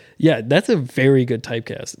 But yeah, that's a very good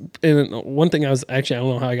typecast. And one thing I don't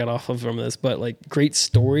know how I got off of from this, but like great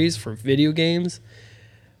stories for video games.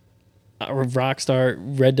 Rockstar,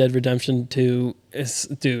 Red Dead Redemption 2 is,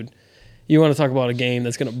 dude. You want to talk about a game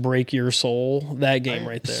that's going to break your soul? That game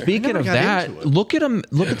right there. Speaking of that, look at them.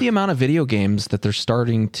 Look at the amount of video games that they're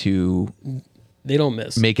starting to They don't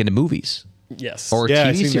miss. make into movies Yes. or Yeah,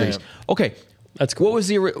 I've TV seen series. that. Okay, That's cool. what was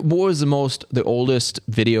the oldest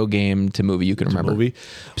video game to movie you can remember? movie.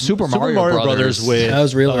 Super Mario Brothers. with That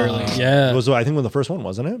was real early. Yeah. it was I think when the first one,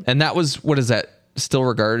 wasn't it? And that was, what is that? Still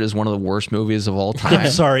regarded as one of the worst movies of all time.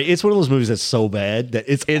 I'm sorry, it's one of those movies that's so bad that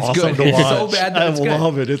it's awesome good. to It's watch. so bad that I it's good.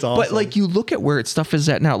 love it. It's awesome. But like you look at where its stuff is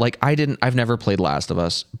at now. Like I've never played Last of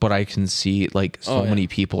Us, but I can see like so many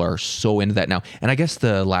people are so into that now. And I guess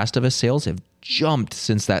the Last of Us sales have jumped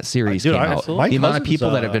since that series Dude, came I- out. my The amount of cousins, people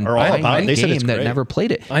that have been are all buying about it. that They said game it's that great. never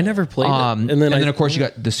played it. I never played it. And then of course you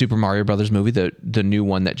got the Super Mario Brothers movie, the new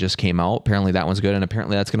one that just came out. Apparently that one's good, and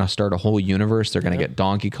apparently that's going to start a whole universe. They're going to get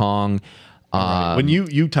Donkey Kong. when you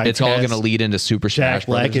typecast It's all going to lead into Super Smash Jack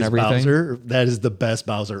Black Brothers and as everything. Bowser, that is the best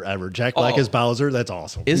Bowser ever. Jack Black as Bowser, that's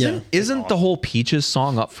awesome. Isn't the whole Peaches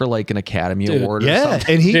song up for like an Academy Dude, Award? Or Yeah,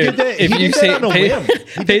 something? and he Dude, did that. if He you did say- that on a pay- whim.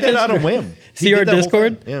 He pay did that on a attention- whim. He See did our that whole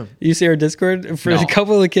Discord? thing. Yeah. You see our Discord? For No. a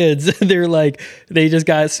couple of kids, they're like, they just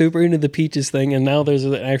got super into the Peaches thing, and now there's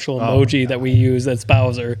an actual emoji that we use that's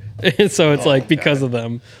Bowser. And so it's like because of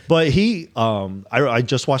them. But he, I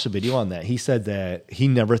just watched a video on that. He said that he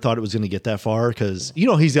never thought it was going to get that far because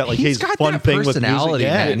he's got like He's his got fun that thing with music. personality,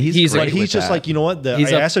 Yeah, man. He's but great he's with just that. like, you know what?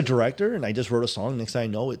 He's I up- asked a director and I just wrote a song. Next thing I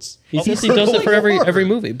know, it's He does it for every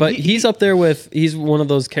movie, but he's up there with. He's one of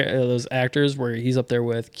those actors where he's up there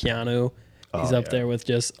with Keanu. He's up there with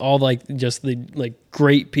just all the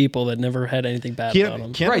great people that never had anything bad about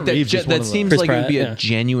him. Keanu Right, Reeves is one that of seems Chris like it would be Pratt, a yeah.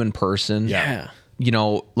 genuine person. Yeah.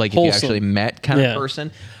 Like if Wholesome. you actually met kind Yeah. of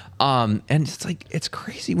person. And it's like it's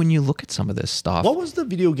crazy when you look at some of this stuff. What was the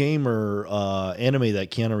video game or anime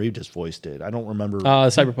that Keanu Reeves just voiced it? I don't remember.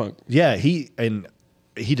 Cyberpunk. Yeah, he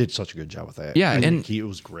did such a good job with that. Yeah, I and- think it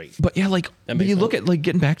was great. But yeah, like when makes you look sense. at like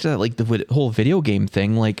getting back to that, like the whole video game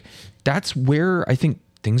thing, like that's where I think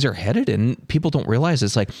things are headed, and people don't realize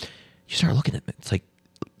it's like you start looking at it, it's like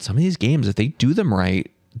some of these games, if they do them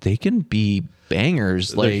right, they can be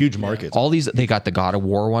bangers. They're Like huge markets. All these, they got the God of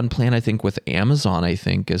War one plan, I think, with Amazon. I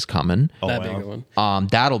think is coming. That'd be a good one.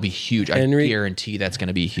 That'll be huge. Henry- I guarantee that's going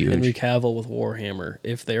to be huge. Henry Cavill with Warhammer.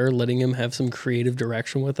 If they're letting him have some creative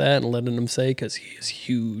direction with that and letting him say, because he is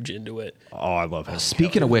huge into it. Oh, I love him.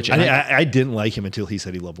 Speaking of which, I didn't like him until he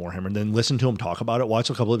said he loved Warhammer, and then listen to him talk about it. Watch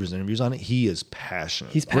a couple of his interviews on it. He is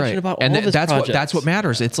passionate. He's passionate about all and of his that's projects. that's what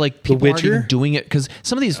matters. It's like people aren't Witcher? even doing it because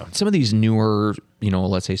some of these newer,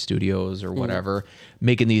 let's say studios or whatever,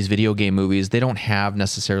 making these video game movies, they don't have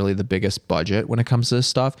necessarily the biggest budget when it comes to this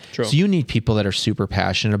stuff. True. So you need people that are super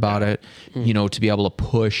passionate about it, to be able to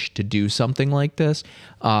push to do something like this.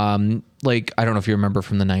 Like I don't know if you remember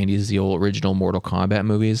from the 90s, the old original Mortal Kombat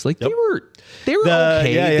movies. Like they were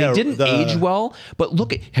okay. They didn't age well, but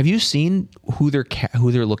have you seen who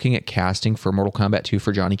they're looking at casting for Mortal Kombat 2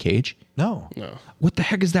 for Johnny Cage? No. What the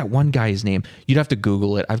heck is that one guy's name? You'd have to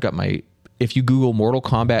Google it. I've got my if you Google Mortal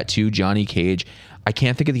Kombat 2 Johnny Cage, I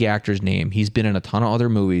can't think of the actor's name. He's been in a ton of other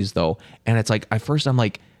movies though, and it's like at first I'm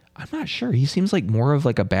like, I'm not sure. He seems like more of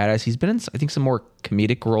like a badass. He's been in, I think, some more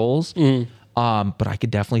comedic roles. But I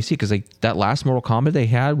could definitely see, because like that last Mortal Kombat they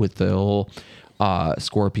had with the whole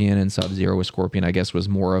Scorpion and Sub-Zero with Scorpion, I guess was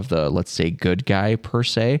more of the, let's say, good guy per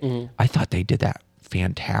se. I thought they did that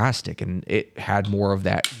fantastic, and it had more of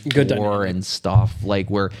that Good gore dynamic. and stuff, like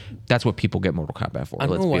where that's what people get Mortal Kombat for. I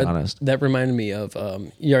don't Let's know be why honest. that reminded me of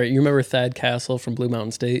you remember Thad Castle from Blue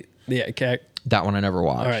Mountain State? That one I never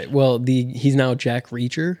watched. All right. Well, he's now Jack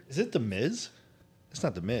Reacher. Is it The Miz? It's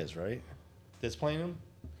not The Miz, right? That's playing him?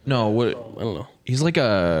 No, what? I don't know. He's like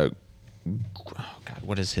a. Oh God,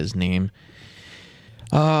 what is his name?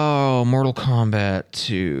 Oh, Mortal Kombat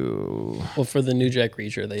 2. Well, for the new Jack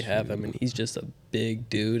Reacher, they have him, and he's just a big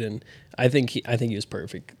dude, and I think he was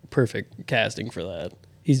perfect casting for that.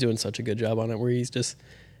 He's doing such a good job on it, where he's just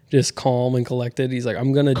calm and collected. He's like,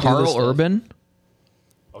 I'm gonna do this Carl stuff. Urban.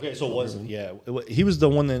 Okay, so it wasn't. Yeah, he was the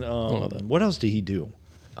one that. What else did he do?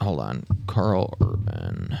 Hold on, Carl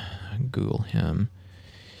Urban. Google him.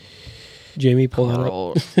 Jamie, pull that up.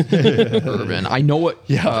 Carl Urban. I know what.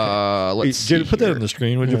 Yeah. Let's see Put that here. on the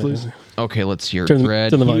screen, would you please? Okay, let's see here. Turn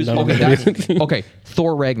Dread. the He volume was- down okay, a bit. that's- okay,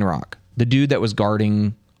 Thor Ragnarok. The dude that was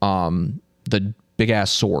guarding the big ass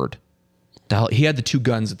sword. He had the two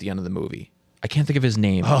guns at the end of the movie. I can't think of his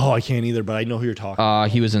name. Oh, I can't either, but I know who you're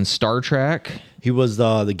talking. He was in Star Trek. He was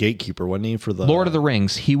the gatekeeper, wasn't he? For the Lord of the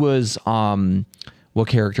Rings. He was what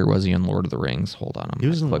character was he in Lord of the Rings? Hold on, I'm He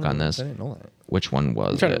was gonna in click Lord on of- this. I didn't know that. Which one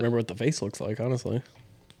was I'm trying to it? remember what the face looks like. Honestly,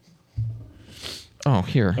 Oh,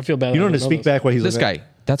 here. I feel bad. You don't I have to know speak this. back what he's This looking at. guy.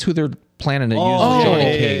 That's who they're planning to use Oh, as Johnny yeah,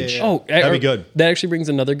 yeah, Cage. yeah. Oh, That'd be good. That actually brings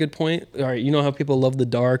another good point. All right, you know how people love the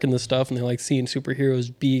dark and the stuff, and they like seeing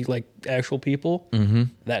superheroes be like actual people. Mm-hmm.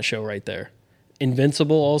 That show right there,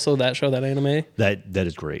 Invincible. Also, that show, that anime. That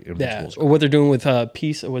is great. Yeah, Invincible's or what they're doing with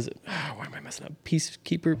Peace. Was it? Why am I messing up?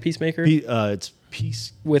 Peacemaker. it's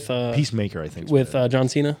with Peacemaker, I think. is with what it John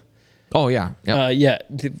Cena. Oh yeah. Yep. Yeah,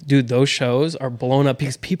 dude, those shows are blown up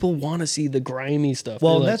because people want to see the grimy stuff.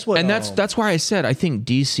 Well, They're like, that's what. And that's why I said I think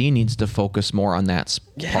DC needs to focus more on that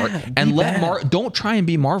part and be let bad. don't try and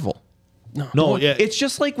be Marvel. no, yeah, It's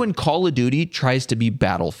just like when Call of Duty tries to be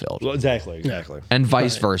Battlefield well, exactly. and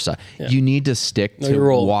vice versa. You need to stick to your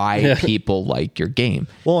role. why Yeah. people like your game.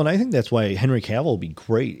 Well, and I think that's why Henry Cavill will be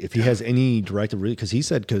great if he has any directive, because he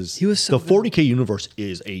said He was so the 40K universe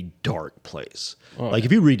is a dark place. Like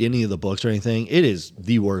if you read any of the books or anything, it is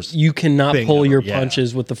the worst. you cannot thing pull ever. your Yeah.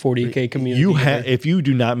 punches with the 40K community. You either. if you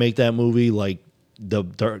do not make that movie like the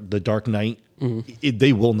Dark Knight,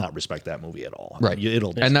 they will not respect that movie at all. Right.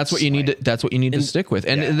 It'll and that's what you need to stick with.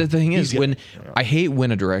 And Yeah. the thing is, He's when got- I hate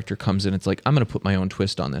when a director comes in, it's like, I'm going to put my own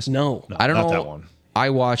twist on this. No. I don't not know. that one.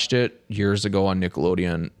 I watched it years ago on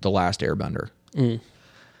Nickelodeon, The Last Airbender.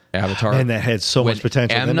 Avatar. And that had so When much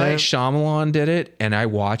potential. M. didn't Night it? Shyamalan did it, and I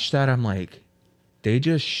watched that. I'm like, they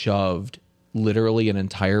just shoved literally an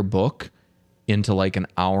entire book into like an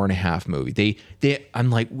hour and a half movie. I'm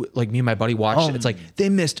like me and my buddy watched it. It's like they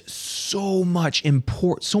missed so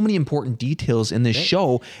many important details in this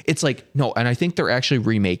show. It's like, no, and I think they're actually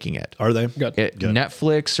remaking it. Are they? Good.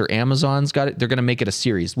 Netflix or Amazon's got it. They're going to make it a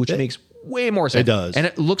series, which makes way more sense. It does. And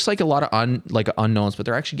it looks like a lot of unknowns, but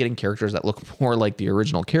they're actually getting characters that look more like the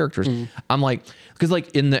original characters. I'm like, because like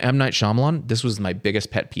in the M. Night Shyamalan, this was my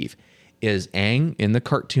biggest pet peeve, is Aang in the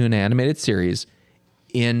cartoon animated series.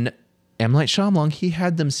 In M. Night Shyamalan, he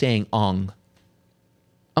had them saying "ung."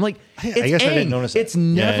 I'm like, I it's guess I Aang. didn't notice that. It's Yeah,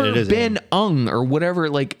 never it is been "ung" or whatever.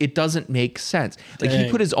 Like, it doesn't make sense. Like,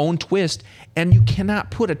 he put his own twist, and you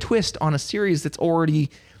cannot put a twist on a series that's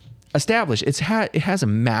already established. It has a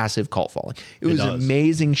massive cult following. It was an does.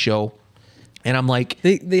 amazing show, and I'm like,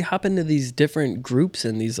 They hop into these different groups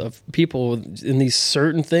and these of people in these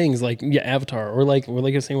certain things, like Avatar, or like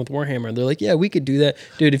you're saying with Warhammer. They're like, yeah, we could do that,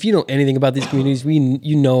 dude. If you know anything about these communities,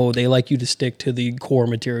 they like you to stick to the core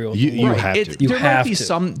material. You right, have it-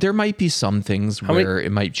 to. there might be some things where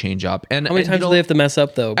it might change up. And How many times do they have to mess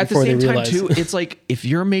up though at the before same they time realize? too, it's like if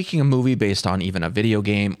you're making a movie based on even a video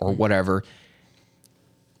game or whatever,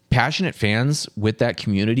 passionate fans with that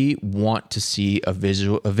community want to see a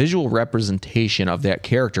visual representation of that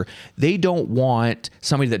character. They don't want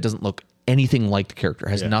somebody that doesn't look anything like the character.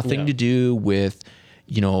 It has nothing to do with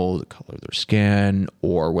the color of their skin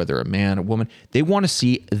or whether a man or woman. They want to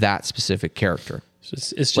see that specific character.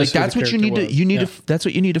 it's just Like who the that's what you need character to was. that's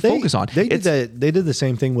what you need to focus on. They did that. They did the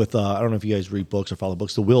same thing with I don't know if you guys read books or follow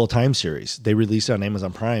books. The Wheel of Time series. They released it on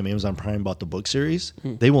Amazon Prime. Amazon Prime bought the book series.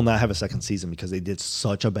 They will not have a second season because they did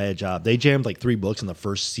such a bad job. They jammed like 3 books in the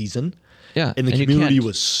first season, Yeah, and the and you community can't-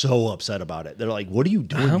 was so upset about it. They're like, "What are you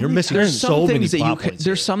doing? How You're many missing times- so many that plot points."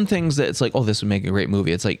 there's here." some things that it's like, oh, this would make a great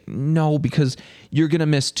movie. It's like, no, because you're gonna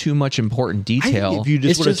miss too much important I think detail. if you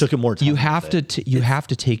just It's would have just- took it more time, you with have it. to you have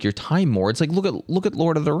to take your time more. It's like look at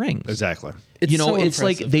Lord of the Rings. Exactly. It's You know, so it's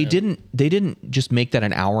like impressive, man. they didn't just make that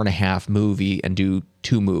an hour and a half movie and do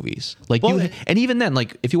 2 movies. Like Well, and even then,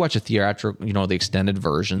 like if you watch a theatrical, you know, the extended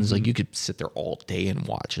versions, like you could sit there all day and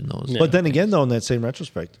watching those. But then again, though, in that same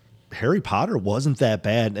retrospect, Harry Potter wasn't that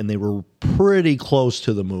bad, and they were pretty close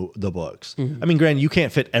to the books. I mean, granted, you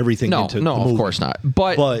can't fit everything No, into no, the of movie, course not.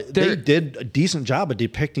 But they they're- did a decent job of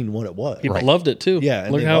depicting what it was. People loved it too. Yeah,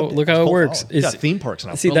 and look they how loved it. look It's how it cool works. follow. Yeah, theme parks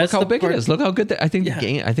now. See, Well, that's look how the big part- it is. Look how good I think Yeah. the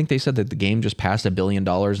game. I think they said that the game just passed $1 billion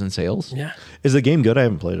in sales. Yeah, Is the game good? I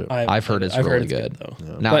haven't played it. I've heard it's really good. though.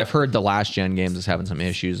 Now But- I've heard the last gen games is having some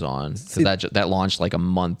issues on because that launched like a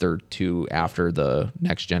month or 2 after the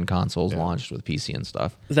next gen consoles launched with PC and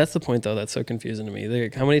stuff. That's the point, though. That's so confusing to me.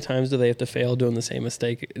 Like, how many times do they have to fail doing the same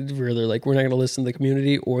mistake where they're like, we're not going to listen to the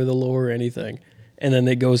community or the lore or anything. And then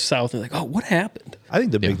it goes south and they're like, oh, what happened? I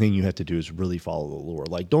think the big thing you have to do is really follow the lore.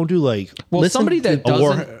 Like, don't do like Well, Listen somebody that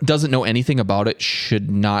to- doesn't know anything about it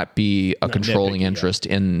should not be a controlling nitpicky, yeah. interest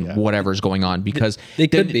in whatever's going on because They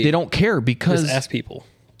could be. they don't care because Just ask people.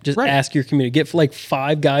 Just Right. ask your community. Get like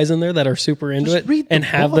 5 guys in there that are super into Just it read the and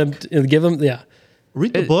have book. them give them. Yeah.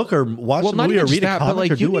 read the book or watch well, the not movie even or just read a that, comic but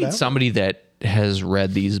like or you do need whatever. somebody that has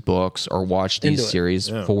read these books or watched these Into it. series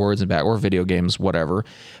forwards and back or video games, whatever,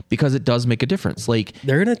 because it does make a difference. Like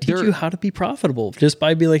They're going to teach you how to be profitable just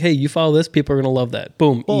by being like, hey, you follow this, people are going to love that.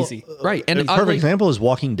 Boom, easy. right, And and a perfect like, example is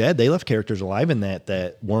Walking Dead. They left characters alive in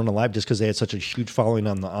that weren't alive just because they had such a huge following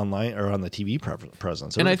on the online or on the TV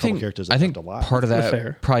presence. There and was I a couple think characters that I think left alive. part of that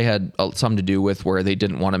Fair. probably had something to do with where they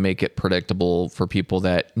didn't want to make it predictable for people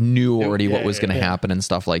that knew already what was going to happen and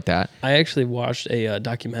stuff like that. I actually watched a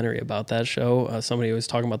documentary about that show. Somebody was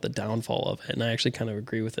talking about the downfall of it, and I actually kind of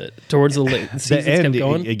agree with it. Towards the late the seasons end, kept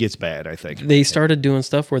going. it gets bad. I think They started doing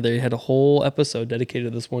stuff where they had a whole episode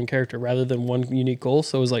dedicated to this one character rather than one unique goal.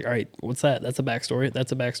 So it was like, all right, what's that? That's a backstory.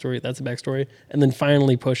 That's a backstory. That's a backstory. And then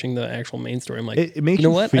finally pushing the actual main story. I'm like, it makes you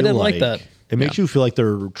know what? I feel didn't like that. It makes you feel like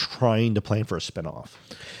they're trying to plan for a spinoff.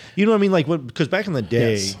 You know what I mean? Like, because back in the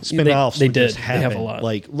day, Yes. spinoffs They would just did. They have a happen. lot.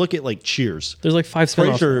 Like, look at like Cheers. There's like 5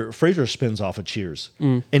 spin-offs. Frasier spins off of Cheers,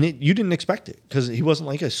 and you didn't expect it because he wasn't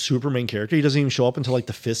like a super main character. He doesn't even show up until like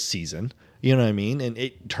the 5th season. You know what I mean? And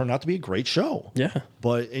it turned out to be a great show. Yeah.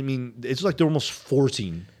 But I mean, it's like they're almost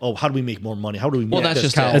forcing. Oh, how do we make more money? How do we? Well, milk that's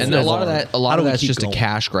this just cow and a more? lot of How that do we that's keep just going? a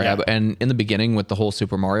cash grab. Yeah. And in the beginning with the whole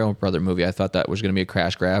Super Mario Brother movie, I thought that was going to be a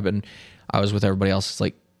cash grab, and I was with everybody else. It's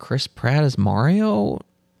like Chris Pratt as Mario.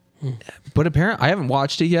 But apparently, I haven't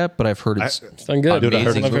watched it yet, but I've heard it's It's done good. Dude, I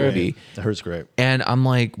heard amazing it's movie. I heard it's great. And I'm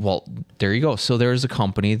like, well, there you go. So there's a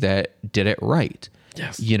company that did it right.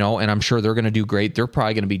 Yes. You know, and I'm sure they're going to do great. They're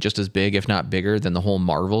probably going to be just as big, if not bigger, than the whole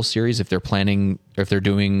Marvel series if they're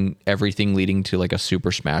doing everything leading to like a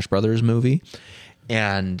Super Smash Brothers movie.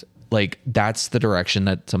 And like that's the direction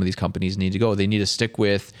that some of these companies need to go. They need to stick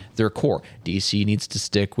with their core. DC needs to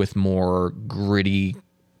stick with more gritty,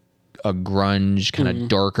 a grunge kind of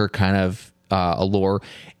darker kind of allure,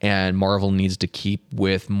 and Marvel needs to keep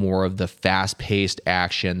with more of the fast-paced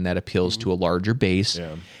action that appeals to a larger base.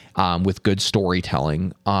 With good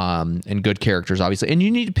storytelling and good characters, obviously. And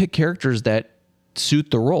you need to pick characters that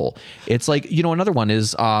suit the role. It's like, you know, another one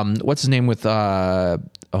is, what's his name with, oh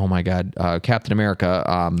my God, Captain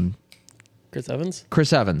America, Chris Evans?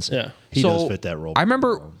 Chris Evans. Yeah. He does fit that role. I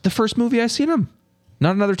remember the first movie I seen him,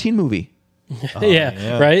 not another teen movie.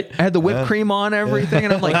 yeah, right? I had the whipped cream on everything,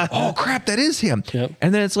 and I'm like, oh crap, that is him. Yep.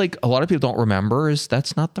 And then it's like, a lot of people don't remember is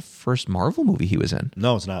that's not the first Marvel movie he was in.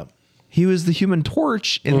 No, it's not. He was the Human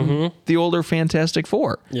Torch in the older Fantastic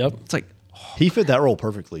Four. Yep. It's like, He fit that role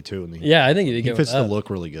perfectly too. And Yeah, I think he did he good fits with the that. look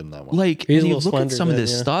really good in that one. like He's and a you little look at slender some of then,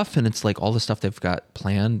 this yeah. stuff, and it's like all the stuff they've got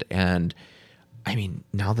planned. And I mean,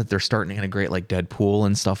 now that they're starting to integrate like Deadpool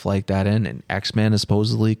and stuff like that in, and X-Men is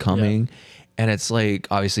supposedly coming, and it's like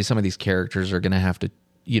obviously some of these characters are going to have to,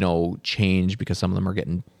 you know, change because some of them are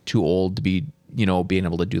getting too old to be, you know, being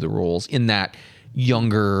able to do the roles in that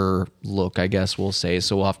younger look, I guess we'll say.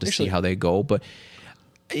 So we'll have to see how they go. But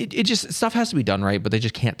it just, stuff has to be done right, but they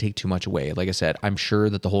just can't take too much away. Like I said, I'm sure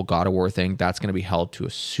that the whole God of War thing, that's going to be held to a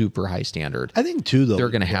super high standard. I think too, though, They're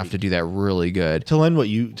going to have to do that really good. to lend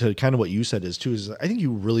to kind of what you said is too, is I think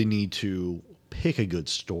you really need to pick a good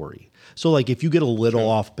story. So like if you get a little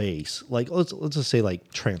off base, like let's just say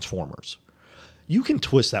like Transformers. you can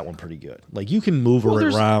twist that one pretty good. Like you can move Well,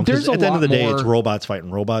 it around. there's Because a at the end of the lot day, more- it's robots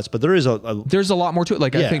fighting robots. But there is There's a lot more to it.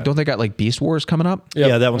 Like I Yeah. think, don't they got like Beast Wars coming up?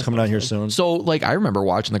 yeah, that one's coming out here soon. So like I remember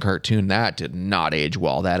watching the cartoon. That did not age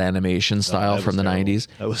well. That animation style That from the was terrible. 90s.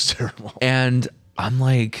 That was terrible. And I'm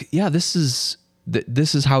like, yeah, this is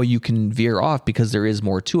how you can veer off because there is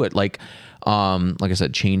more to it. Like I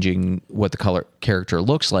said, changing what the color character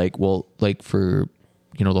looks like. Well, like for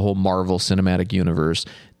the whole Marvel Cinematic Universe,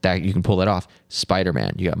 that you can pull that off.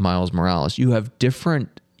 Spider-Man, you got Miles Morales. You have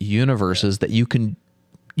different universes that you can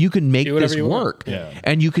make Do whatever this you want. work, Yeah.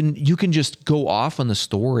 and you can just go off on the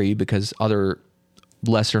story because other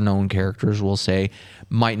lesser known characters will say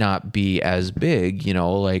might not be as big.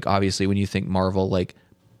 Like obviously when you think Marvel, like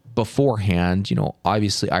beforehand,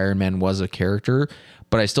 obviously Iron Man was a character,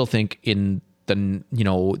 but I still think in the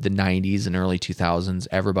 90s and early 2000s,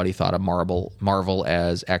 everybody thought of Marvel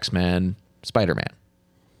as X-Men, Spider-Man.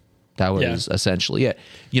 That was essentially it.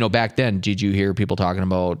 Back then, did you hear people talking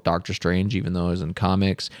about Doctor Strange, even though it was in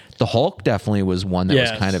comics? The Hulk definitely was one that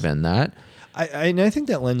was kind of in that. I think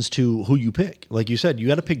that lends to who you pick. Like you said, you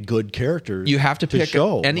got to pick good characters. You have to pick,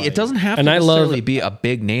 show, and like- it doesn't have to And I love- necessarily be a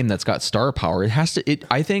big name that's got star power. It has to.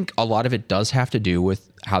 I think a lot of it does have to do with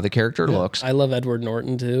how the character looks. I love Edward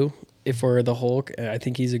Norton too. For the Hulk, I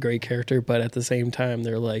think he's a great character, but at the same time,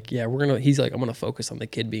 they're like, yeah, he's like, I'm gonna focus on the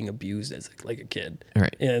kid being abused as like a kid,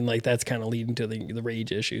 Right. And like that's kind of leading to the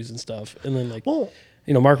rage issues and stuff. And then like, Well-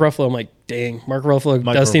 Mark Ruffalo, I'm like, dang, Mark Ruffalo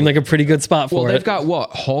does seem Ruffalo. like a pretty good spot for Well, it. they've got what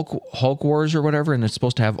Hulk Wars or whatever, and it's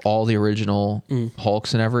supposed to have all the original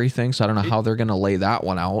Hulks and everything. So I don't know how they're gonna lay that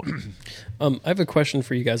one out. I have a question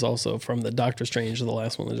for you guys also from the Doctor Strange, the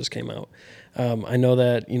last one that just came out. I know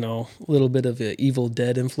that, a little bit of an Evil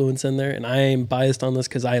Dead influence in there, and I am biased on this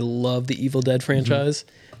because I love the Evil Dead franchise.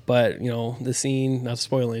 But, the scene, not to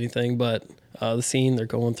spoil anything, but the scene, they're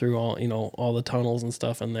going through all the tunnels and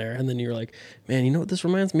stuff in there. And then you're like, man, you know what this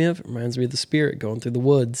reminds me of? It reminds me of the Spirit going through the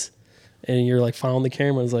woods. And you're like following the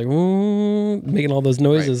camera, it's like, making all those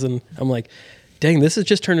noises. Right. And I'm like, dang, this has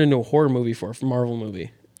just turned into a horror movie for a Marvel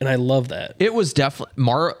movie. And I love that. It was definitely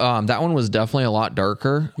that one was definitely a lot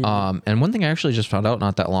darker. And one thing I actually just found out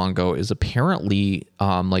not that long ago is apparently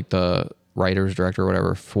like the writers, director, or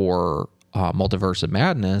whatever for Multiverse of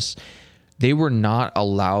Madness, they were not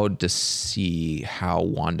allowed to see how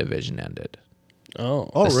WandaVision ended. Oh,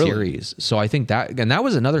 the really? series. So I think that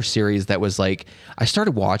was another series that was like I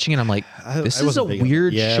started watching and I'm like, this is a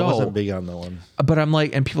weird show. I wasn't big on that one. But I'm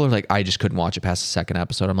like, and people are like, I just couldn't watch it past the second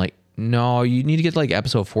episode. I'm like, no, you need to get like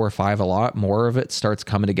episode 4 or 5. A lot more of it starts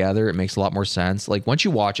coming together. It makes a lot more sense. Like once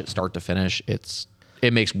you watch it start to finish,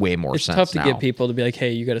 it makes way more it's sense. tough to now. get people to be like,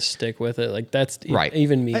 hey, you got to stick with it. Like that's Right.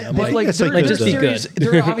 Even me. I'm But, like, like, like just be good.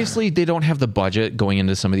 They're obviously they don't have the budget going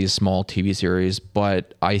into some of these small TV series,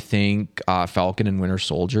 but I think Falcon and Winter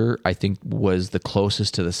Soldier was the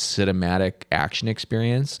closest to the cinematic action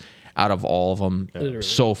experience out of all of them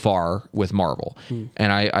so far with Marvel.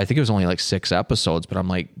 And I think it was only like 6 episodes, but I'm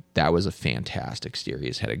like, that was a fantastic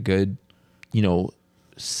series. Had a good,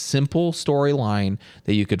 simple storyline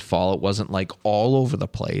that you could follow. It wasn't like all over the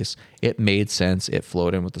place. It made sense. It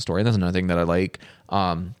flowed in with the story. And that's another thing that I like.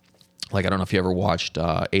 Like, I don't know if you ever watched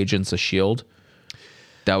Agents of S.H.I.E.L.D.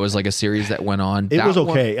 That was like a series that went on. It That was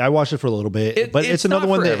one- okay. I watched it for a little bit, but it's another not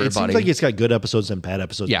one for that it everybody. seems like it's got good episodes and bad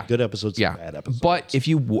episodes. Yeah. And good episodes Yeah, and bad episodes. but if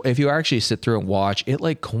you actually sit through and watch, it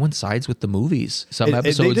like coincides with the movies. Some They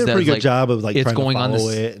episodes did a that pretty good like, job of like it's trying going to on follow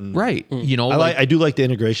this it, and right. I do like the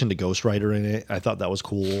integration to Ghost Rider in it. I thought that was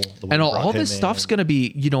cool. The way and they all brought this him stuff's in. going to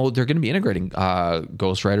be, they're going to be integrating.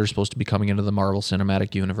 Ghost Rider's supposed to be coming into the Marvel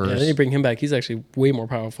Cinematic Universe. Yeah, then you bring him back. He's actually way more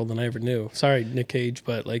powerful than I ever knew. Sorry, Nick Cage,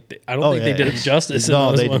 but like I don't think they did him justice.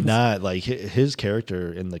 No, in those they ones. did not. Like his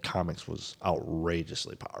character in the comics was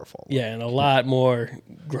outrageously powerful. Yeah, and a lot more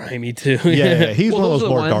grimy too. Yeah, he's Well, one of those those are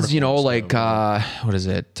more the dark ones, ones, like so. what is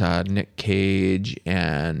it? Nick Cage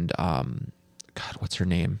and God, what's her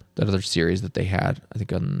name? That other series that they had, I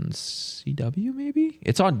think on CW maybe.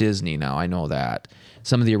 It's on Disney now. I know that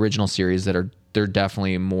some of the original series they're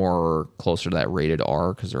definitely more closer to that rated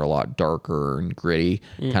R because they're a lot darker and gritty.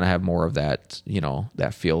 Kind of have more of that,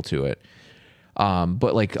 that feel to it.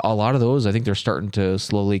 But like a lot of those, I think they're starting to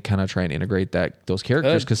slowly kind of try and integrate those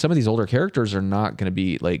characters because some of these older characters are not going to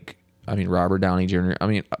be like, I mean, Robert Downey Jr. I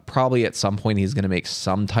mean, probably at some point he's going to make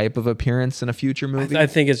some type of appearance in a future movie. I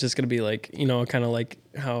think it's just going to be like, kind of like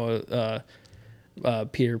how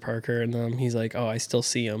Peter Parker and he's like, oh, I still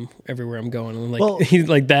see him everywhere I'm going. And like, Well, he's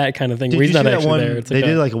like that kind of thing where Did he's you not see that actually one? there. It's They like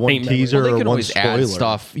did like a one paint memory. teaser Well, they or can one always add spoiler.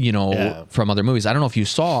 stuff, Yeah. from other movies. I don't know if you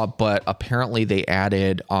saw, but apparently they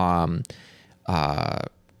added, what's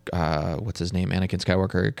his name? Anakin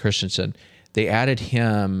Skywalker, Christensen. they added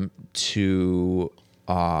him to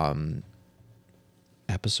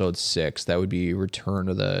episode 6. That would be Return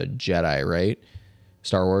of the Jedi, right?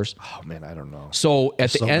 Star Wars. Oh man, I don't know. So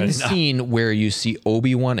at the end scene where you see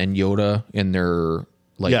Obi-Wan and Yoda in their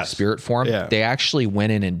spirit form, they actually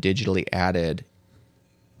went in and digitally added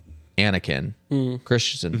Anakin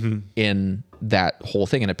Christensen in that whole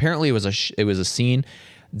thing. And apparently it was a scene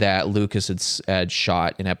that Lucas had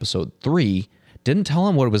shot in episode 3. Didn't tell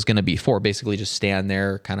him what it was going to be for. Basically just stand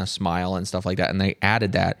there, kind of smile and stuff like that. And they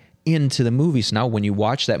added that into the movie. So now when you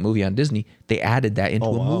watch that movie on Disney, they added that into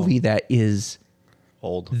a movie that is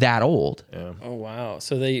old. Yeah. Oh wow.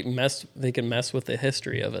 So they can mess with the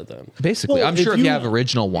history of it then. Basically. Well, I'm sure if you have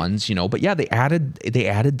original ones, but yeah, they added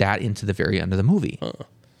that into the very end of the movie.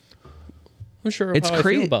 I'm sure It's how I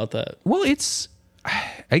crazy feel about that. Well, it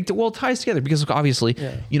ties together because obviously,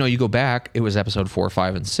 you go back, it was episode 4,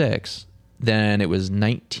 5, and 6. Then it was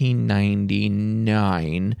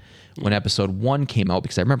 1999 when episode 1 came out,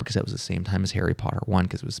 because I remember that was the same time as Harry Potter 1,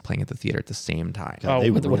 because it was playing at the theater at the same time. God,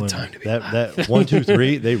 what a time to be that 1, 2,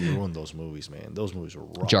 3. They ruined those movies, man. Those movies were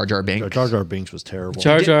rough. Jar Jar Binks. Jar Jar Binks was terrible.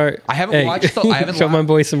 Jar Jar. I haven't watched the. I haven't show my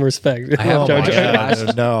boy some respect. I haven't Jar watched Jar. the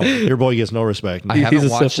last. No, your boy gets no respect. I haven't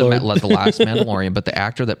watched the Lord. last Mandalorian, but the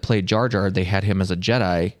actor that played Jar Jar, they had him as a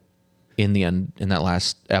Jedi in the end in that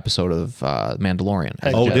last episode of Mandalorian.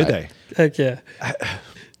 Oh, did they? Heck yeah.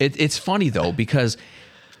 It's funny though, because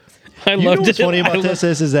I You know loved what's it. funny about this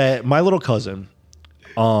is that my little cousin,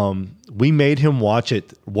 we made him watch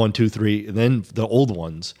it 1, 2, 3, and then the old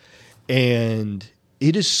ones, and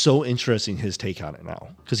it is so interesting his take on it now,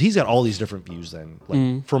 because he's got all these different views then,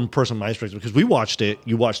 from person my perspective. Because we watched it,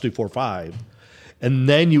 you watched 3, 4, 5, and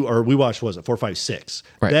then we watched 4, 5, 6.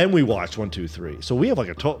 Right. Then we watched 1, 2, 3. So we have like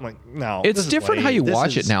a total no. it's different how you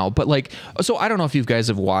watch it now. But so I don't know if you guys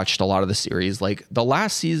have watched a lot of the series. Like the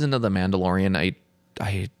last season of The Mandalorian,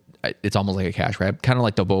 I it's almost like a cash grab, kind of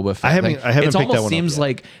like the Boba Fett. I haven't It picked that almost one seems up yet.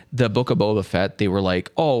 like the Book of Boba Fett. They were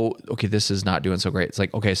like, oh, okay, this is not doing so great. It's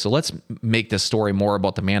like, okay, so let's make this story more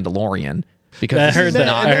about the Mandalorian, because I this heard is that.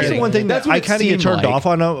 not I That's heard the getting- one thing that's that what I it kind of get seemed turned like. off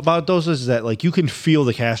on about those is that like you can feel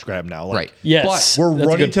the cash grab now. Like, Right. Yes. We're That's a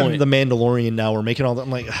running good to point. the Mandalorian now. We're making all that.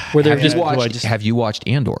 I'm like, Where they're Have you watched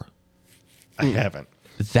Andor? I haven't.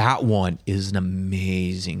 That one is an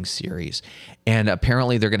amazing series, and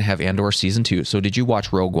apparently they're going to have Andor season 2. So did you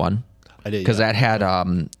watch Rogue One? I did, because yeah. that had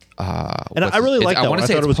And I really like that I one. want I to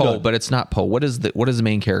say thought it's it was Poe, good. but it's not Poe. What is the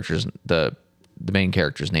main character's the main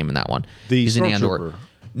character's name in that one? The He's in Andor. Stormtrooper,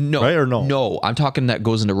 No, right, or no? No, I'm talking that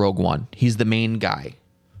goes into Rogue One. He's the main guy.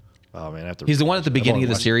 Oh man, I have to He's the one at the I've beginning only of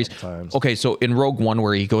the watched it series. a couple times. Okay, so in Rogue One,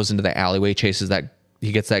 where he goes into the alleyway,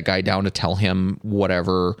 he gets that guy down to tell him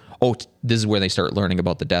whatever. Oh, this is where they start learning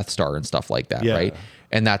about the Death Star and stuff like that, Yeah. right?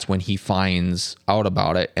 And that's when he finds out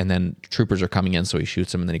about it, and then troopers are coming in, so he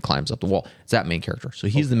shoots him, and then he climbs up the wall. It's that main character. So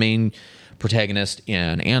he's the main protagonist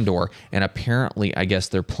in Andor, and apparently, I guess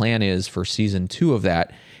their plan is for season 2 of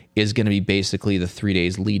that is going to be basically the 3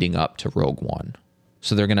 days leading up to Rogue One.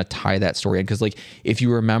 So they're going to tie that story in, because if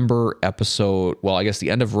you remember the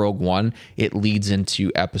end of Rogue One, it leads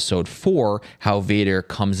into episode 4, how Vader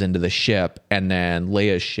comes into the ship and then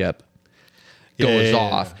Leia's ship goes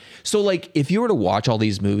off. So if you were to watch all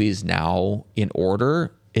these movies now in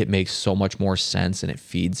order, it makes so much more sense and it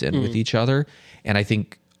feeds in with each other. And I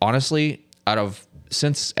think honestly,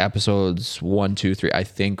 since episodes 1, 2, 3, I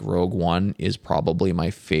think Rogue One is probably my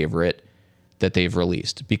favorite that they've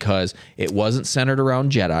released, because it wasn't centered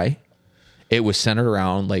around Jedi. It was centered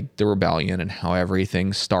around the rebellion and how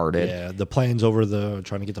everything started. Yeah, the plans trying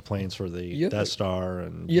to get the plans for the Death Star,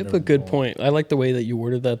 and You have a good point. I like the way that you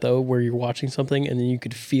worded that, though, where you're watching something and then you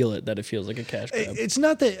could feel it, that it feels like a cash grab. It's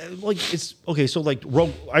not that it's okay. So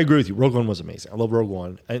Rogue, I agree with you. Rogue One was amazing. I love Rogue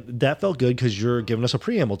One. And that felt good because you're giving us a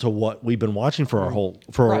preamble to what we've been watching for our whole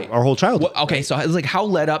our whole childhood. Well, okay, so it's how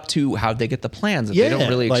led up to how they get the plans if they don't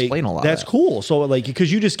really explain a lot. That's of that. cool. So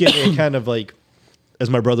because you just get a kind of as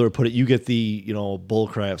my brother would put it, you get the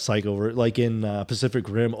bullcrap psych over it. Like in Pacific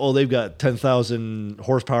Rim, they've got 10,000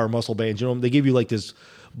 horsepower muscle bands. They give you this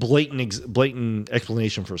blatant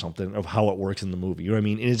explanation for something of how it works in the movie. You know what I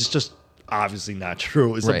mean? And it's just obviously not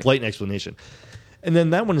true. It's a blatant explanation. And then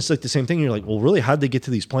that one is the same thing. You're like, well, really, how'd they get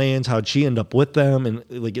to these plans? How'd she end up with them? And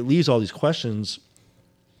it leaves all these questions.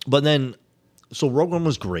 But then, so Rogue One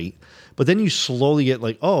was great. But then you slowly get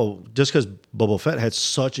just because Boba Fett had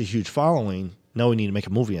such a huge following, now we need to make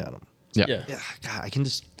a movie on him. Yeah. Yeah, God, I can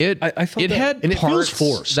just. I felt that- had and it feels parts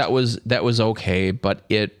forced. that was okay, but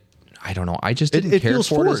I don't know. I just didn't It care feels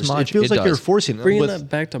for it forced. as much. It feels like does. you're forcing it. Bringing with- that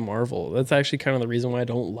back to Marvel, that's actually kind of the reason why I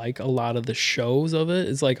don't like a lot of the shows of it.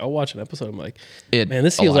 It's like I'll watch an episode, I'm like, man,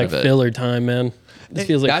 this a feels lot like of it. filler time, man. This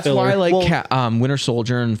feels like That's filler. why I like Winter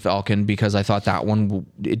Soldier and Falcon, because I thought that one.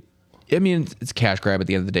 It's a cash grab at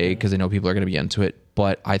the end of the day because I know people are going to be into it.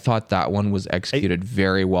 But I thought that one was executed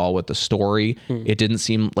very well with the story. It didn't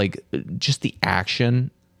seem like just the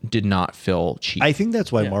action did not feel cheap. I think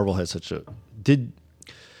that's why Marvel has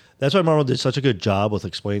That's why Marvel did such a good job with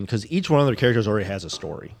explaining, because each one of their characters already has a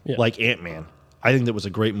story. Yeah. Like Ant-Man. I think that was a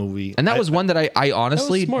great movie. And that was one that I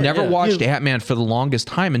honestly smart, never yeah. watched Ant-Man for the longest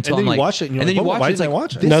time until And then I'm you like, watch it and you're and then like, you why watch it, didn't I it's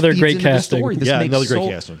watch like, it? this Another feeds great into the casting. story. This yeah, makes another great so-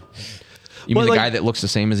 casting. You mean But the like- guy that looks the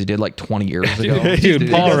same as he did like 20 years ago? Dude,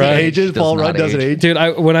 Paul Doesn't Rudd. age. Does Paul not Rudd doesn't age. Dude,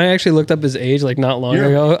 when I actually looked up his age like not long Yeah.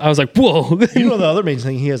 ago, I was like, whoa. You know the other main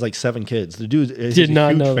thing, he has like 7 kids. The dude is Did a not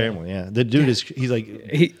huge know that. family. Yeah, the dude he's like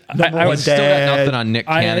I I was still got dad. nothing on Nick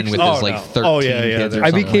I Cannon with actually- his Oh, like no. 13 Oh, yeah, yeah, kids. Or I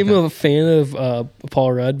something became like a fan of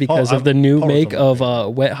Paul Rudd because of the new Paul Rudd's make a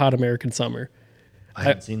of Wet Hot American Summer. I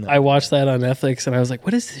haven't seen that. I watched that on Netflix and I was like,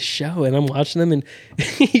 what is this show? And I'm watching him and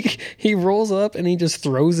he rolls up and he just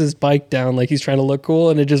throws his bike down like he's trying to look cool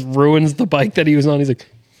and it just ruins the bike that he was on. He's like,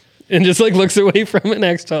 and just like looks away from it and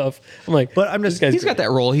acts tough. I'm like, But I'm just- this guy's He's got great.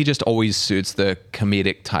 that role. He just always suits the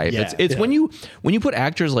comedic type. Yeah. It's when you put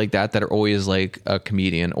actors like that are always like a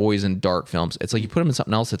comedian, always in dark films. It's like you put him in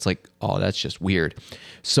something else. It's like, oh, that's just weird.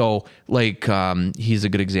 So like he's a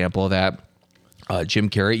good example of that. Jim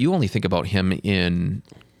Carrey. You only think about him in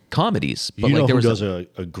comedies, but You like know there who was does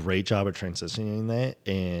a great job at transitioning that,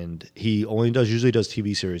 and he usually does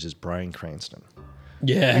TV series, is Bryan Cranston.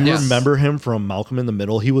 Yeah. You Yes. remember him from Malcolm in the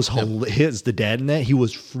Middle? He was his the dad in that. He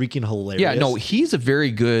was freaking hilarious. yeah, no, he's a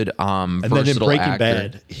very good and then in versatile Breaking actor.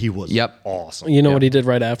 Bad, he was awesome. You know what he did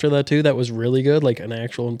right after that too? That was really good, like an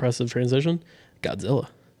actual impressive transition. Godzilla.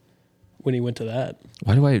 When he went to that,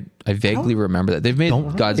 Why do I vaguely remember that? They've made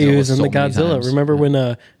Godzilla. he was in so the many Godzilla. times. Remember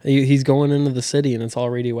when he's going into the city and it's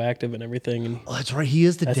all radioactive and everything? And Oh, that's right. He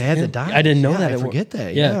is the dad him. that died. I didn't know Yeah, that. I It wa- forget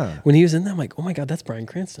that. Yeah. Yeah. When he was in there, I'm like, oh my god, that's Bryan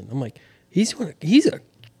Cranston. I'm like, he's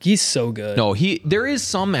so good. No, there is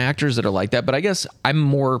some actors that are like that, but I guess I'm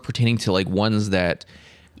more pertaining to like ones that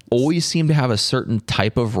always seem to have a certain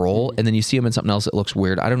type of role, and then you see them in something else that looks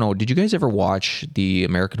weird. I don't know. Did you guys ever watch the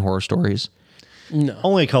American Horror Stories? No.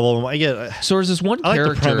 Only a couple of them. I get. So there's this one I like the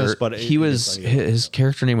character. premise, but his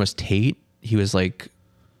character name was Tate. He was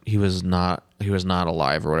not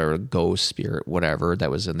alive or whatever, ghost spirit, whatever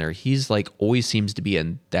that was in there. He's like always seems to be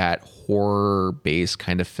in that horror based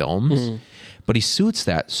kind of films. But he suits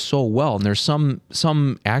that so well. And there's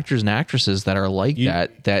some actors and actresses that are like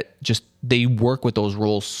that just they work with those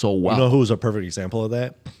roles so well. You know who's a perfect example of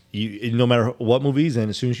that? You no matter what movie he's in,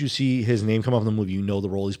 as soon as you see his name come up in the movie, you know the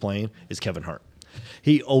role he's playing is Kevin Hart.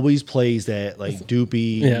 He always plays that like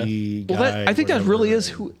doopy guy. Well, I think that really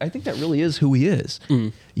is who he is.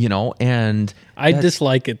 You know, and I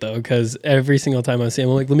dislike it though because every single time I see him,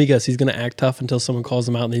 I'm like, let me guess, he's gonna act tough until someone calls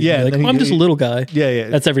him out and he's Yeah, like, and then I'm just a little guy. Yeah, yeah.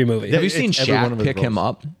 That's every movie. have you it's seen every one of Shaq his pick him roles.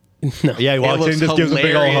 up? Yeah, he walks in and just gives a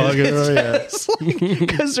big old hug.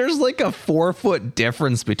 Because there's like a 4-foot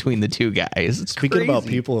difference between the two guys. It's Speaking about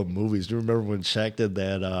crazy. people in movies, do you remember when Shaq did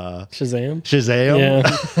that Shazam. Shazam?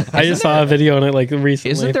 Yeah, I just saw a video on it like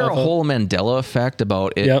recently. Isn't there a pop up. whole Mandela effect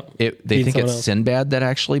about it? Yep. They Being think someone it's else. Sinbad that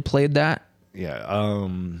actually played that, Yeah.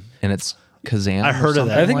 and it's Kazam. I heard of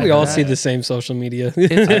that. I think like we all that. see the same social media.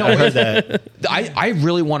 I heard that. I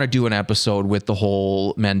really want to do an episode with the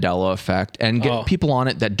whole Mandela effect and get people on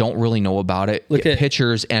it that don't really know about it, Look get at-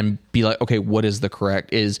 pictures and be like, okay, what is the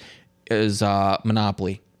correct? Is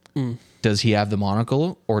Monopoly? Does he have the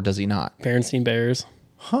monocle or does he not? Berenstain Bears.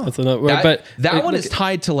 That's another. That, but that look- one look is at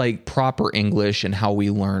tied to like proper English and how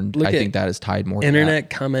we learned. Look I at think that is tied more to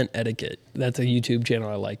Internet comment etiquette. That's a YouTube channel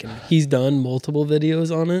I like, and he's done multiple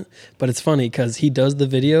videos on it. But it's funny because he does the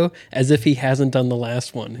video as if he hasn't done the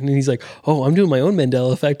last one, and he's like, "Oh, I'm doing my own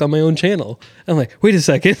Mandela effect on my own channel." I'm like, "Wait a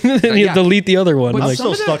second," and you Yeah. delete the other one. But I'm I'm like,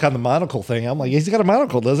 still stuck on the monocle thing. I'm like, he's got a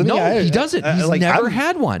monocle, doesn't that. he? No, he doesn't. He's never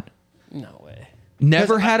had one. no way.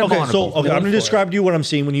 Never had a Okay, monocle. so I'm going for to it. describe to you what I'm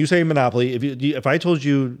seeing when you say Monopoly. If I told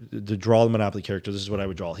you to draw the Monopoly character, this is what I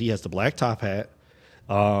would draw. He has the black top hat,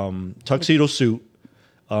 tuxedo suit,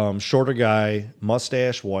 shorter guy,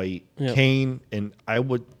 mustache, white, Yep. cane, and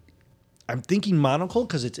I'm thinking monocle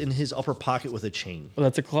because it's in his upper pocket with a chain. Well,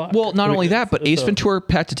 that's a clock. Well, not only that, but It's Ace a- Ventura: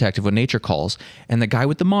 Pet Detective, when nature calls, and the guy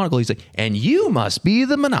with the monocle, he's like, "And you must be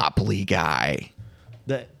the Monopoly guy."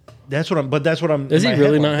 That's what I'm. Does he in my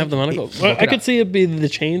really head, not I'm have the thinking, monocle? Well, I could see it be the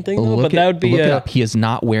chain thing though, but that would be look it up. He is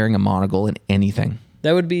not wearing a monocle in anything.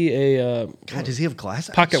 That would be a God, does he have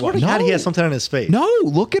glasses? Pocket I swear to watch. God, he No. has something on his face. No,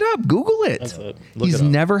 look it up. Google it. That's it. Look He's it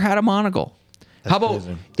up. never had a monocle. How about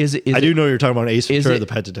crazy. is it? I do know you're talking about Ace is Ventura, it- the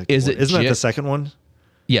Pet Detective. is it Isn't that Jif- the second one?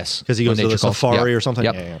 Yes, 'Cause he goes when to the nature calls. safari Yep. or something?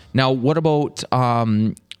 Yep. Yeah, yeah. Now, what about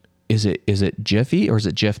is it Jiffy or is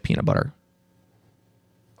it Jif peanut butter?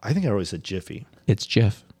 I think I always said Jiffy. It's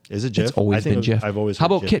Jif. Is it Jif? It's always I think been Jif. I've always How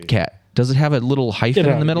heard about Jiffy. Kit Kat? Does it have a little hyphen Get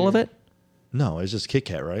in out the of middle here. of it? No, it's just Kit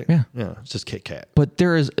Kat, right? Yeah. Yeah, it's just Kit Kat. But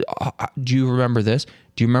there is. Do you remember this?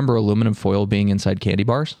 Do you remember aluminum foil being inside candy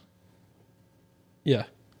bars? yeah.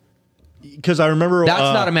 Because I remember That's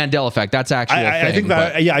not a Mandela effect. That's actually a I thing. think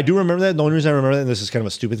but- that, yeah, I do remember that. The only reason I remember that, and this is kind of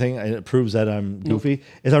a stupid thing, and it proves that I'm goofy,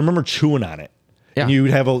 is I remember chewing on it. Yeah. And you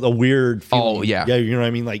would have a weird feeling. Oh, yeah. Yeah, you know what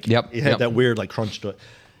I mean? Like, Yep, it had yep. that weird, like, crunch to it.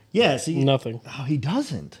 Yeah, see. Nothing. Oh, he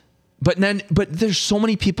doesn't. But there's so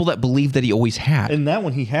many people that believe that he always had. And that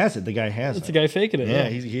one, he has it. The guy has It's it. the guy faking it. Yeah,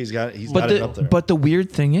 he's got it up there. But the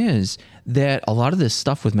weird thing is that a lot of this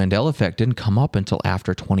stuff with Mandela effect didn't come up until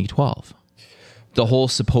after 2012. The whole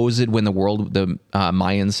supposed when the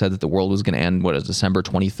Mayans said that the world was going to end, what is December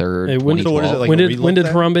 23rd, Hey, when, 2012. So what is it, like when a did when did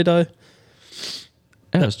relook then? Harambe die?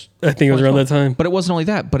 Yeah, it was I think it was around that time. But it wasn't only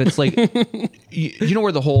that. But it's like, you know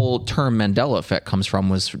where the whole term Mandela effect comes from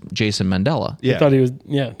was Jason Mandela. yeah. I thought he was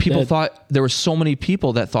People dead. thought there were so many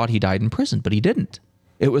people that thought he died in prison, but he didn't.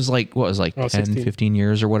 It was like, what was it, like 10, 16. 15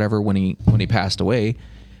 years or whatever when he passed away.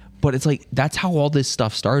 But it's like, that's how all this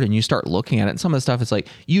stuff started. And you start looking at it. And some of the stuff, it's like,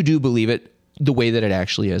 you do believe it the way that it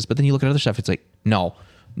actually is. But then you look at other stuff, it's like, no,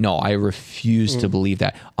 I refuse to believe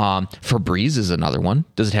that. Febreze is another one.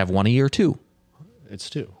 Does it have one a year or two? It's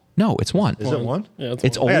two. No, it's one. Is it one? Yeah,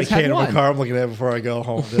 It's one. I got a always had can in my one. car. I'm looking at it before I go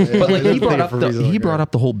home. But like he brought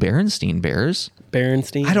up the whole Berenstein Bears.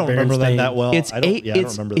 Berenstein. I don't remember Berenstain. that well. It's I don't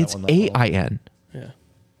remember that it's one that well. AIN. Yeah.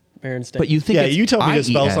 Berenstain. But you think Yeah, it's you tell me to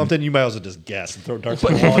spell IEN. something, you might as well just guess and throw darts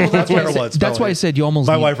at the wall. That's terrible at That's why I spelling. said you almost.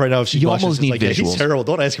 My need, wife right now, if she you blushes, almost is need like, yeah, he's visuals. terrible.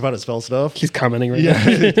 Don't ask him how to spell stuff. He's commenting right now.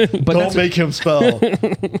 Yeah, But don't that's- make him spell.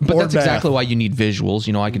 But that's exactly why you need visuals.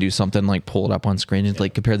 You know, I could do something like pull it up on screen and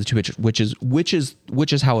like compare the two pictures, which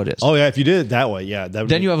is how it is. Oh yeah, if you did it that way, yeah. That would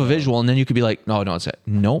Then be- you have a visual, and then you could be like, no, it's it.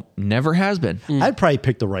 Nope, never has been. I'd probably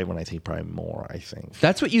pick the right one. I think probably more. I think.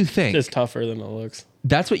 That's what you think. It's tougher than it looks.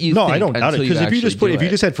 That's what you No, think. I don't doubt it until because if you just actually do if you it.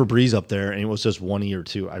 just had Febreze up there and it was just 1 or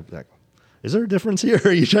 2, I'd be like, is there a difference here?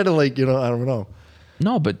 Are you trying to like, I don't know.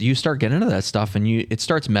 No, but you start getting into that stuff and it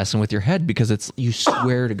starts messing with your head because you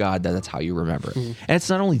swear to God that that's how you remember it. And it's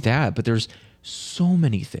not only that, but there's so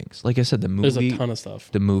many things. Like I said, the movie. There's a ton of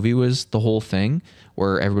stuff. The movie was the whole thing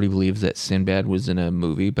where everybody believes that Sinbad was in a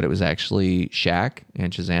movie, but it was actually Shaq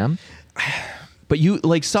and Shazam. But you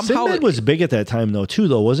like somehow Sinbad was big at that time though, too.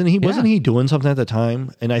 Though wasn't he? Wasn't he doing something at the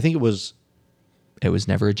time? And I think it was. It was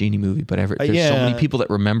never a genie movie, but there's so yeah. many people that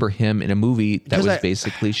remember him in a movie that 'Cause was I-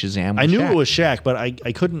 basically Shazam. I knew Shaq. it was Shaq, but I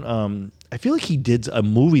couldn't. I feel like he did a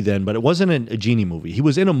movie then, but it wasn't a genie movie. He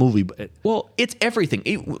was in a movie, but Well, it's everything.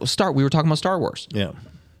 We were talking about Star Wars. yeah,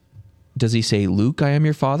 Does he say, Luke, I am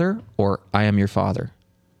your father, or I am your father?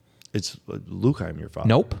 it's Luke. I'm your father.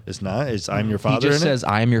 Nope. It's not. It's I'm your He father. just in it? says,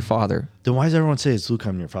 I am your father. Then why does everyone say it's Luke?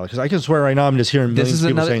 I'm your father? Because I can swear right now, I'm just hearing This millions is of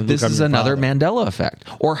people another. saying This Luke, I'm is your another father. Mandela effect.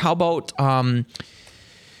 Or how about I've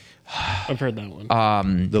heard that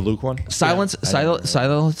one. The Luke one. silence Yeah, I don't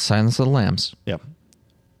know. of the lambs? Yeah.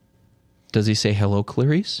 Does he say hello,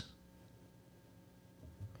 Clarice?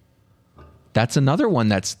 That's another one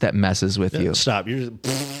that messes with you. Stop. You're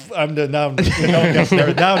just, I'm now I'm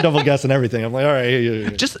double guessing everything. I'm like, all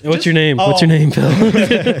right. Just What's your name? oh. What's your name, Phil?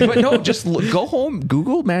 But no, just go home,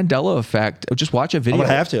 Google Mandela effect. Just watch a video.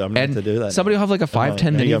 gonna have to. I'm gonna and have to do that. Somebody will have like a 5-10 yeah,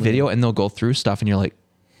 you minute got me. video, and they'll go through stuff, and you're like,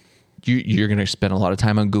 you're gonna spend a lot of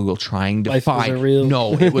time on Google trying to Life find. isn't real.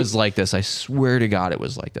 No, it was like this. I swear to God, it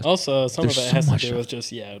was like this. Also, some There's of it so has to much do stuff. with just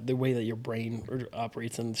the way that your brain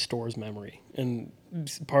operates and stores memory, and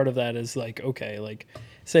part of that is like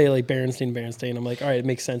say like Berenstain. I'm like, all right, it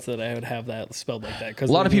makes sense that I would have that spelled like that because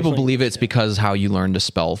A lot of people believe it's because how you learn to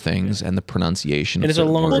spell things and the pronunciation. And of it's a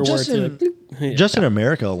certain longer words. Well, word. just to in- like, yeah. Just in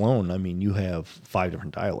America alone, I mean, you have 5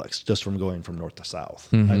 different dialects just from going from north to south.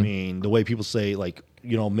 Mm-hmm. I mean, the way people say, like,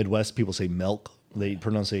 Midwest people say milk. They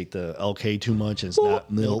pronunciate the LK too much. And it's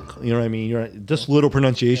not milk. You know what I mean? You're just little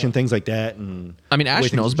pronunciation, things like that. And I mean, the way Ash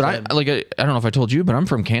things knows, are but said. I don't know if I told you, but I'm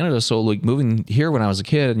from Canada, so like moving here when I was a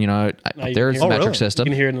kid, you there's can the hear- metric really? You system.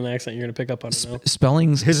 can hear it in an accent. You're gonna pick up on it now.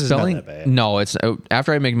 Spellings. His is not spelling. that bad. No, it's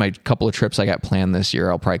after I make my couple of trips I got planned this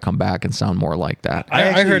year, I'll probably come back and sound more like that.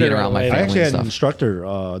 I heard Get it around my right away. I family actually and had an stuff.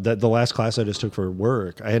 instructor that the last class I just took for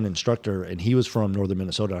work. I had an instructor, and he was from northern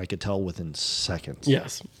Minnesota. And I could tell within seconds.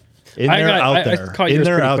 Yes. In there, out there. I caught in yours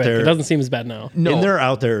there, pretty out quick. there. It doesn't seem as bad now. No. In there,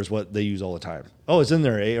 out there is what they use all the time. Oh, it's in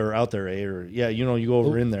there, or out there, or yeah, you go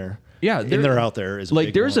over in there. Yeah, in there, out there is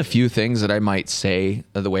like there's one. a few things that I might say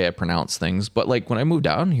the way I pronounce things, but like when I moved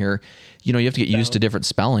down here, you have to get used to different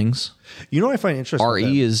spellings. I find interesting.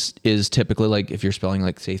 RE is typically like if you're spelling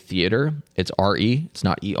like say theater, it's RE, it's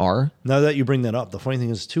not ER. Now that you bring that up, the funny thing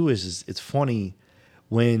is too is it's funny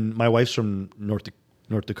when my wife's from North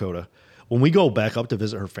Dakota. When we go back up to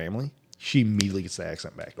visit her family, she immediately gets the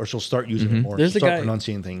accent back, or she'll start using it more. There's she'll a start guy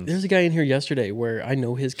pronunciating things. There's a guy in here yesterday where I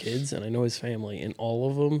know his kids and I know his family, and all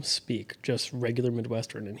of them speak just regular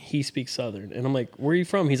Midwestern, and he speaks Southern. And I'm like, "Where are you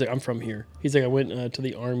from?" He's like, "I'm from here." He's like, "I went to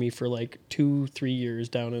the Army for like 2-3 years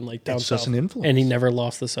down in like down It's south, just an influence. and he never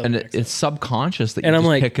lost the Southern And accent. it's subconscious that And you I'm just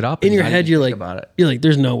like, pick it up in and your not head, even you're think like, about it.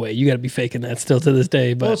 "There's no way you got to be faking that still to this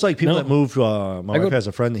day." But Well, it's like people no. that moved. My wife has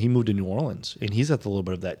a friend that he moved to New Orleans, and he's got a little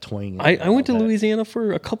bit of that twang. I went to Louisiana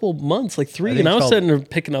for a couple months, like 3, think and I it's was called- sitting there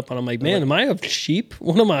picking up on. I'm like, man, am I a sheep?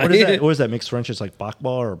 What am I? What is that? What is that mixed French? It's like Bakba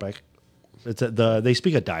or Bak. It's they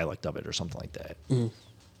speak a dialect of it or something like that.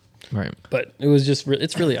 Right. But it was just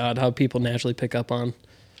it's really odd how people naturally pick up on.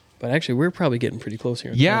 But actually, we're probably getting pretty close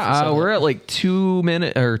here. Yeah, we're at like 2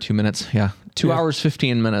 minutes. Yeah, 2 hours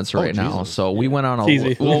 15 minutes right now. Jesus. So we went on a It's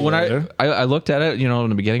easy. well. When Yeah. I looked at it, in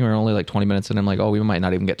the beginning we were only like 20 minutes, and I'm like, oh, we might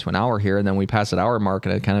not even get to an hour here. And then we passed an hour mark,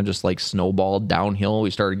 and it kind of just like snowballed downhill.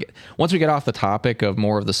 We started once we get off the topic of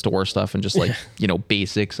more of the store stuff and just like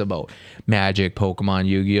basics about Magic, Pokemon,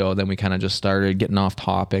 Yu-Gi-Oh. Then we kind of just started getting off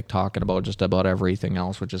topic, talking about just about everything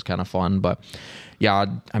else, which is kind of fun. But yeah,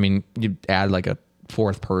 I mean, you add like a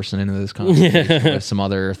fourth person into this conversation with some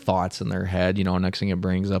other thoughts in their head, next thing it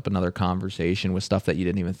brings up another conversation with stuff that you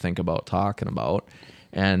didn't even think about talking about,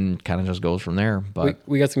 and kind of just goes from there. But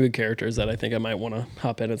we got some good characters that I think I might want to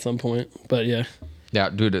hop in at some point. But yeah,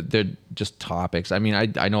 dude, they're just topics. I mean,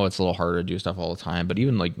 I know it's a little harder to do stuff all the time, but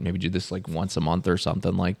even like maybe do this like once a month or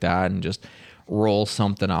something like that, and just roll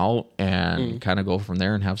something out and kind of go from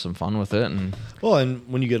there and have some fun with it. And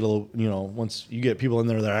when you get a little, once you get people in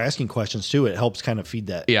there that are asking questions too, it helps kind of feed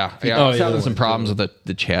that. I was having some problems with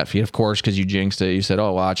the chat feed, of course, because you jinxed it. You said,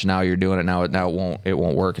 "Oh, watch, now you're doing it. Now it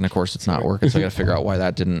won't work." And of course, it's not working. So I got to figure out why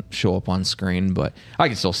that didn't show up on screen. But I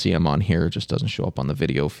can still see them on here. It just doesn't show up on the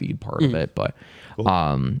video feed part of it. But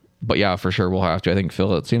but yeah, for sure we'll have to. I think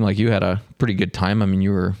Phil, it seemed like you had a pretty good time. I mean,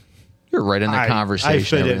 you're right in the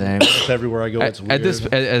conversation. I fit and everything. It's everywhere I go. It's weird. At this,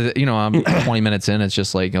 I'm 20 minutes in. It's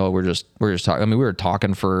just like, we're just talking. I mean, we were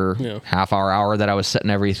talking for half hour that I was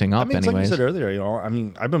setting everything up. It's like anyways, you said earlier. I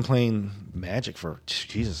mean, I've been playing Magic for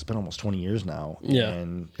it's been almost 20 years now. Yeah,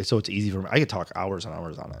 and so it's easy for me. I could talk hours and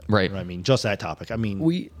hours on it. Right. I mean, just that topic. I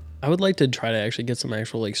mean, I would like to try to actually get some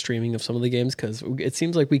actual like streaming of some of the games, because it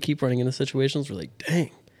seems like we keep running into situations where like,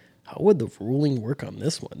 dang, how would the ruling work on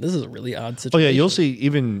this one? This is a really odd situation. Oh yeah, you'll see.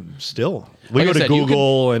 Even still, we like go I to said,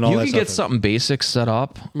 Google and all that You stuff. can get something basic set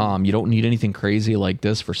up. You don't need anything crazy like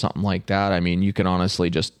this for something like that. I mean, you can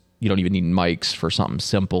honestly you don't even need mics for something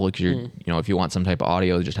simple. Because if you want some type of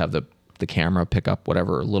audio, just have the camera pick up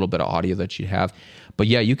whatever little bit of audio that you have. But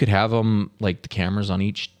yeah, you could have them like the cameras on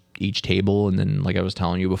each table, and then like I was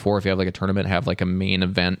telling you before, if you have like a tournament, have like a main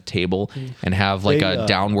event table and have like a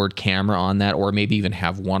downward camera on that, or maybe even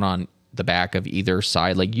have one on the back of either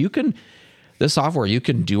side. Like this software, you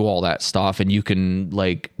can do all that stuff, and you can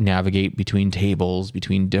like navigate between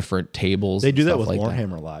different tables. They do that stuff with like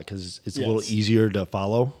Warhammer a lot because it's a little easier to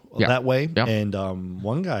follow that way. Yeah. And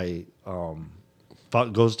one guy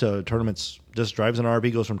goes to tournaments, just drives an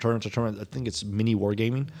RV, goes from tournament to tournament. I think it's mini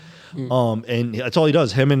wargaming. And that's all he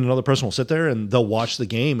does. Him and another person will sit there and they'll watch the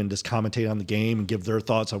game and just commentate on the game and give their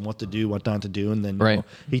thoughts on what to do, what not to do. And then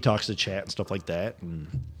he talks to chat and stuff like that. And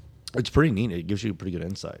it's pretty neat. It gives you a pretty good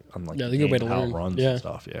insight on like the good way to how learn. it runs and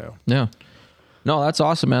stuff. Yeah. No, that's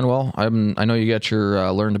awesome, man. Well, I know you got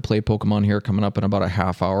your Learn to Play Pokemon here coming up in about a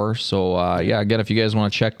half hour. So, again, if you guys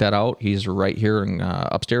want to check that out, he's right here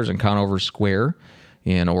upstairs in Conover Square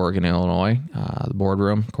in Oregon, Illinois. The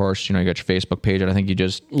boardroom, of course, you got your Facebook page, and I think you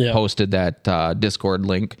just posted that Discord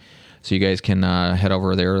link. So you guys can head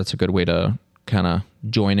over there. That's a good way to kind of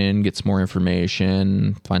join in, get some more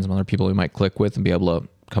information, find some other people you might click with and be able to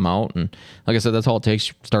come out. And like I said, that's all it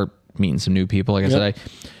takes. Start meeting some new people. Like I said, I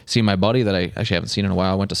see my buddy that I actually haven't seen in a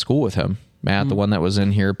while. I went to school with him, Matt, the one that was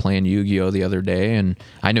in here playing Yu-Gi-Oh the other day, and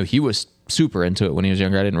I knew he was super into it when he was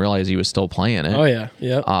younger. I didn't realize he was still playing it. Oh yeah.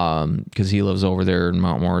 Because he lives over there in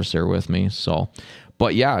Mount Morris there with me. So,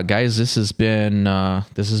 but yeah, guys, this has been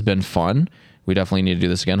fun. We definitely need to do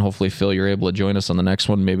this again. Hopefully, Phil, you're able to join us on the next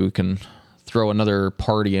one. Maybe we can throw another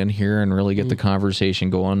party in here and really get the conversation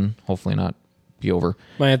going. Hopefully not be over.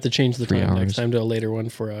 Might have to change the 3 time hours. next time to a later one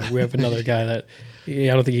for we have another guy that I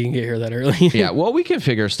don't think he can get here that early. Yeah, well, we can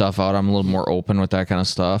figure stuff out. I'm a little more open with that kind of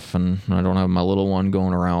stuff, and I don't have my little one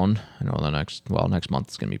going around. I know next month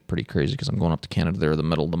is going to be pretty crazy because I'm going up to Canada there the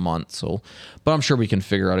middle of the month. So, but I'm sure we can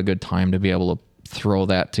figure out a good time to be able to throw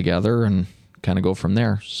that together and kind of go from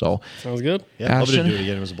there. So Sounds good. Yeah, love to Ashton? do it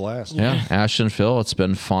again. It was a blast. yeah, Ashton, Phil, it's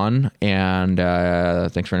been fun, and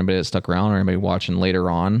thanks for anybody that stuck around or anybody watching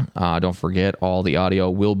later on. Don't forget, all the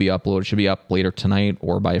audio will be uploaded. Should be up later tonight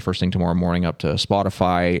or by first thing tomorrow morning up to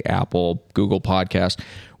Spotify, Apple, Google Podcast,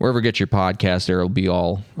 wherever you get your podcast. There will be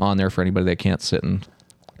all on there for anybody that can't sit and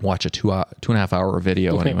watch a 2.5 hour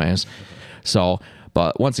video, anyways. So.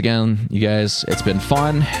 But once again, you guys, it's been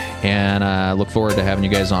fun, and I look forward to having you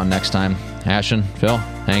guys on next time. Ashton, Phil,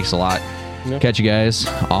 thanks a lot. Yep. Catch you guys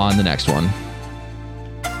on the next one.